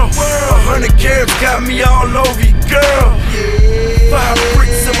world. 100 carats got me all over you, girl. 5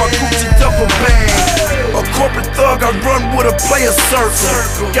 bricks in my Gucci duffel bag. A corporate thug, I run with a player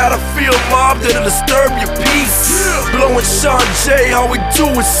circle. Got a field mob that'll disturb your peace. Blowing Sean J, all we do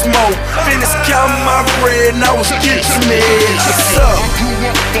is smoke. Finished counting my bread, and I was getting mad. What's up? I grew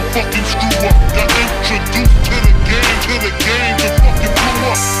up the fucking screw up. Got introduced to the game, to fucking blew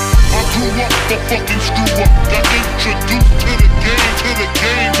up. I grew up the fucking screw up. Got introduced to the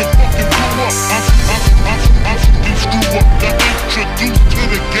game, to fucking blew up. I screw up. Got introduced to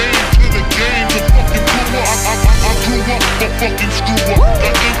the game, to fucking blew up. I grew up the fucking screw up.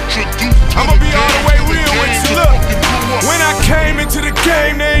 Got introduced. I'ma be all the way real with you. Look, when I came into the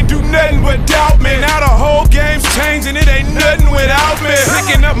game, they ain't do nothing but doubt me. Now the whole game's changing, it ain't nothing without me.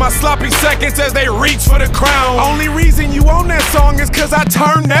 Picking up my sloppy seconds as they reach for the crown. Only reason you own that song is cause I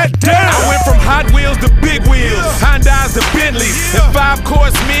turned that down. I went from Hot Wheels to big wheels, Hondas to Bentleys, and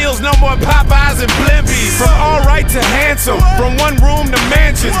 5-course meals, no more Popeyes and Blimpies. From alright to handsome, from one room to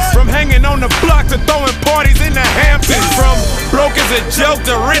mansions, from hanging on the block to throwing parties in the Hamptons. From broke as a joke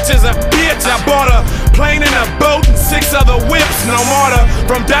to rich as a bitch. I bought a plane and a boat and 6 other whips, no mortar.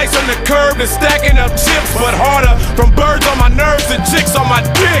 From dice on the curb to stacking up chips, but harder. From birds on my nerves to chicks on my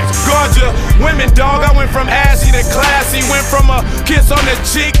dick. Gorgeous women, dog, I went from ashy to classy. Went from a kiss on the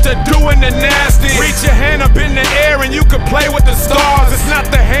cheek to doing the nasty. Reach your hand up in the air and you can play with the stars. It's not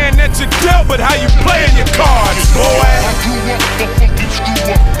the hand that you dealt, but how you playing your cards, boy. I grew up the fucking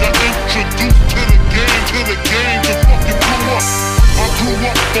screw up. Got introduced to the game, to fucking blew up. I grew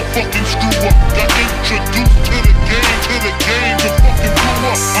up the fucking screw up. Got introduced to the game, to fucking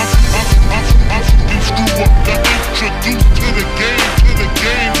blew up. I screw up. Got introduced to the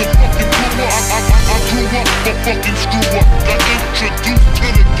game, to fucking blew up. I grew up the fucking screw up. Got introduced to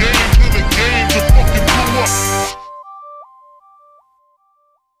the game, to fucking blew up.